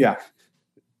 Yeah.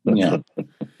 Yeah.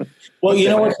 Well, you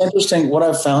know what's interesting? What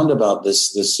I've found about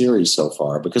this series so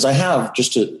far, because I have,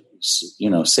 just to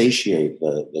satiate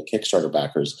the Kickstarter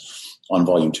backers on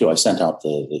Volume 2, I sent out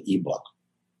the ebook,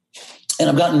 and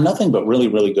I've gotten nothing but really,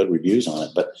 really good reviews on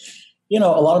it. But a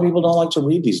lot of people don't like to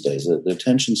read these days. The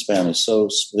attention span is so,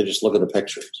 they just look at the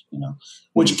pictures,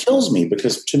 which kills me,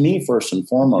 because to me, first and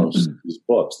foremost, these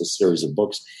books, this series of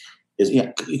books, is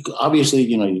obviously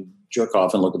you jerk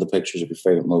off and look at the pictures of your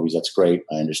favorite movies. That's great.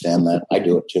 I understand that. I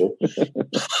do it too.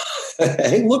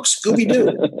 Hey, look,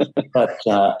 Scooby-Doo. But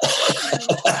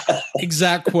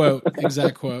exact quote.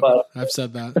 But, I've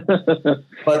said that.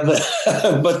 But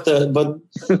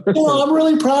I'm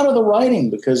really proud of the writing,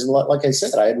 because, like I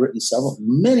said, I had written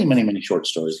many short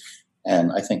stories,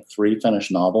 and I think 3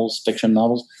 finished novels, fiction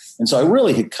novels, and so I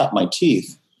really had cut my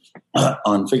teeth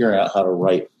on figuring out how to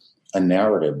write a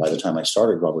narrative by the time I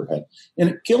started Rubberhead. And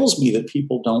it kills me that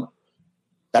people don't,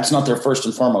 that's not their first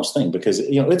and foremost thing, because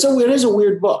it is a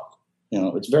weird book.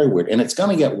 It's very weird, and it's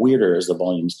going to get weirder as the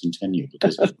volumes continue,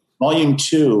 because Volume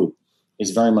 2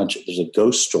 is very much, there's a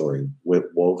ghost story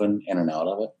woven in and out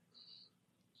of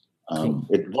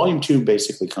it. Volume 2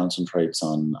 basically concentrates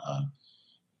on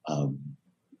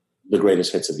the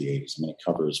greatest hits of the 80s. I mean, it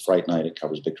covers Fright Night, it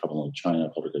covers Big Trouble in Little China,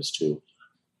 Poltergeist 2.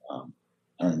 I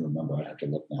don't even remember. I have to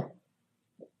look now.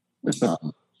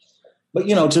 But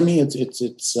to me,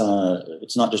 it's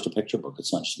not just a picture book.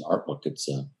 It's not just an art book. It's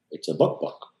a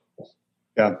book.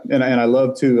 Yeah, and I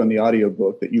love too on the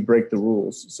audiobook that you break the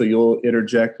rules. So you'll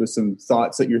interject with some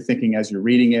thoughts that you're thinking as you're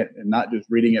reading it, and not just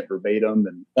reading it verbatim.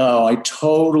 And I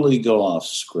totally go off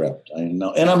script. I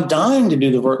know, and I'm dying to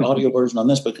do the audio version on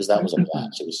this, because that was a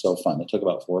blast. It was so fun. It took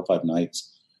about 4 or 5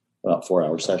 nights, about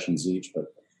 4-hour sessions each, but.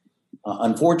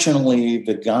 Unfortunately,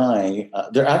 the guy,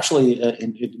 they're actually,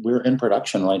 we're in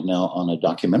production right now on a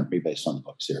documentary based on the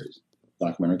book series. A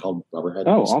documentary called Rubberhead.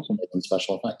 Oh, awesome. And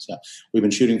special effects. Yeah. We've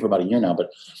been shooting for about a year now, but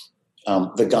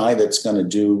the guy that's going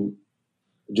to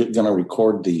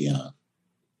record the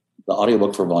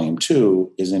audiobook for Volume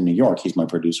 2 is in New York. He's my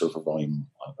producer for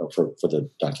for the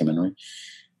documentary.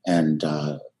 And,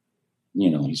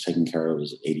 he's taking care of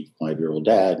his 85-year-old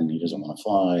dad, and he doesn't want to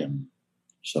fly. And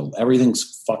so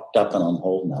everything's fucked up and on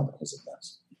hold now because of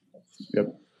this.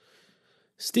 Yep.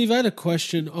 Steve, I had a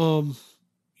question.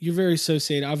 You're very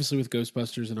associated, obviously, with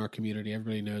Ghostbusters in our community.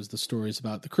 Everybody knows the stories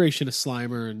about the creation of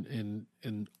Slimer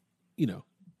and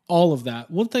all of that.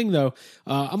 One thing though,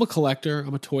 I'm a collector.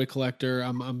 I'm a toy collector.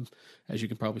 I'm as you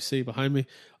can probably see behind me.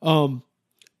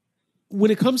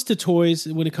 When it comes to toys,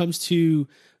 when it comes to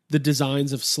the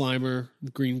designs of Slimer,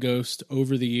 the Green Ghost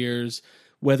over the years,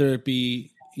 whether it be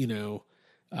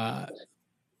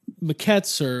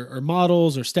maquettes or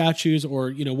models or statues,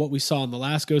 or what we saw in the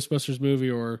last Ghostbusters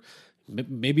movie, or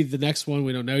maybe the next one,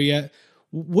 we don't know yet.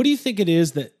 What do you think it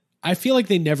is that I feel like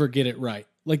they never get it right?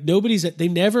 Like they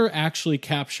never actually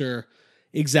capture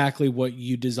exactly what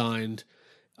you designed.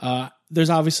 There's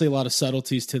obviously a lot of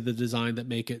subtleties to the design that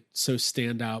make it so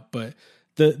stand out, but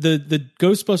the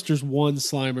Ghostbusters 1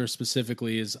 Slimer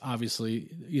specifically is obviously,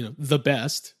 the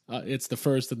best. It's the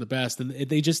first and the best. And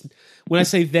they just, when I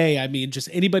say they, I mean just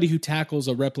anybody who tackles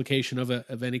a replication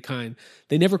of any kind,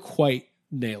 they never quite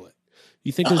nail it.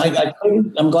 You think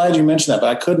I'm glad you mentioned that, but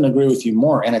I couldn't agree with you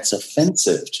more. And it's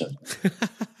offensive to me.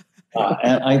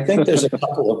 And I think there's a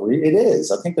couple of, it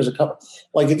is. I think there's a couple,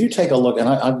 like if you take a look, and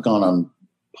I've gone on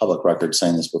public record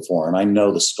saying this before, and I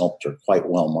know the sculptor quite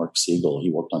well, Mark Siegel. He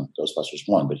worked on Ghostbusters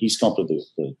 1, but he sculpted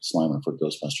the Slimer for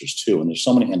Ghostbusters 2, and there's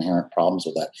so many inherent problems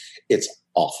with that. It's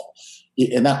awful.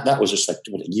 And that was just like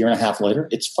a year and a half later.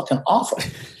 It's fucking awful.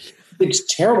 It's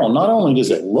terrible. Not only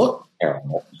does it look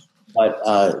terrible,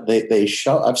 but they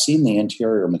show, I've seen the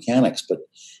interior mechanics, but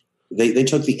they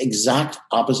took the exact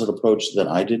opposite approach that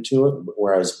I did to it,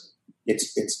 whereas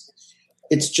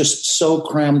it's just so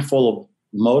crammed full of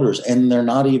motors, and they're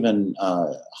not even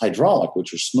hydraulic,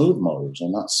 which are smooth motors,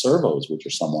 and not servos, which are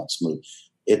somewhat smooth.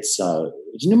 It's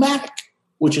pneumatic.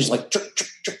 which is like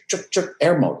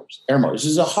air motors. This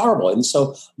is a horrible. And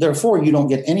so therefore you don't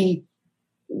get any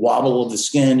wobble of the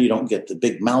skin. You don't get the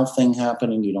big mouth thing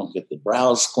happening. You don't get the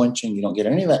brows squinching. You don't get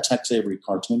any of that Tex Avery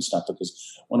cartoon stuff,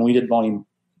 because when we did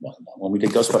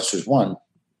Ghostbusters 1,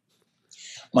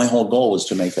 my whole goal was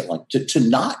to make it like to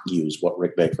not use what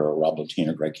Rick Baker or Rob Bottin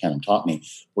or Greg Cannon taught me,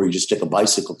 where you just stick a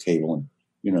bicycle cable and,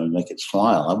 make it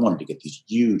smile. I wanted to get these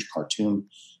huge cartoon.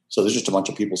 So there's just a bunch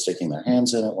of people sticking their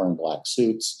hands in it, wearing black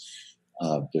suits.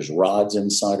 There's rods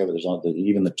inside of it. There's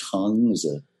even the tongue is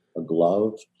a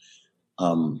glove.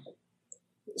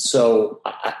 So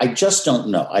I just don't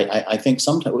know. I think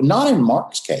sometimes, not in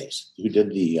Mark's case, who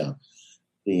did the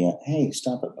hey,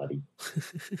 stop it, buddy.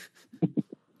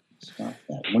 Stop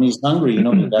that. When he's hungry,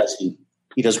 what he does?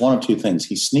 He does one of two things.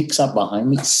 He sneaks up behind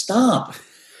me. Stop.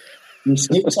 He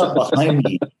sneaks up behind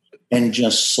me and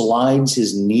just slides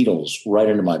his needles right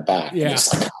into my back. Yeah. And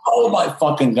it's like, oh my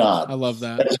fucking God. I love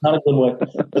that. That is not a good way.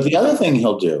 But the other thing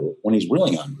he'll do when he's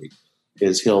really hungry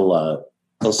is he'll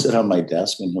sit on my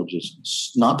desk and he'll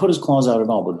just not put his claws out at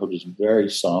all, but he'll just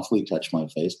very softly touch my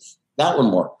face. That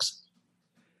one works.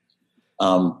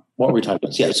 What were we talking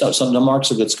about? Yeah, so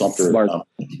Mark's a good sculptor.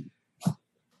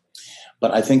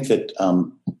 But I think that,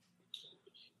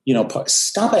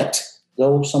 stop it.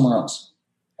 Go somewhere else.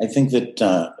 I think that,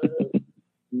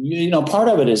 part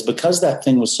of it is because that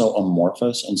thing was so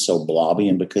amorphous and so blobby,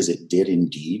 and because it did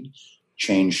indeed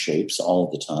change shapes all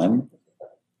the time.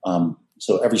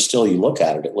 So every still you look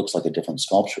at it, it looks like a different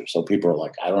sculpture. So people are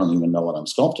like, I don't even know what I'm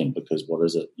sculpting, because what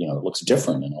is it? It looks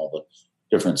different in all the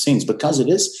different scenes, because it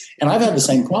is. And I've had the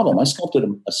same problem. I sculpted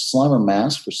a Slimer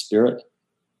mask for Spirit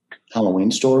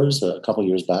Halloween stores a couple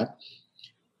years back.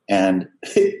 And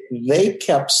they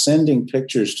kept sending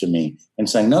pictures to me and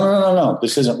saying, no,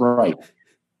 this isn't right.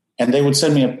 And they would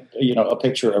send me a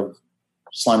picture of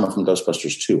Slimer from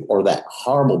Ghostbusters 2, or that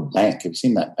horrible bank. Have you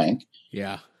seen that bank?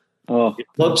 Yeah. Oh, it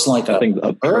looks like a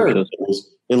turd.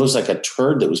 It looks like a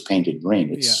turd that was painted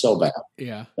green. It's so bad.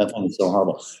 Yeah. That thing is so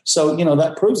horrible. So,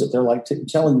 that proves it. They're like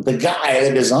telling the guy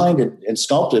that designed it and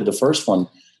sculpted the first one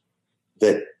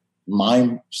that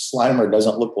my Slimer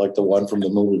doesn't look like the one from the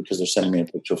movie, because they're sending me a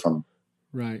picture from,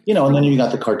 right. And then you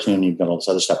got the cartoon, you've got all this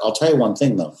other stuff. I'll tell you one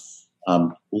thing though.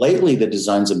 Lately the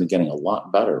designs have been getting a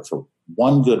lot better for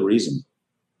one good reason.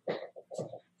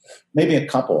 Maybe a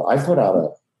couple. I put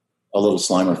out a little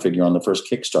Slimer figure on the first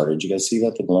Kickstarter. Did you guys see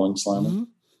that? The glowing Slimer? Mm-hmm.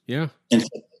 Yeah. And,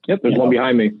 yep. There's one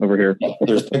behind me over here.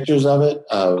 There's pictures of it.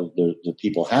 The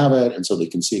people have it. And so they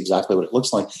can see exactly what it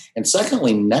looks like. And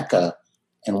secondly, NECA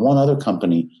and one other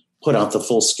company put out the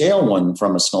full scale one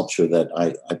from a sculpture that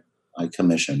I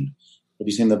commissioned. Have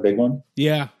you seen the big one?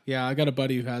 Yeah. I got a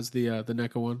buddy who has the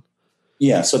NECA one.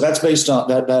 Yeah, so that's based on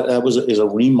that is a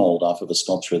remold off of a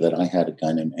sculpture that I had a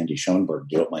guy named Andy Schoenberg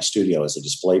do at my studio as a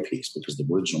display piece, because the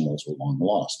original molds were long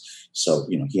lost. So,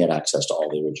 he had access to all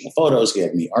the original photos. He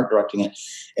had me art directing it.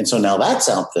 And so now that's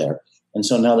out there. And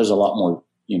so now there's a lot more,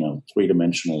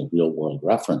 three-dimensional real world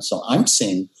reference. So I'm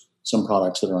seeing some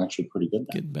products that are actually pretty good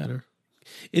now. Getting better.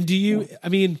 And do you,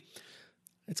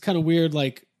 it's kind of weird.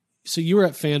 Like, so you were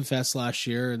at FanFest last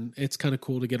year, and it's kind of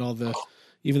cool to get all the,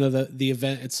 even though the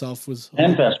event itself was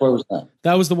FanFest. Where was that?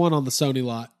 That was the one on the Sony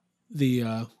lot. The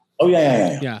oh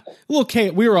yeah. A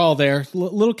little we were all there. A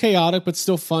little chaotic, but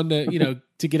still fun to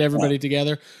to get everybody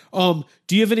together. Do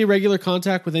you have any regular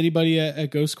contact with anybody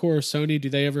at Ghost Corps or Sony? Do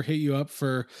they ever hit you up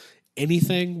for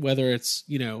anything? Whether it's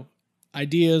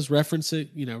ideas,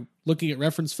 referencing, looking at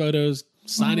reference photos,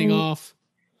 signing off.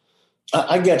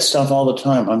 I get stuff all the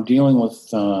time. I'm dealing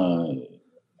with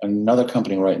another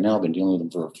company right now. I've been dealing with them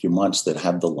for a few months that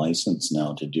have the license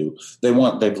now to do. They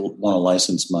want to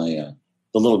license my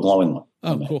the little glowing one.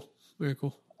 Oh, cool! Very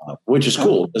cool. Which is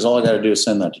cool, because all I got to do is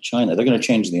send that to China. They're going to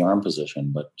change the arm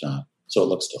position, but so it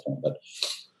looks different. But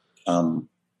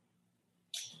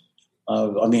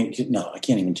I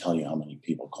can't even tell you how many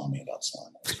people call me about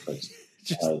Slimer. It's crazy.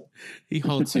 He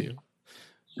haunts you.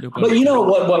 But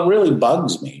what really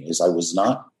bugs me is I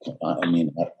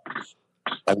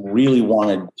really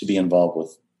wanted to be involved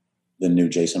with the new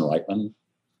Jason Reitman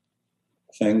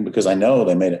thing, because I know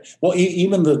they made it. Well,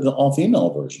 even the all-female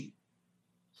version.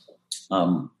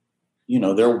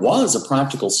 There was a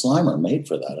practical Slimer made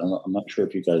for that. I'm not sure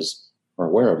if you guys are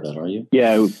aware of that. Are you?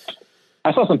 Yeah,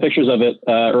 I saw some pictures of it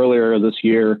earlier this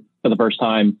year for the first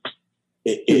time.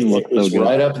 It's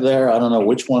right up there. I don't know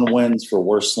which one wins for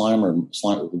worst Slimer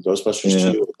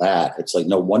Ghostbusters 2 or that. It's like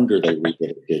no wonder they redid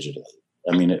it digitally.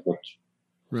 It looked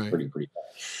pretty bad.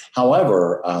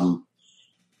 However,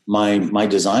 my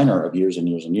designer of years and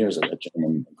years and years, a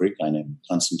Greek guy named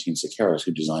Konstantin Sakaris,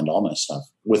 who designed all my stuff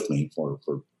with me for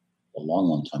a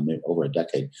long time, maybe over a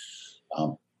decade.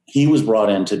 He was brought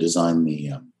in to design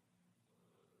the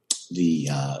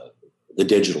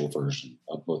digital version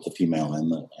of both the female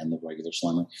and the regular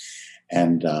Slimer,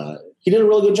 and he did a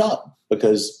really good job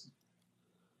because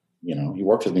he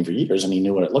worked with me for years and he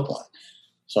knew what it looked like.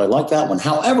 So I like that one.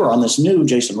 However, on this new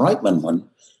Jason Reitman one,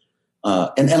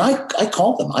 and I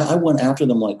called them. I went after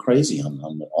them like crazy on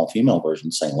the all-female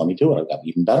version, saying, "Let me do it. I've got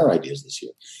even better ideas this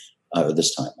year, or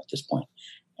this time at this point."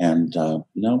 And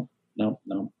no,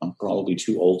 I'm probably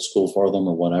too old school for them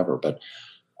or whatever. But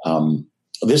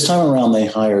this time around, they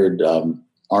hired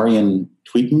Arian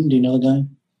Tweeten. Do you know the guy?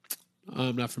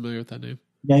 I'm not familiar with that name.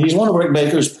 Yeah, he's one of Rick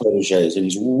Baker's proteges, and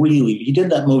he did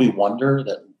that movie Wonder,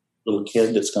 that little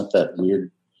kid that's got that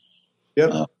weird.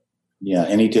 Yep. Yeah,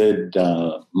 and he did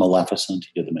Maleficent.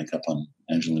 He did the makeup on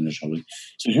Angelina Jolie.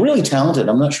 So he's really talented.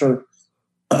 I'm not sure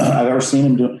I've ever seen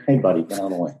him do. Hey, buddy, get out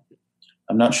of the way.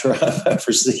 I'm not sure I've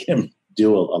ever seen him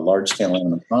do a large-scale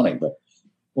animatronic, but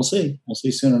we'll see. We'll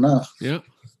see soon enough. Yeah.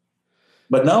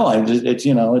 But no,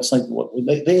 it's like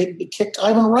they kicked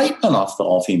Ivan Reitman off the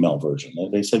all-female version.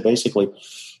 They said basically,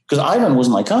 because Ivan was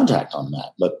my contact on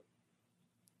that, but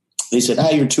they said,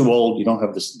 you're too old. You don't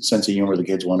have the sense of humor the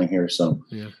kids want to hear. So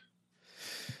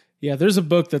yeah, there's a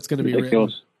book that's going to be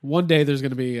written. One day there's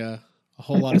going to be a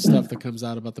whole lot of stuff that comes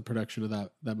out about the production of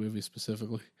that movie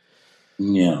specifically.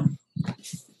 Yeah.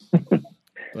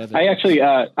 I actually,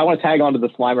 I want to tag on to the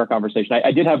Slimer conversation.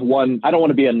 I did have one. I don't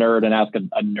want to be a nerd and ask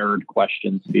a nerd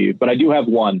question, Steve, but I do have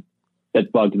one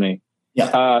that bugged me.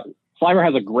 Yeah. Slimer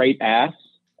has a great ass,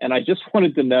 and I just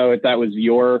wanted to know if that was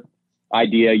your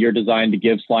idea, your design to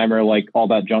give Slimer like all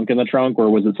that junk in the trunk, or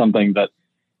was it something that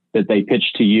they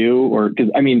pitched to you? Or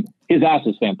because his ass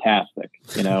is fantastic,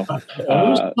 so I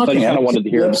just kind of wanted to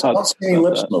hear. Who's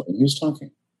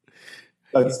talking?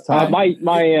 That's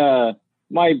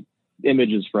my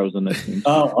image is frozen.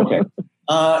 Oh, okay.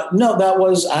 No, that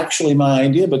was actually my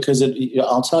idea because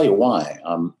I'll tell you why.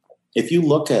 If you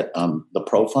look at the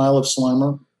profile of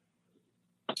Slimer,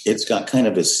 it's got kind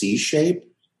of a C shape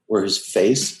where his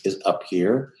face is up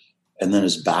here and then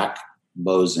his back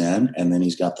bows in, and then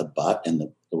he's got the butt, and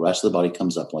the rest of the body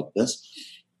comes up like this.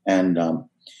 And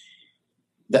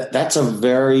that's a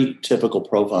very typical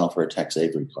profile for a Tex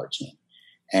Avery cartoon.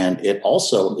 And it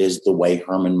also is the way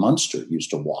Herman Munster used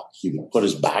to walk. He would put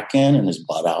his back in and his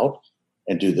butt out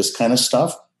and do this kind of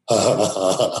stuff. If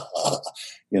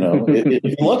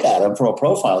you look at him from a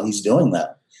profile, he's doing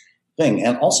that thing.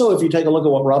 And also, if you take a look at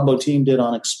what Rob Bottin did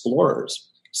on Explorers,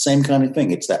 same kind of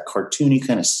thing. It's that cartoony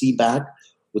kind of C-back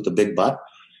with the big butt.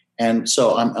 And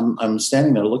so I'm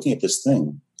standing there looking at this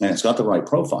thing, and it's got the right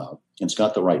profile. It's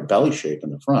got the right belly shape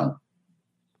in the front.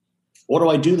 What do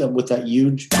I do with that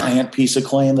huge, giant piece of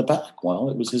clay in the back? Well,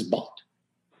 it was his butt.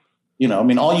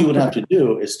 All you would have to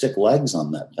do is stick legs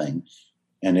on that thing,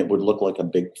 and it would look like a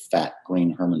big, fat,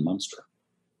 green Herman Munster.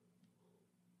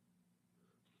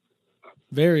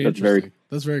 Very interesting.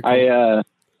 That's very cool.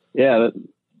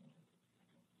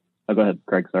 Go ahead,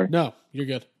 Craig. Sorry. No, you're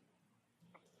good.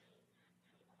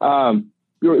 I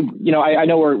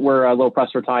know we're a little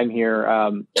pressed for time here.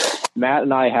 Matt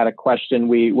and I had a question.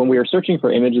 When we were searching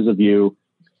for images of you,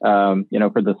 for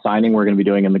the signing we're going to be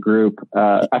doing in the group,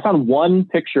 I found one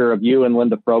picture of you and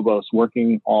Linda Frobos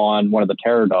working on one of the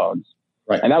Terror Dogs.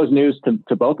 Right. And that was news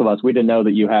to both of us. We didn't know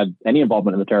that you had any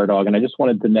involvement in the Terror Dog. And I just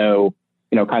wanted to know,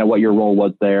 kind of what your role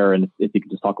was there. And if you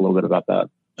could just talk a little bit about that.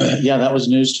 Yeah, that was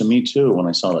news to me too. When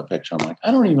I saw that picture, I'm like,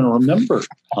 I don't even remember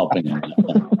helping him.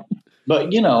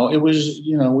 But, it was,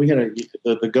 we had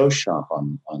the Ghost Shop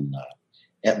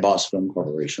at Boss Film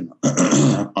Corporation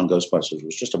on Ghostbusters. It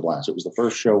was just a blast. It was the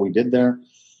first show we did there.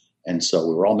 And so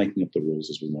we were all making up the rules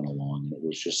as we went along. And it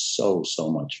was just so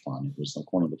much fun. It was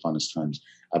like one of the funnest times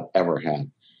I've ever had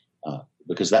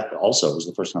because that also was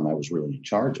the first time I was really in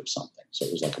charge of something. So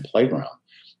it was like a playground.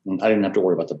 And I didn't have to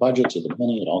worry about the budgets or the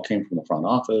money. It all came from the front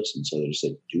office. And so they just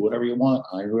said, do whatever you want,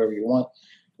 hire whoever you want.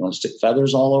 You want to stick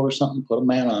feathers all over something, put a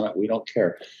man on it. We don't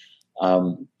care.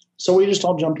 So we just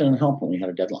all jumped in and helped when we had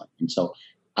a deadline. And so,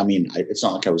 it's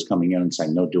not like I was coming in and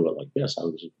saying, no, do it like this.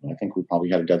 I think we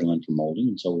probably had a deadline for molding.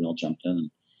 And so we all jumped in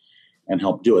and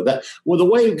helped do it. The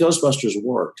way Ghostbusters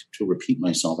worked, to repeat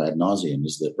myself ad nauseum,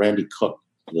 is that Randy Cook,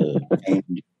 the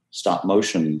famed stop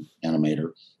motion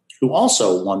animator, who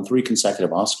also won 3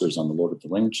 consecutive Oscars on the Lord of the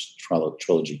Rings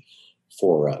trilogy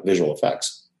for visual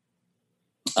effects,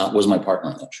 was my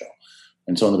partner on that show.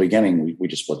 And so in the beginning, we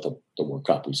just split the work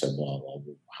up. We said, well,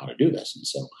 how to do this? And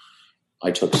so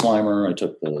I took Slimer, I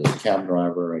took the cab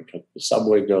driver, I took the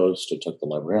subway ghost, I took the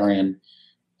librarian,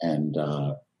 and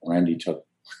Randy took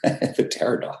the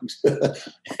Terror Dogs.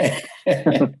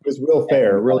 It was real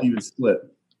fair, real even split.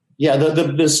 Yeah,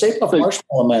 the Stay Puft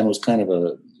Marshmallow Man was kind of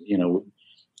a,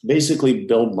 basically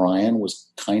Bill Bryan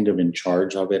was kind of in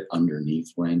charge of it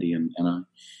underneath Randy and I.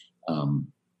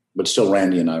 But still,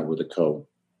 Randy and I were the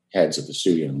co-heads of the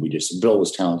studio, and Bill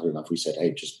was talented enough. We said,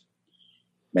 hey, just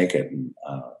make it. And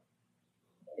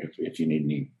if you need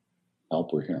any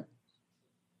help, we're here.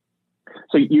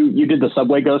 So you did the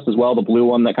Subway Ghost as well, the blue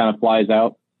one that kind of flies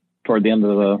out toward the end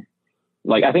of the,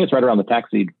 I think it's right around the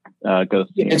taxi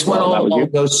ghost. It's when all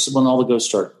the ghosts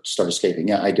start escaping.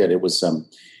 Yeah, I did. It was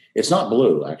it's not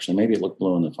blue actually. Maybe it looked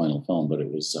blue in the final film, but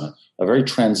it was a very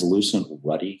translucent,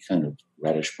 ruddy kind of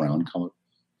reddish brown color.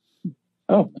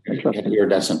 Oh, it had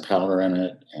iridescent powder in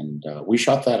it, and we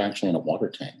shot that actually in a water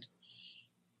tank.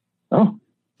 Oh,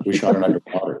 we shot it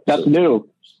underwater. That's new.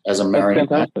 As a marionette.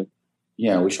 That's fantastic.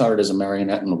 Yeah, we shot it as a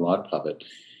marionette and a rod puppet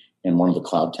in one of the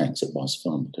cloud tanks at Boss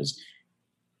Film because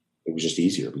it was just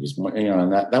easier. Because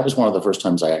and that was one of the first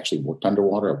times I actually worked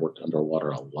underwater. I've worked underwater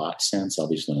a lot since,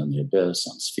 obviously on The Abyss,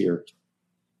 on Sphere,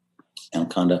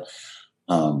 Anaconda,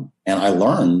 and I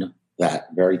learned that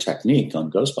very technique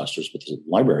on Ghostbusters. But the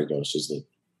library ghost is the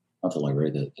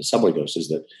Subway Ghost is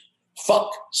that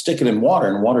stick it in water,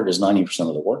 and water does 90%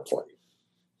 of the work for you.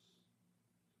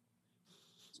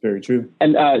 It's very true.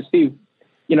 And Steve,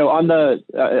 on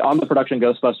the production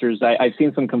Ghostbusters, I've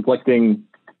seen some conflicting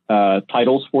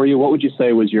titles for you. What would you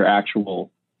say was your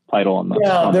actual title on that?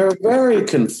 Yeah, they're very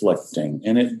conflicting,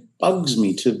 and it bugs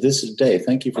me to this day.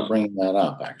 Thank you for bringing that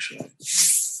up, actually.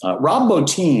 Rob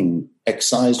Bottin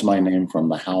excised my name from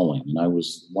The Howling, and I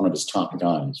was one of his top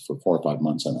guys for 4 or 5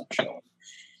 months on that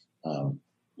show.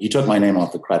 He took my name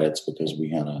off the credits because we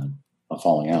had a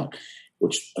falling out,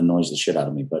 which annoys the shit out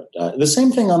of me. But the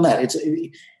same thing on that.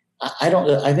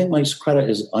 I think my credit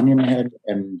is Onion Head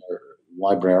and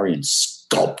Librarian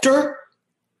Sculptor.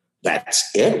 That's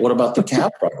it. What about the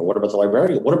cab driver? What about the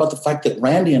librarian? What about the fact that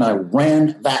Randy and I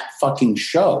ran that fucking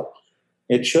show?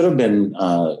 It should have been,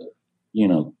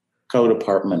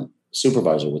 co-department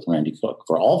supervisor with Randy Cook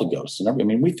for all the ghosts and everything.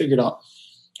 I mean, we figured out.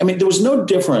 I mean, there was no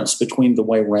difference between the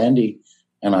way Randy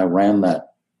and I ran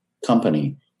that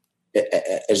company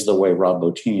as the way Rob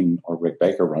Bottin or Rick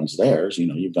Baker runs theirs.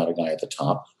 You've got a guy at the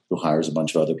top who hires a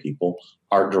bunch of other people,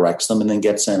 art directs them, and then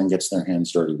gets in and gets their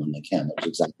hands dirty when they can. That was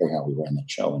exactly how we ran that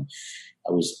show. And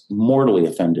I was mortally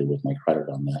offended with my credit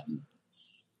on that. And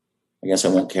I guess I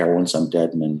won't care once I'm dead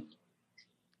and in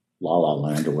La La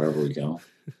Land or wherever we go.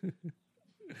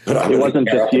 But it wasn't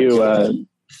just you.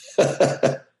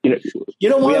 We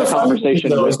had a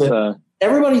conversation with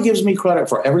everybody gives me credit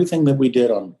for everything that we did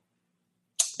on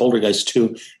Bouldergeist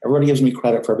 2. Everybody gives me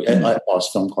credit for at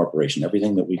Boss Film Corporation,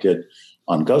 everything that we did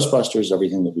on Ghostbusters,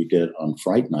 everything that we did on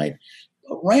Fright Night.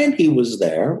 Randy was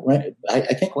there. I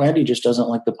think Randy just doesn't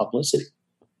like the publicity.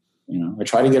 I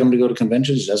try to get him to go to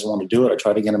conventions. He doesn't want to do it. I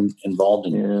try to get him involved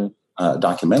in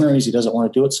documentaries. He doesn't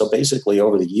want to do it. So basically,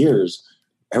 over the years,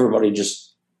 everybody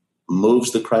just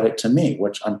moves the credit to me,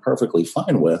 which I'm perfectly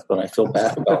fine with, but I feel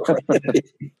bad about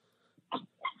Randy.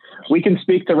 We can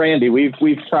speak to Randy. We've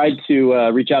tried to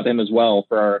reach out to him as well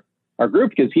for our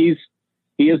group because he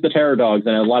is the Terror Dogs,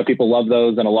 and a lot of people love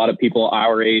those, and a lot of people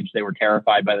our age, they were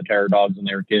terrified by the Terror Dogs when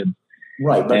they were kids.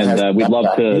 Right, but and we'd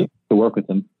love to work with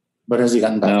him. But has he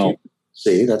gotten back to you?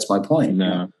 See, that's my point.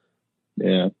 No.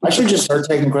 Yeah. I should just start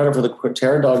taking credit for the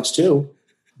Terror Dogs too.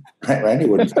 Right, Randy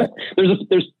wouldn't.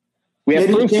 We have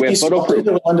proof. We have photo proof.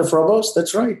 Linda Frobos.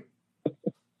 That's right.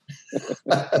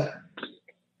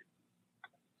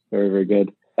 Very, very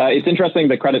good. It's interesting,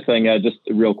 the credit thing, just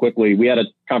real quickly. We had a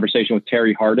conversation with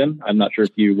Terry Hardin. I'm not sure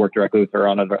if you worked directly with her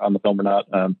on the film or not.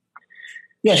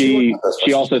 She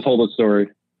also told a story.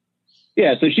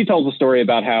 Yeah, so she tells a story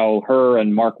about how her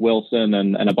and Mark Wilson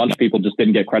and a bunch of people just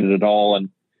didn't get credit at all.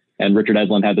 And Richard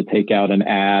Edlund had to take out an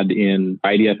ad in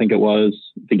Variety, I think it was,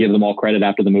 to give them all credit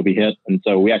after the movie hit. And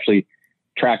so we actually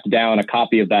tracked down a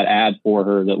copy of that ad for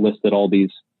her that listed all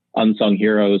these unsung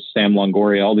heroes, Sam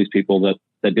Longoria, all these people that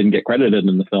didn't get credited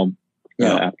in the film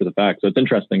after the fact. So it's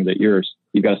interesting that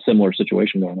you've got a similar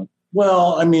situation going on.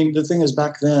 Well, I mean, the thing is,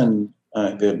 back then,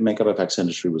 the makeup effects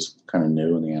industry was kind of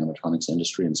new in the animatronics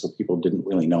industry, and so people didn't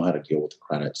really know how to deal with the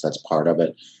credits. That's part of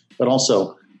it. But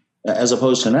also, as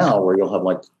opposed to now, where you'll have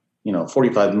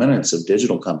 45 minutes of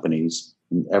digital companies,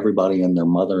 and everybody and their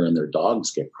mother and their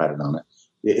dogs get credit on it.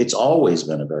 It's always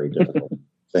been a very difficult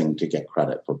thing to get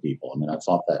credit for people. I mean, I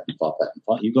fought that.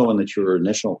 You go into your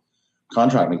initial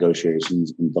contract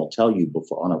negotiations, and they'll tell you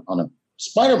before on a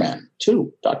Spider-Man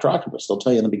 2, Dr. Octopus, they'll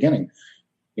tell you in the beginning,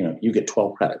 you get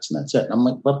 12 credits and that's it. And I'm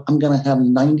like, but I'm going to have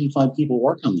 95 people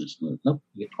work on this. Nope,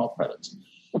 you get 12 credits.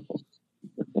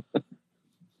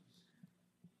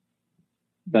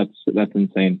 That's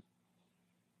insane.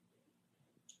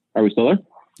 Are we still there?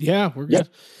 Yeah, we're good.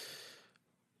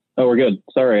 Oh, we're good.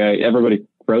 Sorry, everybody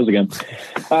froze again.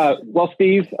 Well,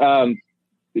 Steve,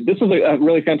 this was a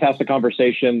really fantastic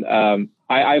conversation.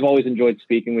 I've always enjoyed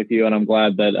speaking with you, and I'm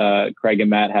glad that Craig and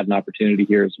Matt had an opportunity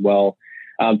here as well.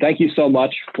 Thank you so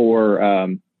much for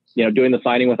doing the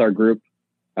signing with our group.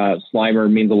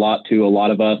 Slimer means a lot to a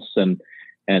lot of us, and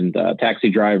Taxi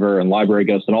Driver and Library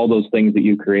Ghost and all those things that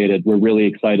you created. We're really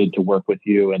excited to work with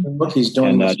you, and look, he's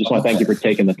doing. Just want to thank you for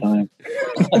taking the time.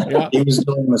 He was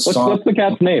doing the song. What's the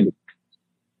cat's name?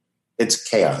 It's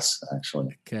Chaos,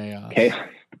 actually. Chaos.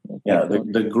 Yeah,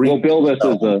 the Greek. We'll bill this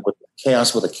as a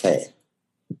Chaos with a K.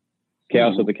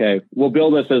 Chaos with a K. We'll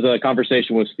bill this as a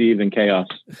conversation with Steve and Chaos.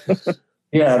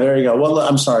 Yeah, there you go. Well,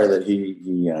 I'm sorry that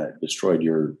he destroyed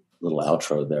your little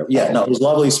outro there. Yeah, no, it was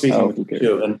lovely speaking with you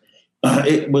too, and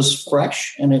it was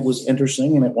fresh and it was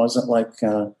interesting, and it wasn't like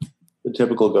the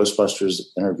typical Ghostbusters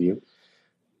interview.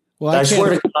 Well, I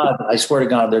swear to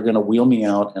God, they're going to wheel me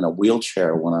out in a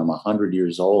wheelchair when I'm 100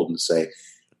 years old and say,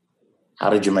 "How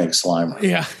did you make Slimer?"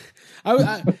 Yeah,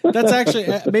 that's actually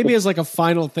maybe as like a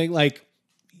final thing. Like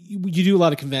you do a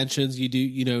lot of conventions,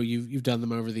 you've done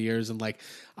them over the years, and like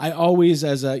I always,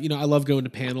 I love going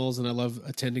to panels and I love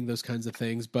attending those kinds of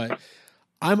things, but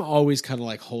I'm always kind of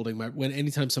like holding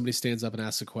anytime somebody stands up and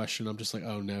asks a question, I'm just like,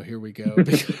 oh no, here we go.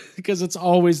 Because it's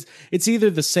either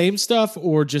the same stuff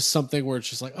or just something where it's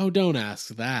just like, oh, don't ask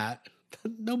that.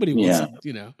 Nobody wants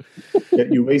it, Yeah,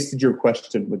 you wasted your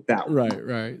question with that one.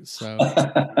 Right. So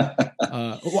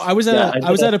I was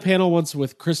at a panel once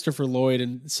with Christopher Lloyd,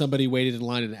 and somebody waited in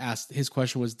line and asked, his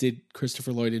question was, did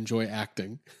Christopher Lloyd enjoy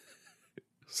acting?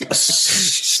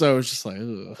 So it's just like,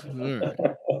 ugh, all right.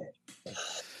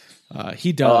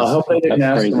 He does. I hope they didn't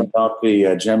ask him about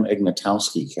the Jim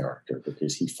Ignatowski character,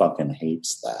 because he fucking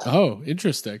hates that. Oh,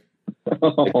 interesting.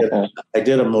 I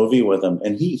did a movie with him,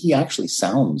 and he actually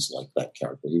sounds like that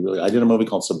character. I did a movie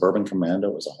called Suburban Commando.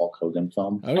 It was a Hulk Hogan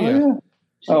film. Oh yeah.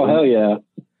 Oh hell yeah.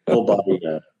 Full body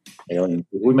alien.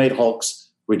 We made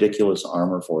Hulk's ridiculous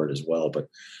armor for it as well. But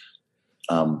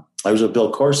I was with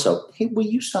Bill Corso. Hey, will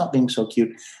you stop being so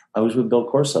cute? I was with Bill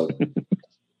Corso.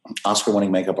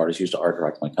 Oscar-winning makeup artist, used to art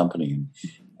direct my company.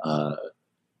 And,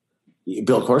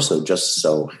 Bill Corso just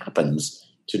so happens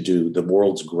to do the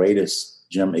world's greatest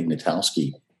Jim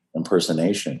Ignatowski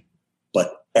impersonation.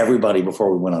 But everybody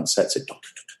before we went on set said, "Don't,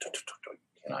 you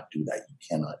cannot do that. You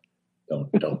cannot.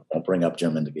 Don't bring up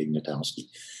Jim Ignatowski."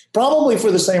 Probably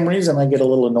for the same reason I get a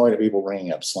little annoyed at people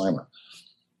bringing up Slimer.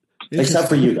 Except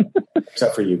for you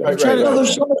guys. Right.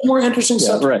 There's so much more interesting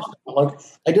stuff. Right. Like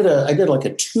I did like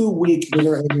a 2-week. Have you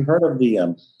heard of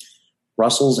the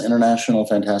Brussels International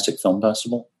Fantastic Film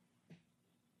Festival?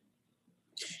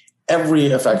 Every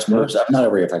effects person, not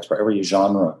every effects person, every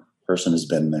genre person has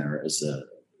been there as a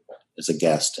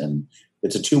guest, and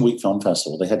it's a 2-week film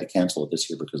festival. They had to cancel it this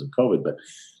year because of COVID, but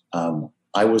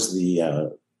I was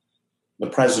the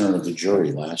president of the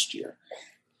jury last year,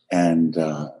 and.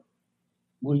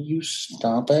 Will you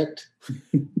stop it?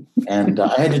 And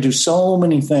I had to do so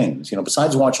many things,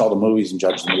 besides watch all the movies and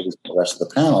judge the movies for the rest of the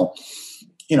panel.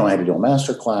 I had to do a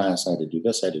master class. I had to do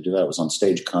this. I had to do that. I was on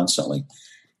stage constantly.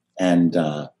 And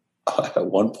at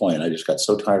one point, I just got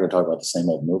so tired of talking about the same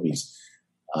old movies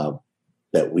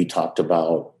that we talked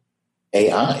about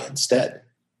AI instead,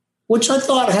 which I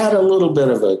thought had a little bit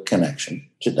of a connection,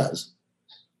 which it does.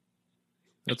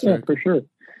 That's right. For sure.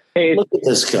 Hey, look at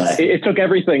this guy. It took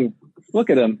everything. Look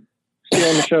at him. Still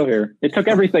on the show here. It took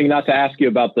everything not to ask you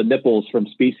about the nipples from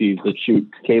Species that shoot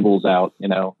cables out,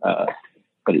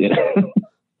 but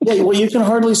Yeah, well, you can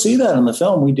hardly see that in the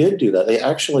film. We did do that. They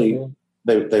actually,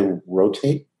 they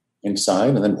rotate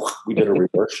inside, and then we did a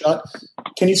reverse shot.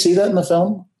 Can you see that in the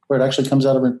film where it actually comes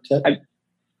out of her tit?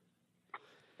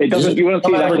 It doesn't. You want to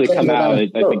see it actually come out. I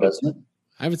think doesn't it?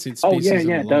 I haven't seen Species in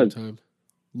a long time.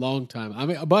 Long time. I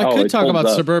mean, but I could talk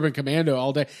about Suburban Commando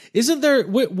all day. Isn't there?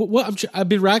 What I've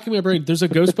been racking my brain. There's a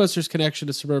Ghostbusters connection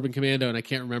to Suburban Commando, and I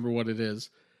can't remember what it is.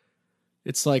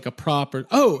 It's like a prop.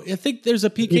 I think there's a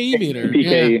PKE meter.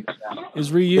 PKE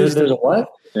is reused. There's a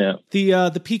what? Yeah.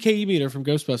 The PKE meter from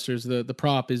Ghostbusters. The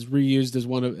prop is reused as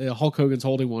one of Hulk Hogan's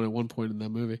holding one at one point in that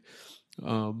movie.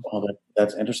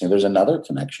 That's interesting. There's another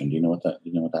connection. Do you know what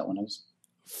that one is?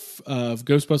 Of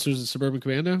Ghostbusters and Suburban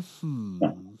Commando.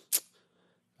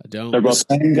 I don't. They're both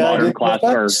modern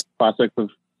classics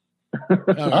of.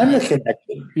 I'm the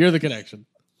connection. You're the connection.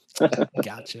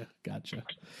 Gotcha.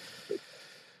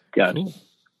 Cool.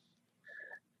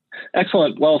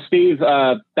 Excellent. Well, Steve,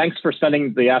 thanks for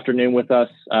spending the afternoon with us.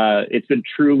 It's been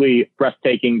truly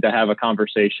breathtaking to have a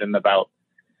conversation about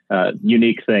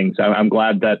unique things. I'm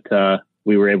glad that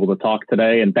we were able to talk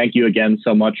today. And thank you again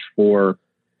so much for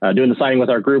doing the signing with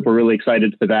our group. We're really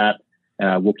excited for that.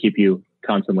 We'll keep you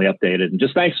constantly updated. And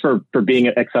just thanks for being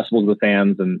accessible to the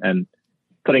fans and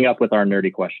putting up with our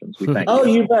nerdy questions. We thank you.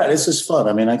 You bet. This is fun.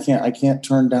 I mean, I can't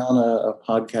turn down a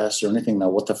podcast or anything. Now,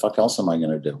 what the fuck else am I going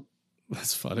to do?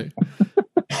 That's funny.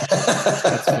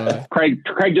 That's funny. Craig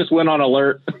just went on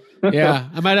alert. Yeah,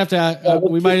 I might have to.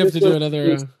 We might have to do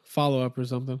another follow up or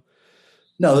something.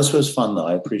 No, this was fun though.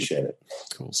 I appreciate it.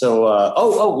 Cool. So,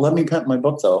 let me pimp my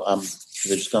book though.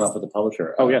 They just gone up with the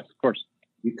publisher. Oh yes, of course.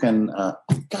 You can.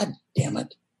 God damn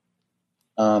it.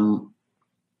 Well,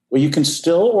 you can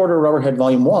still order Rubberhead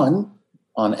Volume 1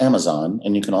 on Amazon,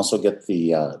 and you can also get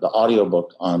the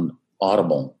audiobook on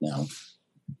Audible now.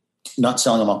 Not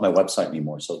selling them off my website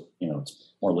anymore, so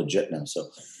it's more legit now. So,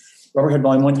 Rubberhead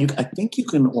Volume 1, I think you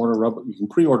can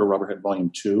pre-order Rubberhead Volume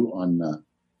 2 on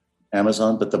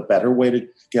Amazon, but the better way to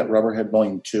get Rubberhead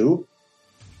Volume 2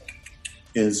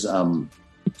 is to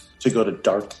go to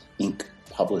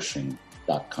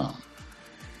darkinkpublishing.com.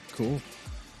 Cool.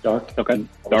 Dark Ink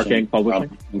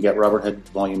Publishing. You get Rubberhead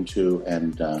Volume 2,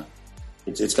 and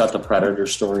it's got the Predator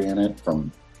story in it,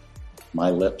 from my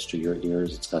lips to your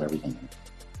ears. It's got everything in it.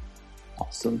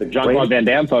 Awesome. The Jean-Claude Van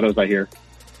Damme photos, I hear.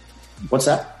 What's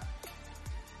that?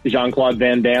 The Jean-Claude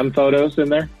Van Damme photos in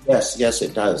there? Yes,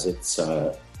 it does. It's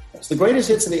the greatest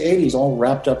hits of the 80s all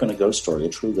wrapped up in a ghost story, a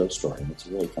true ghost story. It's a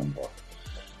really fun book.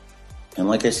 And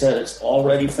like I said, it's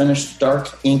already finished,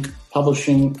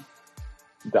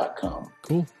 darkinkpublishing.com.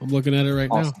 Cool. I'm looking at it right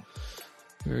now.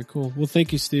 Very cool. Well,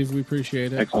 thank you, Steve. We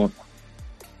appreciate it. Excellent.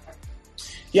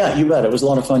 Yeah, you bet. It was a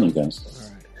lot of fun, you guys. All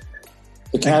right.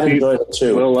 The cat enjoyed it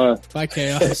too. Bye,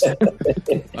 Chaos. Bye.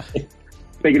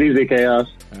 Take it easy, Chaos.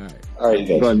 All right. All right,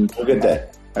 you guys. Have a good day.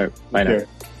 All right. Bye now.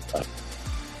 Bye.